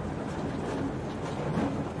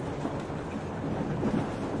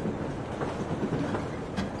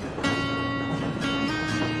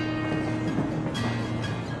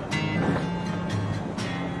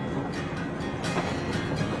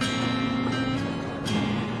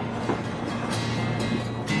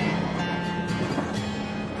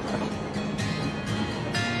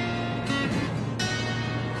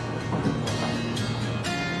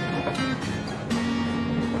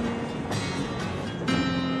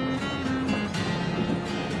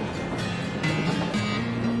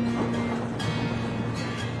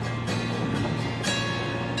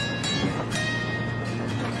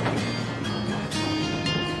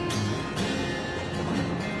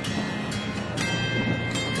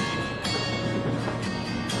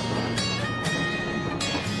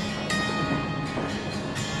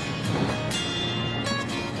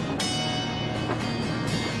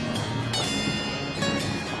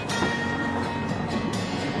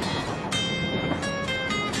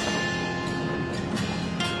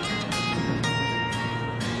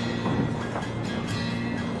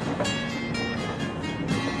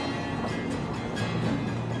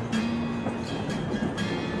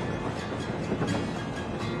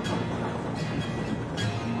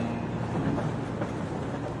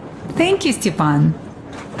 Thank you, Stepan.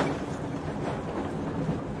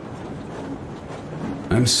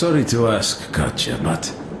 I'm sorry to ask, Katya,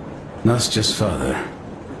 but Nastya's father,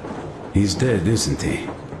 he's dead, isn't he?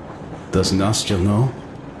 Does Nastya know?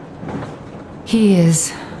 He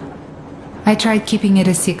is. I tried keeping it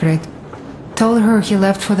a secret. Told her he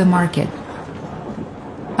left for the market.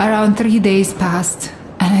 Around 3 days passed,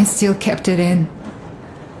 and I still kept it in.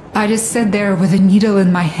 I just sat there with a needle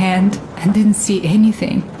in my hand and didn't see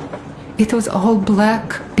anything. It was all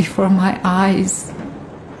black before my eyes.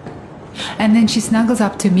 And then she snuggles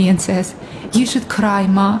up to me and says, "You should cry,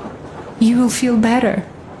 Ma. You will feel better."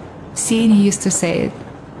 Seni used to say it.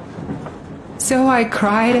 So I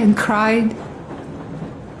cried and cried.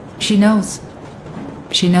 She knows.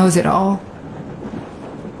 She knows it all.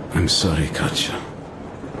 I'm sorry, Katya.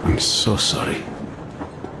 I'm so sorry.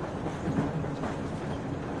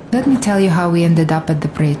 Let me tell you how we ended up at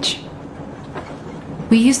the bridge.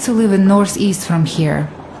 We used to live in northeast from here.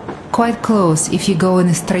 Quite close if you go in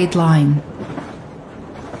a straight line.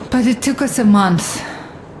 But it took us a month.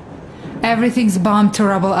 Everything's bombed to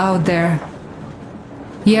rubble out there.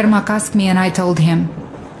 Yermak asked me and I told him.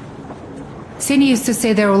 Seni used to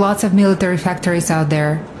say there were lots of military factories out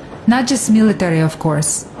there. Not just military, of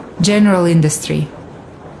course. General industry.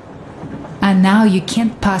 And now you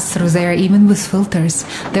can't pass through there even with filters.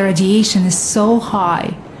 The radiation is so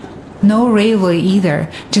high. No railway either,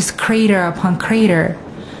 just crater upon crater.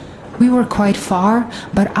 We were quite far,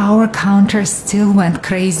 but our counter still went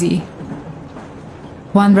crazy.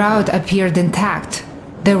 One route appeared intact.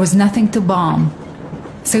 There was nothing to bomb.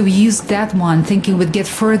 So we used that one, thinking we'd get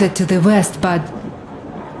further to the west, but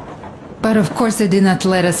of course they did not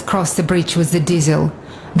let us cross the bridge with the diesel.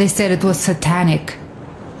 They said it was satanic.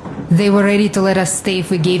 They were ready to let us stay if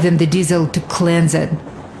we gave them the diesel to cleanse it.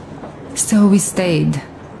 So we stayed.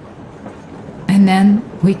 And then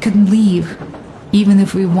we couldn't leave, even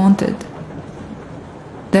if we wanted.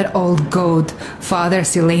 That old goat, Father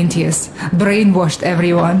Silentius, brainwashed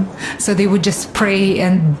everyone, so they would just pray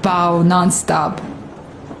and bow non-stop.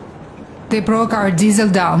 They broke our diesel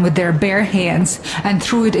down with their bare hands and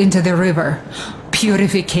threw it into the river.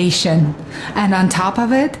 Purification. And on top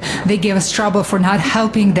of it, they gave us trouble for not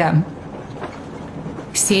helping them.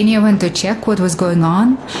 Ksenia went to check what was going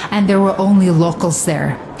on, and there were only locals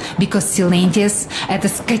there, because Silentius at the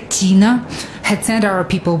Skatina had sent our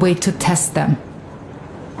people away to test them.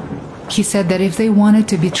 He said that if they wanted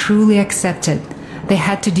to be truly accepted, they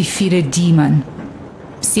had to defeat a demon.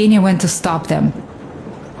 Ksenia went to stop them.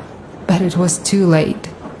 But it was too late.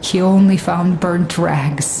 He only found burnt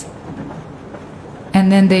rags.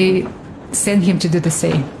 And then they sent him to do the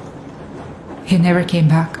same. He never came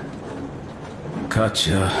back.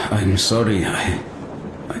 Katya, I'm sorry. I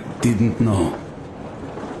didn't know.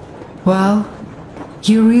 Well,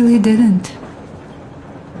 you really didn't.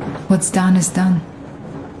 What's done is done.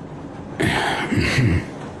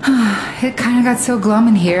 It kind of got so glum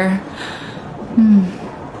in here.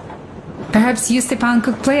 Perhaps you, Stepan,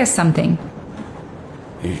 could play us something.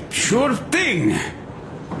 Sure thing!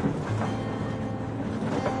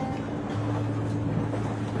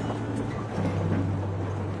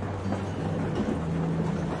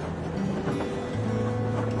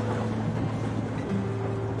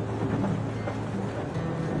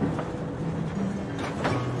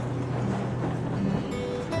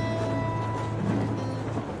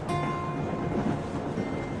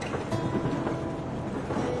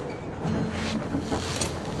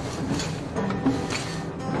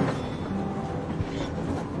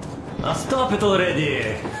 Stop it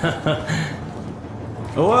already!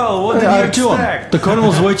 Well, what did you Artyom, expect? the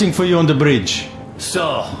colonel's waiting for you on the bridge.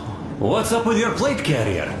 So, what's up with your plate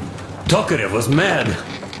carrier? Tokarev was mad.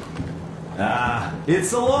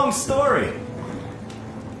 It's a long story.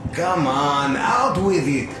 Come on, out with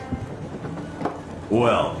it.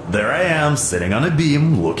 Well, there I am, sitting on a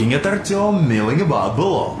beam, looking at Artyom milling about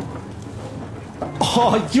below.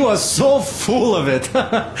 Oh, you are so full of it.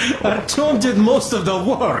 Artyom did most of the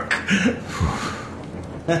work.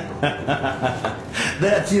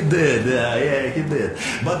 That he did, yeah, he did.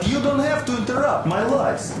 But you don't have to interrupt my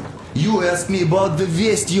lies. You asked me about the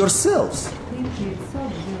Vest yourselves. Thank you, it's so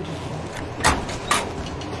beautiful.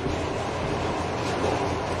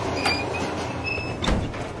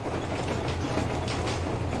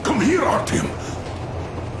 Come here, Artyom.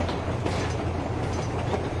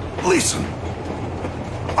 Listen.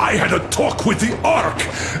 I had a talk with the Ark.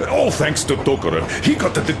 All thanks to Tokarev. He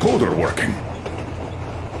got the decoder working.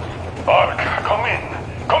 Ark, come in.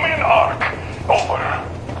 Come in, Ark. Over.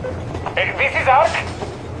 This is Ark?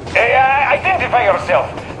 Identify yourself.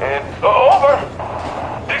 Over.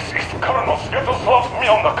 This is Colonel Sviatoslav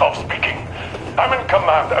Melnikov speaking. I'm in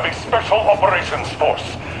command of a special operations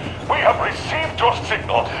force. We have received your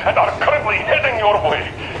signal and are currently heading your way.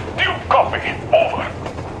 Do you copy? Over.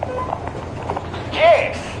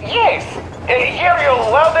 Yes, yes. Hear you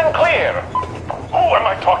loud and clear. Who am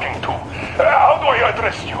I talking to? How do I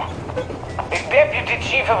address you? Deputy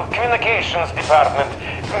Chief of Communications Department,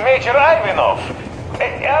 Major Ivanov.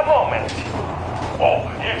 A moment. Oh,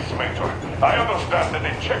 yes, Major. I understand that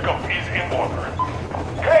the checkup is in order.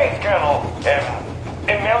 Great, Colonel.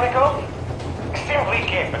 Melnikov? Simply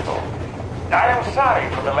capital. I am sorry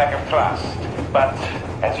for the lack of trust, but,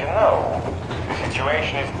 as you know, the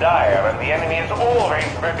situation is dire and the enemy is always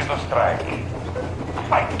ready to strike.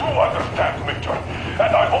 I do understand, Major,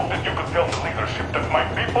 and I hope that you could tell the leadership that my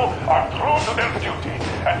people are true to their duty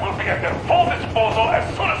and will be at their full disposal as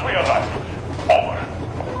soon as we arrive. Over.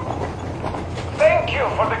 Thank you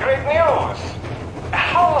for the great news.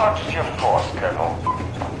 How large is your force, Colonel?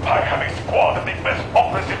 I have a squad of the best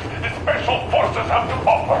operatives the Special Forces have to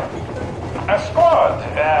offer. A squad?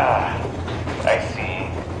 I see.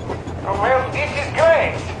 Well, this is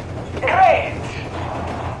great. Great!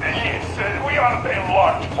 Yes, we aren't a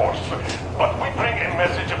large force, but we bring a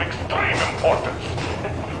message of extreme importance.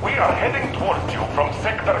 We are heading towards you from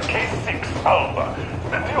Sector K6, Alpha.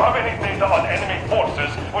 Do you have any data on enemy forces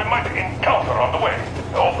we might encounter on the way?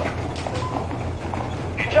 Over.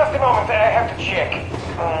 In just a moment, I have to check.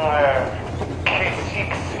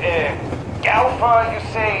 K6, Alpha, you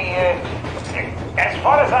say... as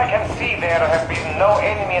far as I can see, there have been no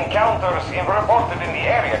enemy encounters reported in the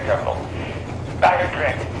area, Colonel. I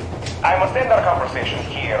regret. I must end our conversation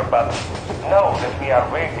here, but know that we are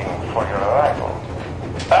waiting for your arrival.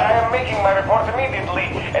 I am making my report immediately,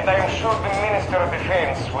 and I am sure the Minister of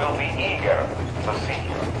Defense will be eager to see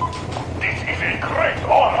you. This is a great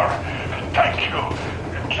honor. Thank you.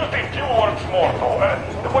 Just a few words more, though.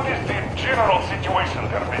 What is the general situation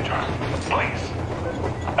there, Major? Please.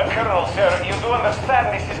 Colonel, sir, you do understand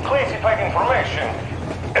this is classified information.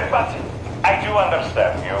 But I do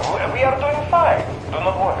understand you. We are doing fine. Do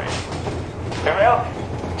not worry. Well,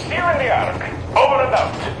 see you in the Ark. Over and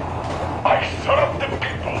out. I serve the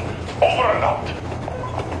people. Over and out.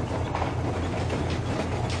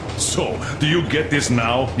 So, do you get this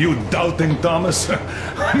now, you doubting Thomas?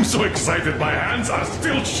 I'm so excited my hands are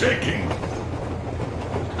still shaking.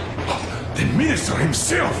 The Minister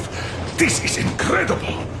himself! This is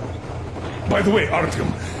incredible! By the way,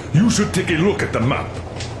 Artyom, you should take a look at the map.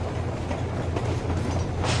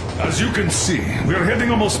 As you can see, we're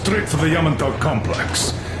heading almost straight for the Yamantau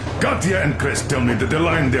complex. Katya and Krest tell me that the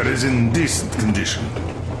line there is in decent condition.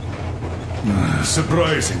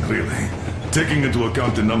 Surprising, really, taking into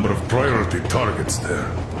account the number of priority targets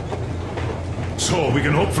there. So we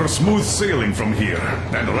can hope for smooth sailing from here,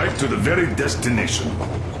 and right to the very destination.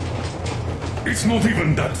 It's not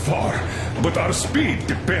even that far, but our speed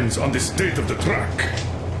depends on the state of the track.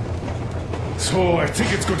 So I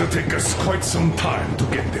think it's going to take us quite some time to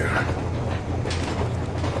get there.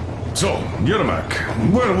 So, Yermak,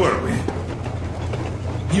 where were we?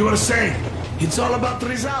 You were saying, it's all about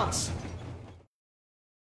results.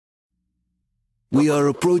 We are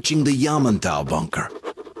approaching the Yamantau bunker,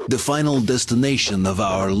 the final destination of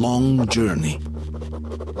our long journey.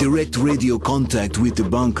 Direct radio contact with the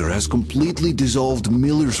bunker has completely dissolved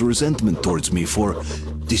Miller's resentment towards me for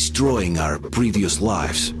destroying our previous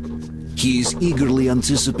lives. He is eagerly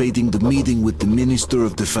anticipating the meeting with the Minister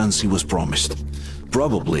of Defense he was promised.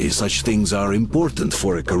 Probably such things are important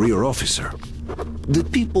for a career officer. The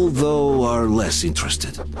people, though, are less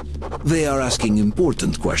interested. They are asking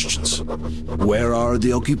important questions. Where are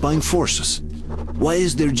the occupying forces? Why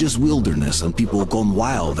is there just wilderness and people gone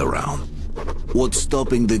wild around? What's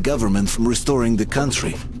stopping the government from restoring the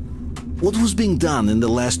country? What was being done in the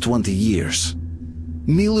last 20 years?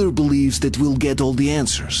 Miller believes that we'll get all the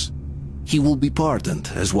answers. He will be pardoned,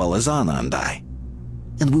 as well as Anna and I.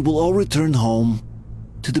 And we will all return home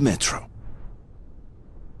to the metro.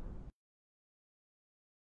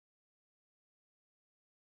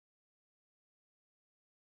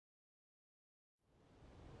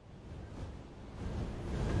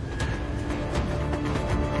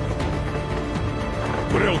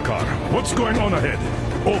 Railcar, what's going on ahead?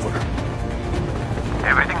 Over.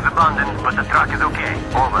 Everything's abandoned, but the truck is okay.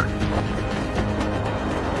 Over.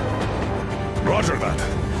 Roger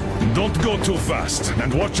that. Don't go too fast,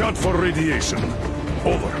 and watch out for radiation.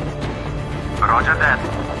 Over. Roger that.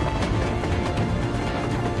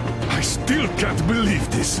 I still can't believe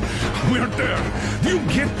this. We're there. Do you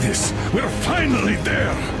get this? We're finally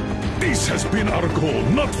there. This has been our goal,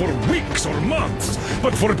 not for weeks or months,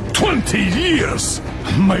 but for 20 years.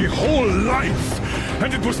 My whole life.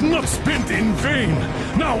 and it was not spent in vain.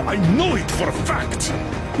 Now I know it for a fact.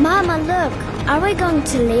 Mama, look. Are we going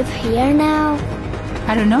to live here now?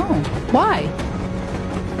 I don't know. Why?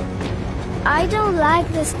 I don't like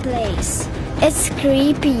this place. It's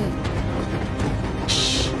creepy.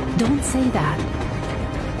 Shh. Don't say that.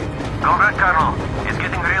 Go back, Colonel. It's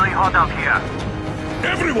getting really hot out here.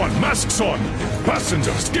 Everyone, masks on!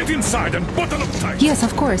 Passengers, get inside and button up tight! Yes,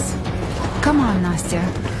 of course. Come on, Nastya.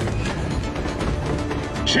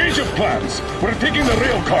 Change of plans. We're taking the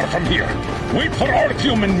rail car from here. Wait for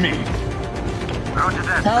Artyom and me.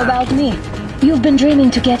 How about me? You've been dreaming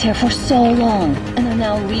to get here for so long, and are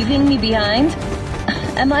now leaving me behind?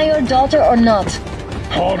 Am I your daughter or not?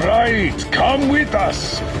 All right, come with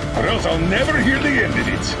us, or else I'll never hear the end of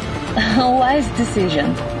it. A wise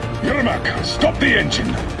decision. Yermak, stop the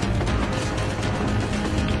engine.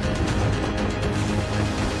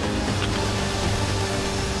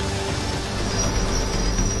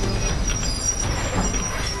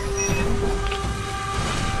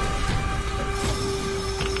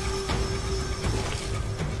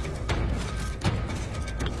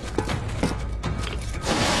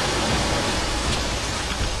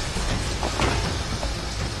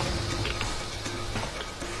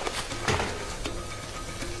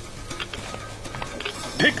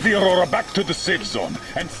 Take the Aurora back to the safe zone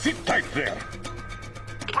and sit tight there.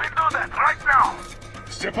 We'll do that right now.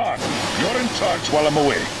 Stepan, you're in charge while I'm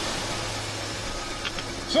away.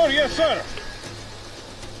 Sir, yes, sir.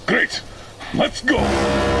 Great. Let's go.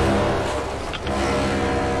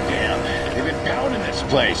 Damn, they've been pounding this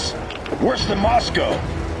place. Worse than Moscow.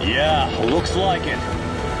 Yeah, looks like it.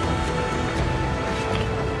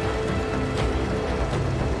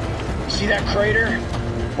 See that crater?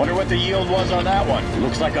 Wonder what the yield was on that one.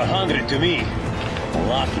 Looks like 100 to me.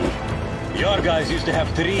 Lucky. Your guys used to have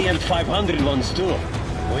 300 and 500 ones too.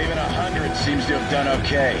 Well, even 100 seems to have done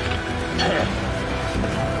okay.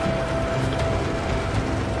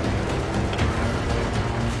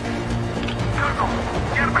 Colonel,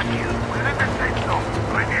 get back here. We're in the safe zone.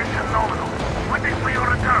 Radiation nominal. Waiting for your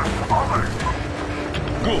return. Over.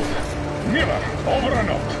 Good. Miller, over and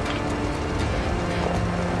out.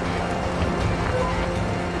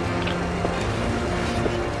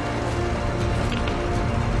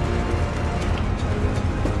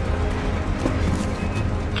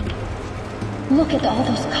 Look at all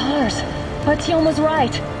those cars. Artyom was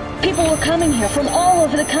right. People were coming here from all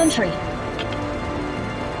over the country.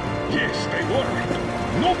 Yes, they were.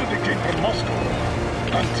 Nobody came from Moscow.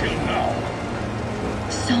 Until now.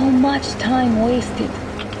 So much time wasted.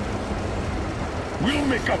 We'll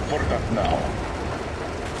make up for that now.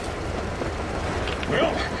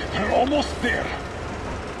 Well, we're almost there.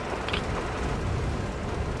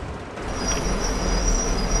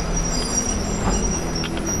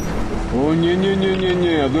 Oh, не,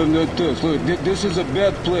 look, this is a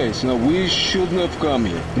bad place. Now, we shouldn't have come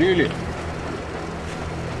here. Really?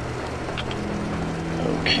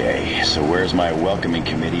 Okay, so where's my welcoming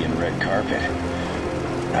committee and red carpet?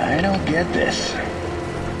 I don't get this.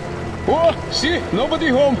 Oh, see? Nobody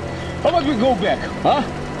home. How about we go back, huh?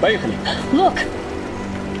 Поехали. Look!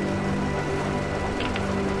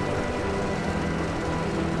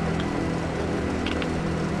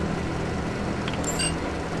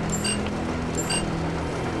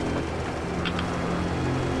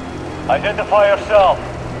 Identify yourself.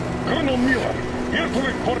 Colonel Miller, here to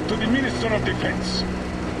report to the Minister of Defense.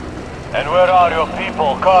 And where are your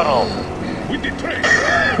people, Colonel? With the train.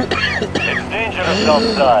 It's dangerous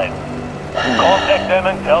outside. Contact them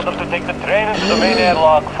and tell them to take the train into the main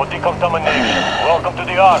airlock for decontamination. Welcome to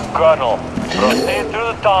the Ark, Colonel. Proceed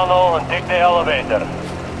through the tunnel and take the elevator.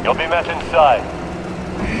 You'll be met inside.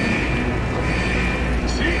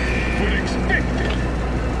 See? We're expected.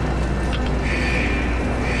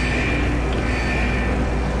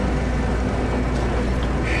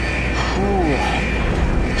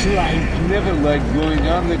 I never liked going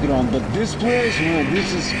underground, but this place, man,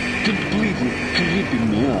 this is completely creeping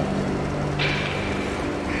me out.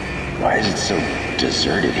 Why is it so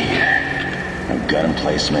deserted here? No gun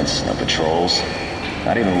emplacements, no patrols,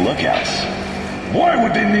 not even lookouts. Why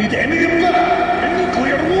would they need any of that? A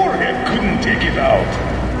nuclear warhead couldn't take it out.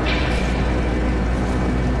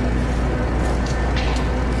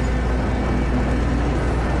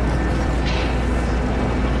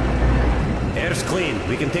 Air's clean.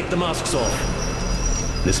 We can take the masks off.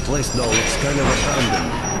 This place, though, looks kind of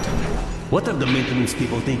abandoned. What are the maintenance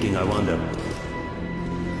people thinking, I wonder?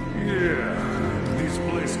 Yeah, this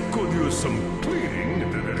place could use some cleaning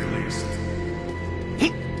at the very least.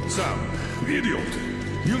 Sam, idiot,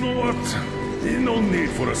 you know what? No need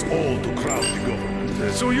for us all to crowd the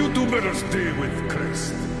government. So you two better stay with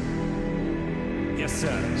Crest. Yes,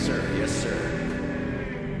 sir. Sir, yes, sir.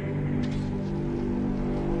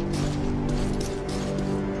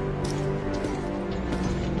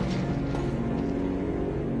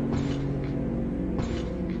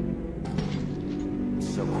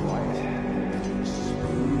 So quiet.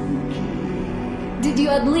 Did you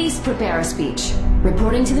at least prepare a speech?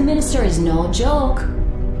 Reporting to the minister is no joke.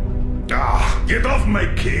 Ah, get off my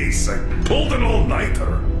case. I pulled an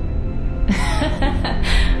all-nighter.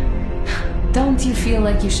 Don't you feel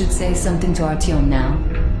like you should say something to Artyom now?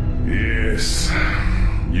 Yes.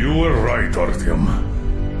 You were right, Artyom.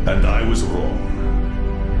 And I was wrong.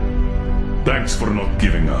 Thanks for not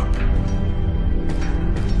giving up.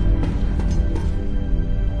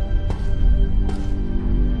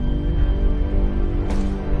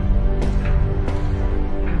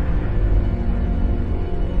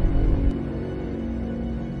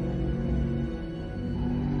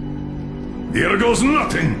 Here goes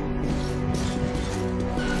nothing!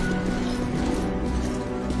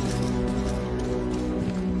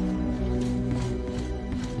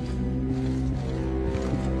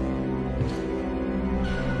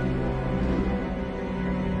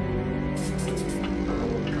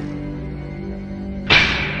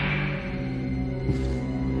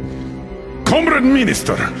 Comrade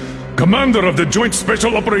Minister, Commander of the Joint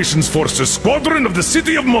Special Operations Forces, Squadron of the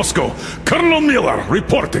City of Moscow, Colonel Miller,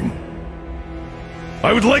 reporting.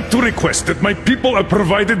 I would like to request that my people are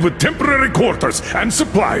provided with temporary quarters and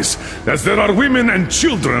supplies, as there are women and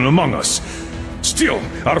children among us. Still,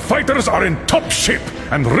 our fighters are in top shape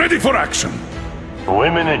and ready for action.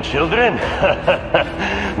 Women and children?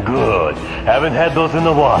 Good. Haven't had those in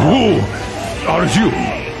a while. Who are you?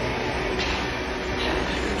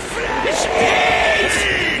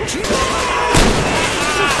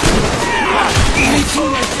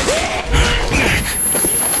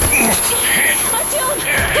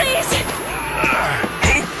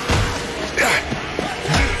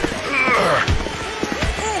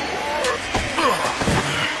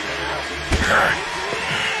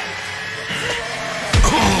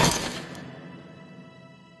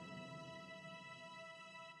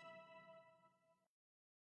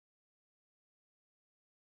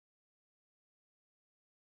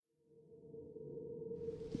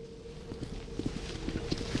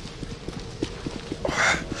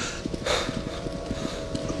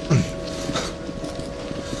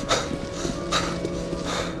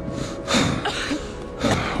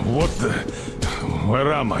 What the...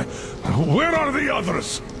 Where am I? Where are the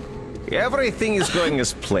others? Everything is going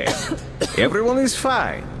as planned. Everyone is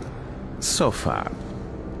fine. So far.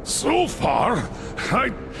 So far?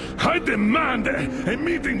 I demand a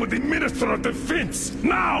meeting with the Minister of Defense,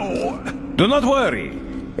 now! Do not worry.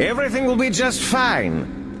 Everything will be just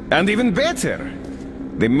fine. And even better.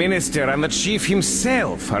 The Minister and the Chief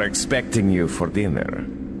himself are expecting you for dinner.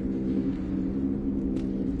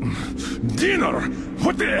 Dinner?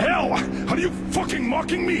 What the hell? Are you fucking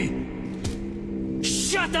mocking me?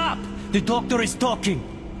 Shut up! The doctor is talking.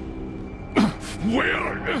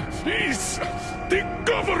 Where is the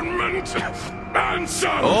government answer?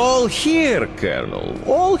 All here, Colonel.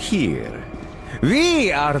 All here.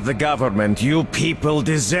 We are the government you people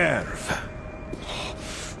deserve.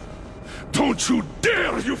 Don't you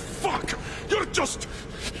dare, you fuck! You're just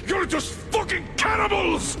fucking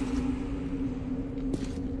cannibals!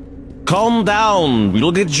 Calm down.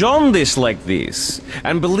 We'll get jaundice like this.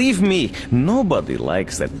 And believe me, nobody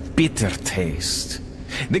likes that bitter taste.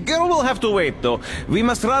 The girl will have to wait, though. We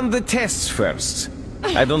must run the tests first.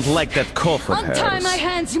 I don't like that cough of hers. Untie my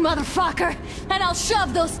hands, you motherfucker! And I'll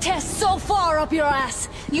shove those tests so far up your ass,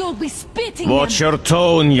 you'll be spitting Watch them. your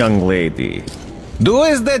tone, young lady. Do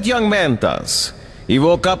as that young man does. He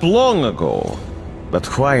woke up long ago, but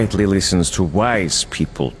quietly listens to wise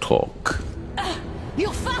people talk. You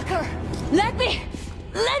fucker! Let me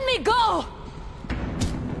go!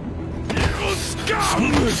 You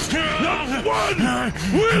scum! Not one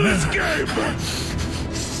will escape!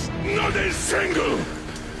 Not a single!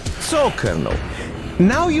 So, Colonel,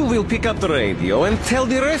 now you will pick up the radio and tell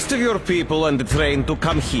the rest of your people on the train to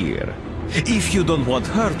come here. If you don't want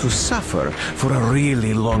her to suffer for a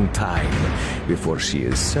really long time before she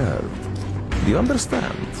is served. Do you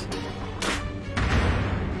understand?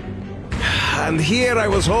 And here I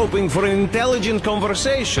was hoping for an intelligent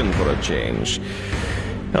conversation for a change.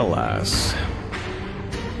 Alas.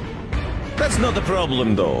 That's not a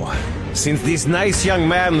problem, though, since this nice young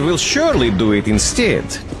man will surely do it instead.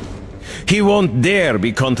 He won't dare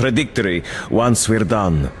be contradictory once we're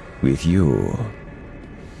done with you.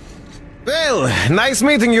 Well, nice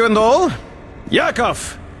meeting you and all.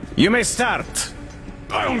 Yakov, you may start.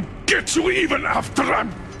 I'll get you even after I'm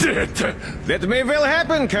dead. That may well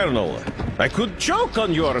happen, Colonel. I could choke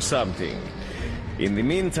on you or something. In the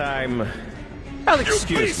meantime, I'll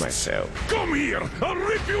excuse myself. Come here! I'll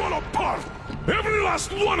rip you all apart! Every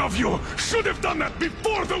last one of you should have done that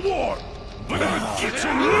before the war! But I'll get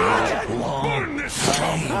you now! Burn this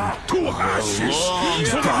scum to ashes!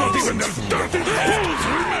 So that not even their dirty balls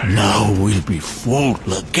remain! Now we'll be full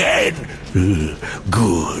again.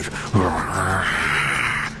 Good.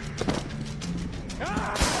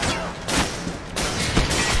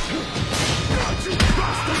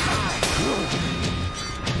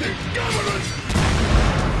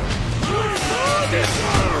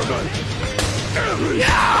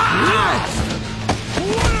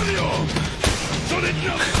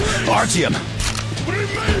 Artyom!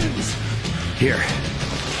 Remains! Here.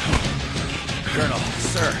 Colonel,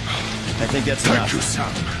 sir, I think that's enough. Thank you,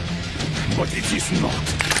 Sam. But it is not.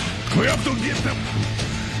 We have to get them.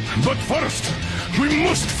 But first, we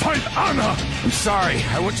must find Anna! I'm sorry,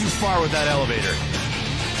 I went too far with that elevator.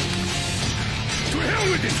 To hell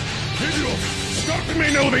with it! Idiot! Start the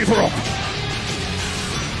main elevator up!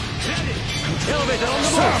 Elevator on the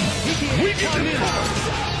move! Sam! We get them covered!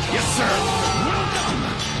 Yes, sir! Well done!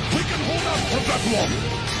 We can hold out for that one!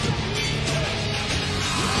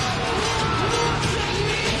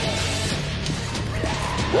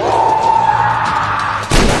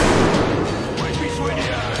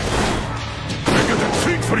 I got a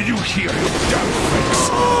treat for you here, you damn freaks!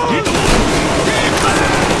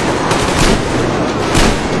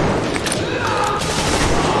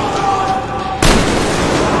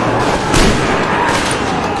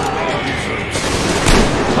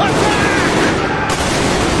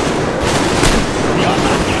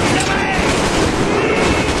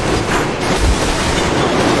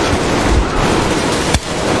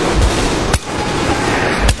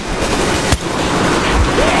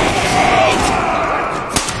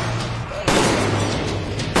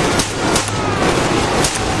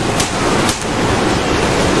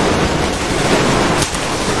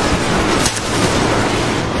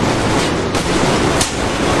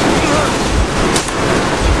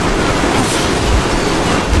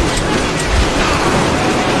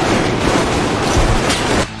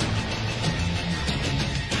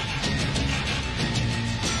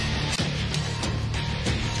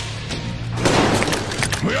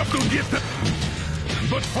 We have to get them.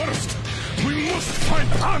 But first, we must find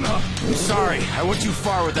Anna. I'm sorry, I went too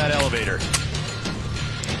far with that elevator.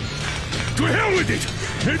 To hell with it!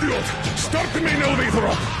 Idiot! Start the main elevator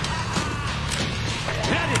up!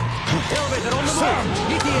 Daddy! Elevator on the Sam!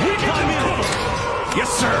 move! We get them covered! Yes,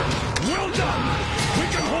 sir! Well done! We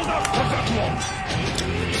can hold out for that one!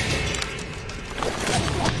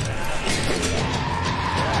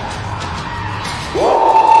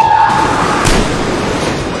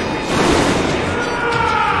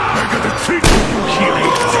 I got a treat for you here,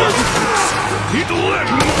 you dirty freaks! It'll let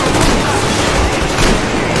me...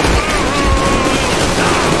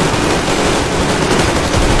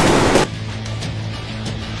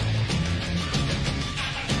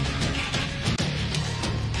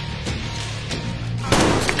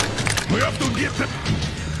 We have to get them.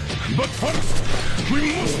 But first, we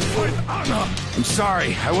must find Anna. I'm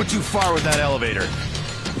sorry, I went too far with that elevator.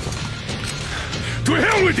 To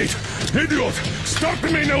hell with it! Idiot! Start the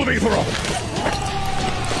main elevator up!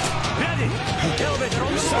 Daddy! Elevator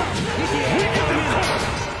on the Sam! move! We get them covered!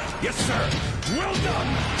 Yes, sir! Well done!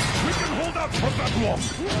 We can hold out for that one!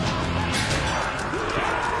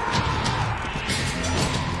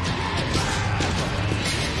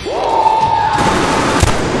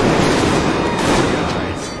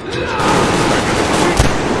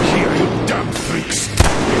 Here, you damn freaks!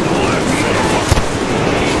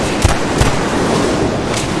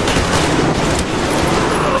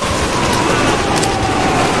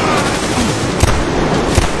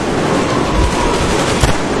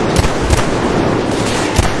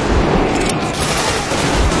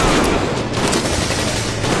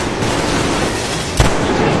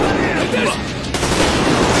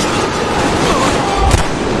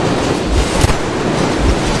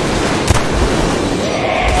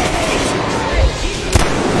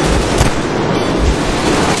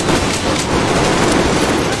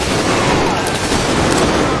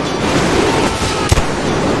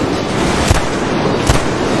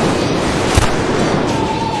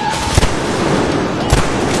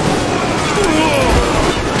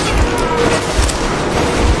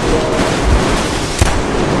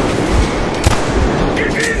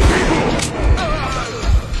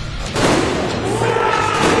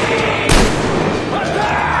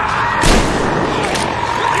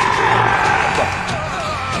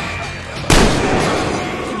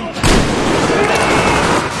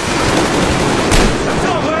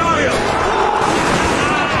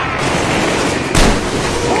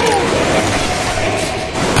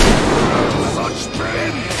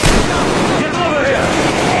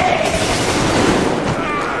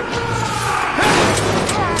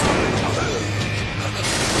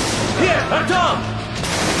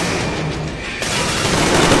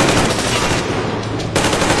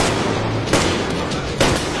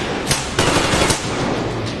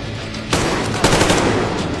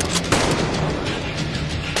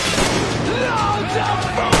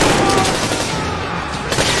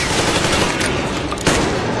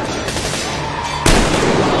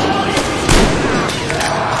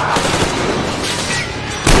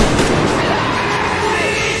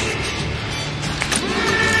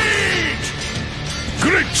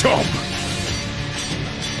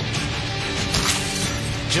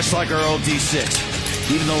 like our old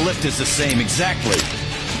D6. Even the lift is the same, exactly.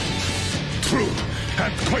 True,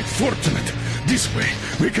 and quite fortunate. This way,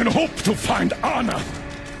 we can hope to find Anna.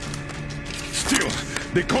 Still,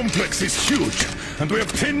 the complex is huge, and we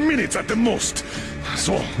have 10 minutes at the most.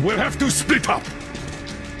 So, we'll have to split up.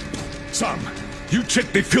 Sam, you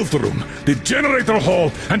check the filter room, the generator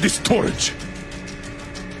hall, and the storage.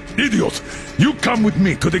 Idiot, you come with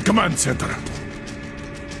me to the command center.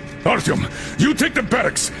 Artyom, you take the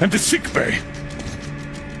barracks and the sick bay.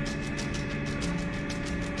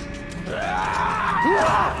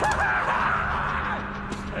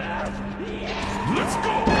 Let's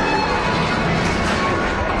go!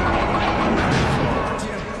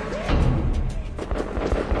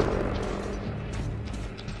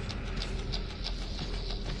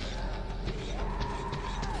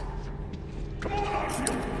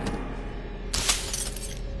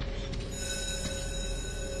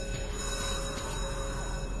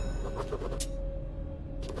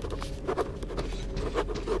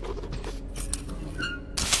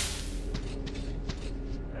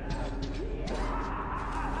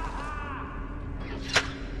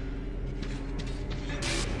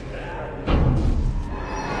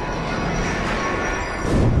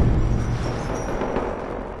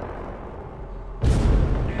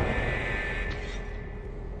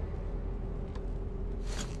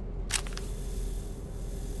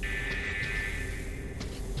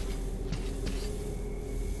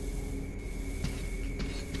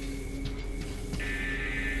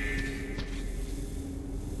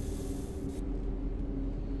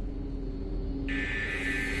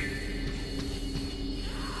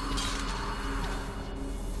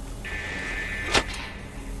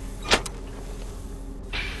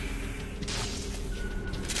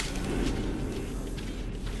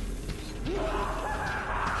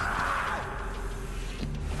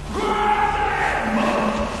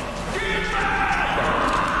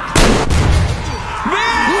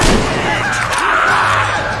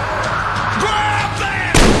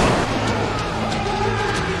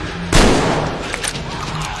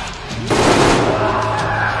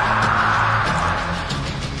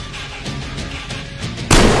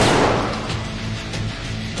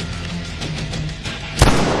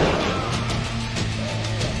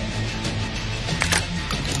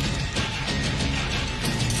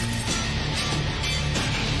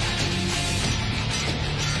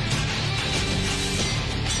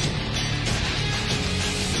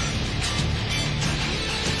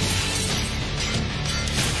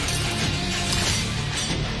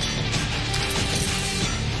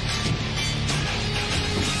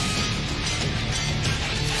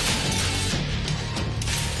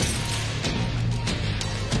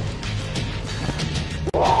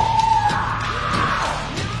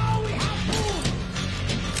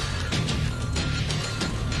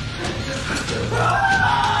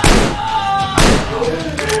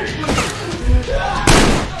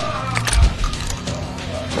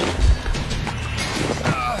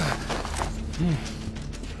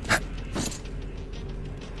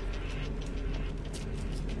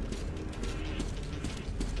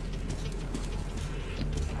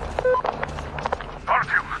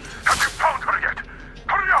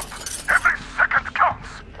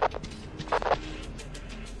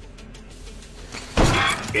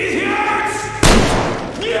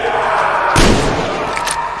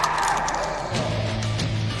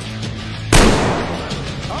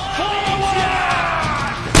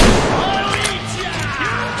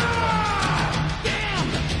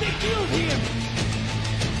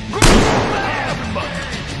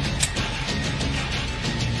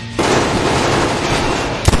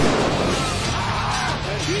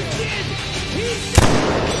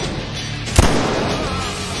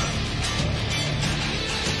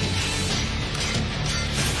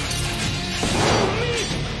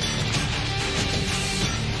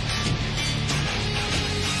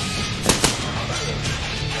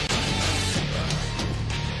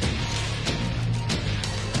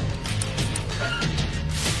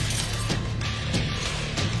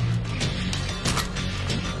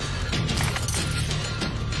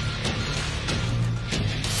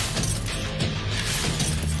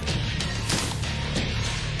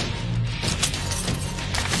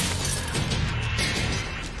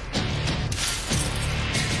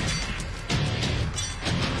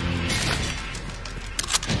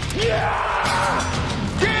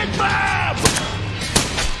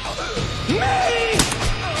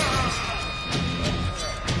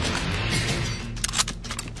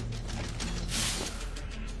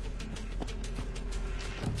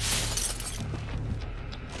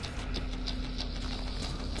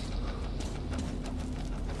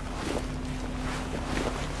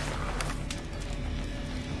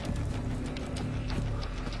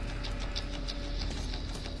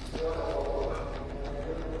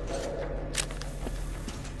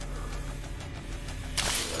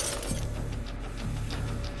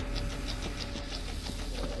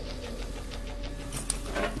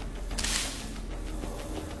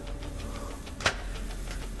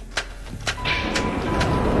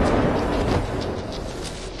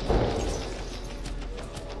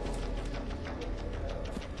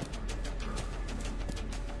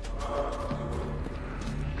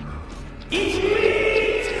 It's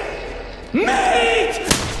meat! Meat!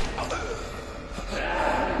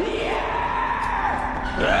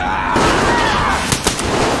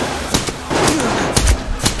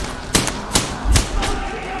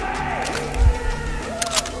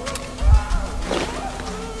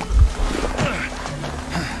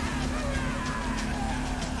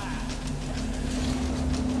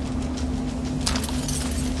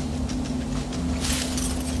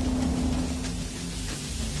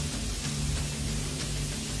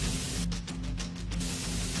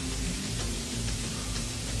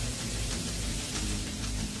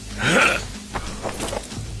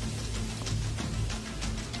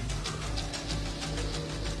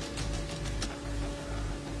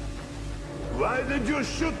 Why did you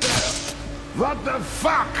shoot there? What the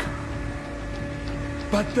fuck?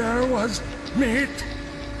 But there was meat.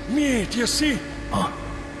 Meat, you see?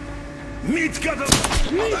 Meat got a...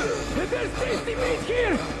 Meat! There's tasty meat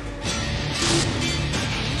here!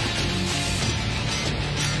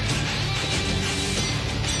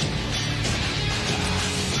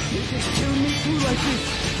 You can kill me too like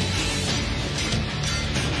this.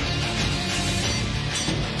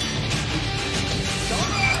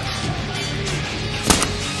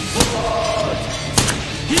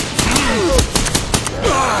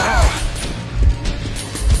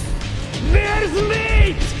 There's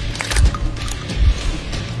meat!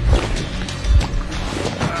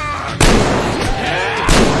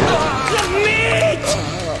 Meat!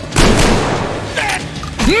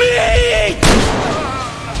 Meat!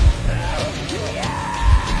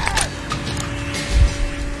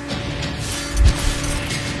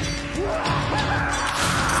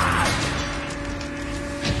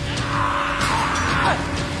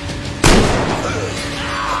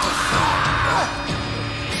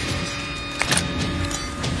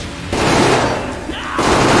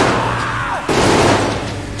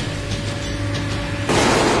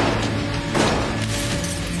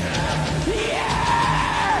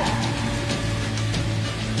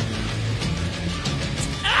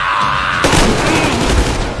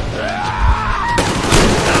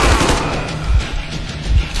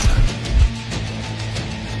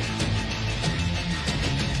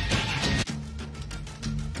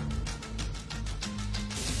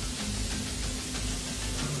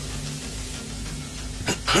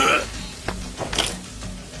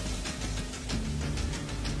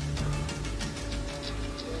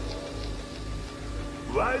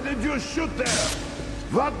 Why did you shoot there?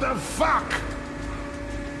 What the fuck?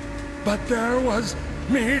 But there was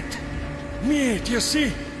meat. Meat, you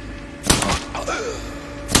see?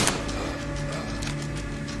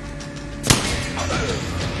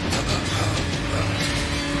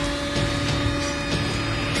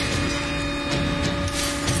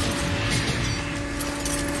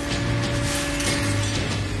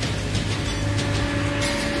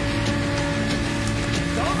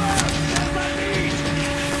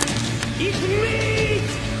 It's meat!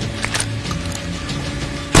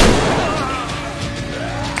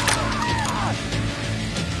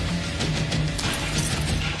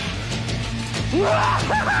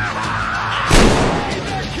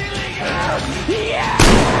 They're killing us! Yeah!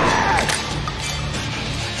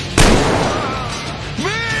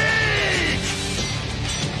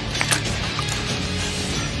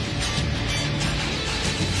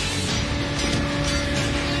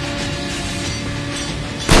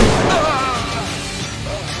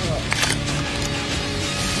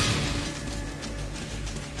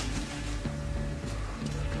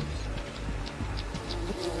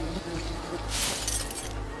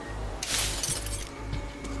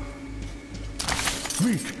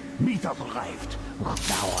 Meat! Meat has arrived.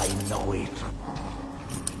 Now I know it.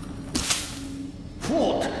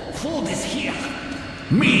 Food is here.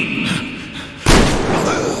 Meat!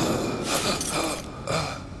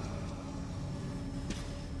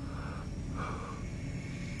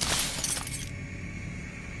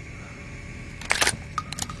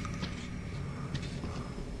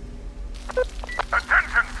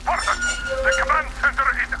 Attention, Spartans! The command center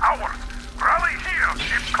is ours! Rally here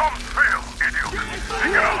if comms fail, idiots!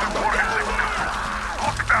 Figure out the forensic methods!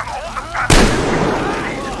 Lock down all the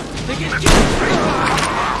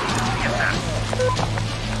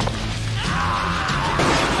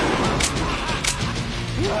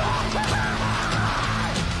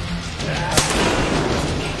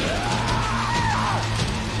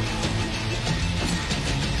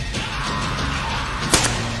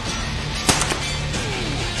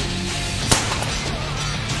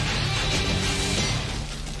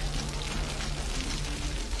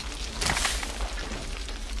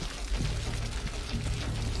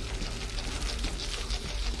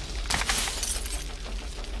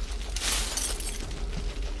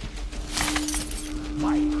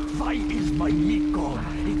Why is my meat gone?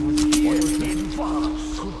 It was here in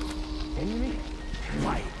Vars. Enemy?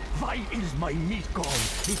 Why is my meat gone?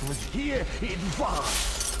 It was here in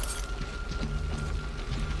Vars.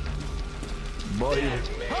 Boy.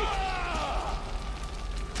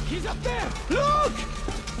 He's up there! Look!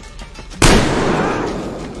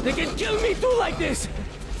 They can kill me too like this!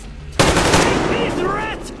 Take this,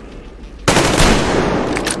 rat!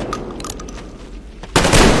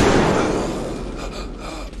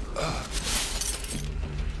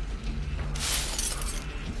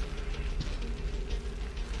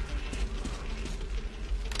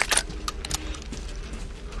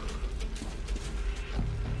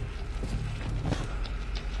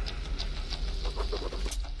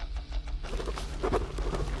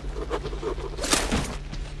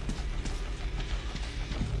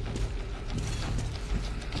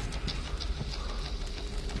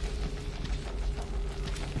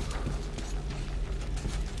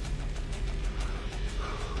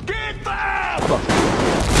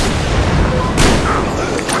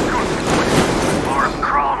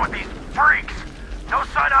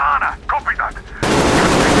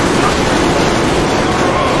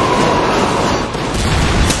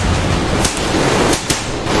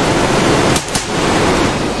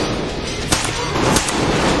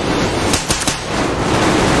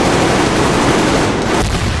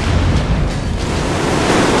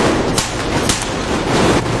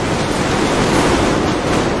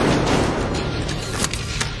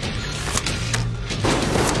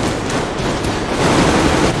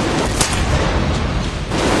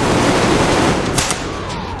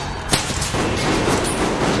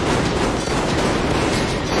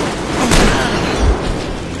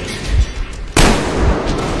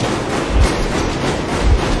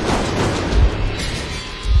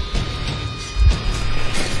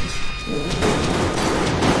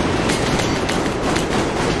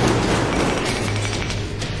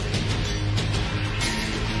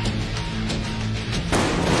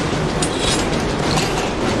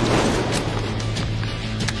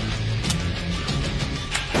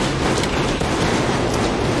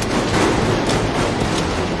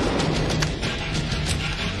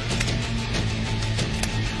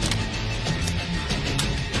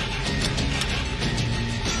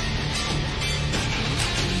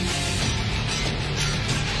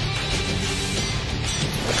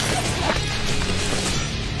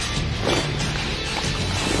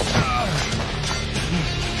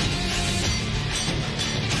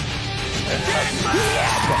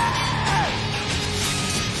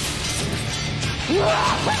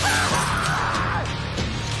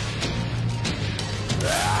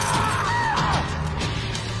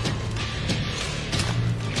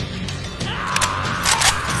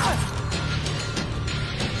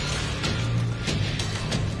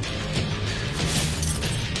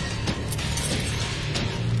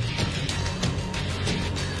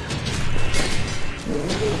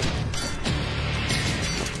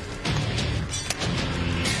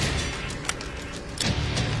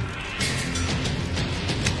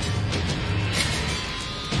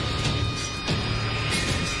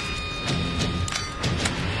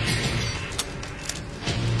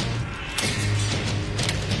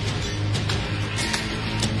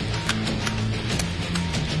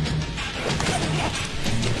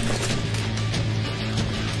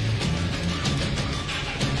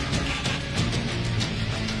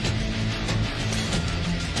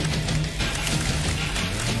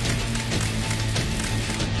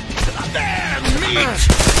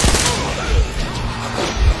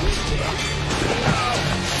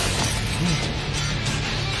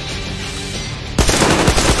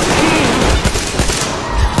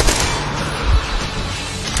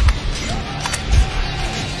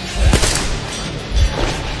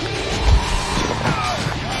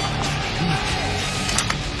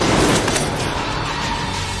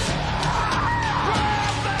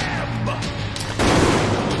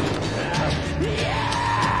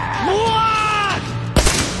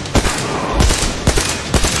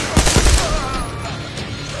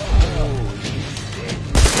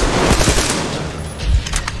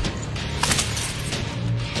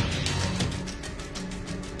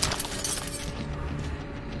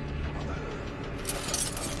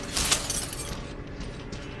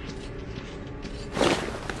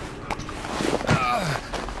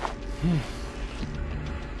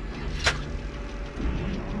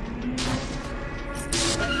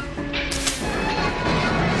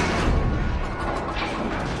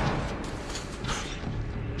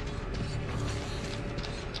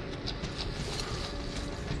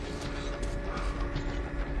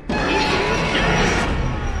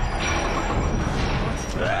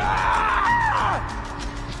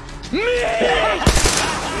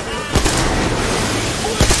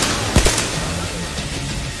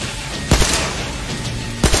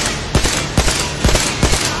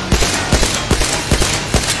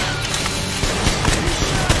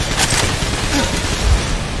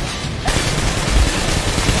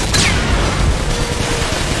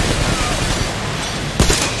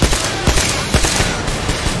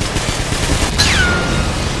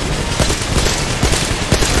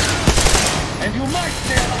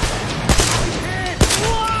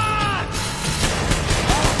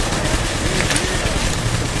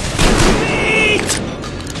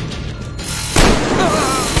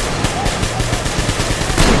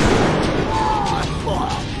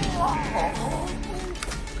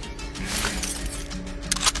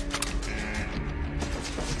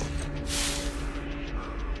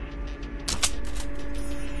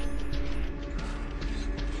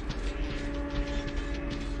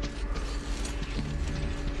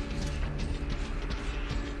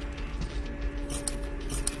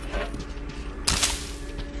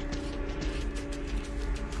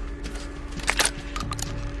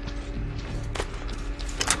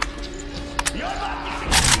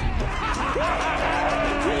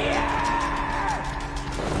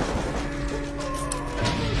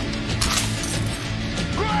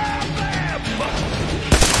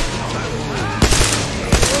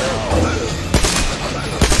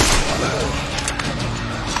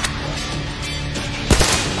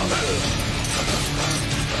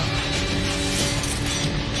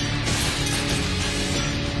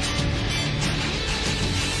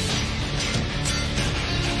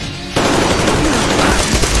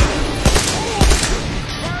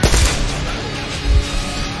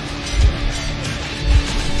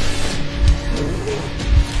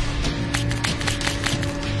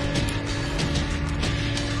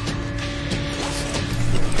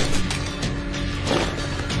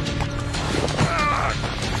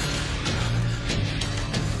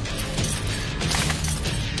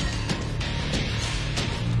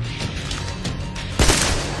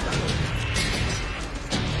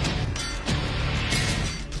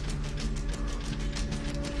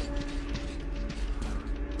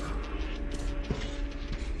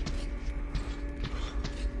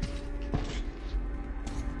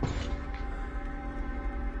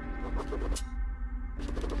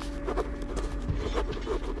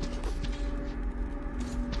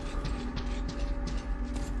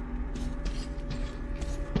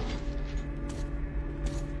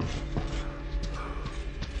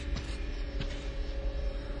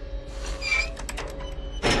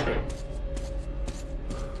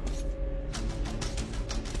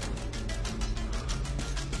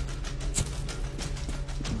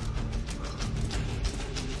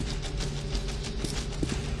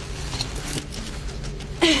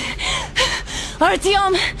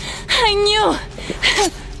 Artyom! I knew!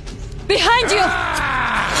 Behind you!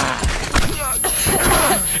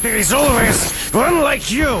 There is always one like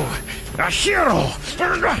you! A hero!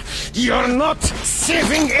 You're not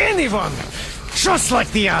saving anyone! Just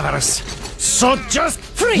like the others! So just...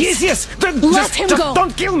 Freeze! Yes! Let him go!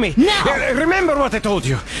 Don't kill me! Now! Remember what I told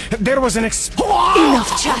you! There was an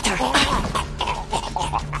Enough chatter!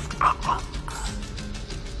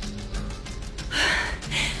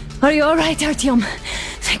 Are you alright, Artyom?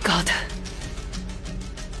 Thank God.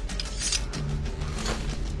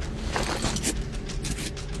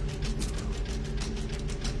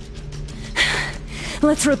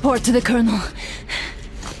 Let's report to the Colonel.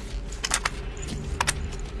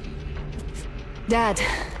 Dad,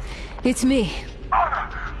 it's me.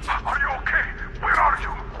 Anna, are you okay? Where are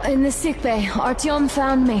you? In the sickbay. Artyom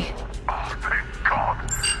found me. Oh, thank God.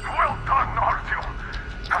 Well done, Artyom.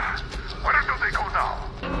 Where do they go now?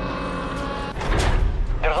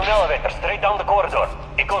 There's an elevator straight down the corridor.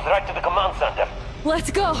 It goes right to the command center.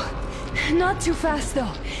 Let's go. Not too fast,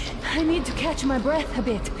 though. I need to catch my breath a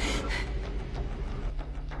bit.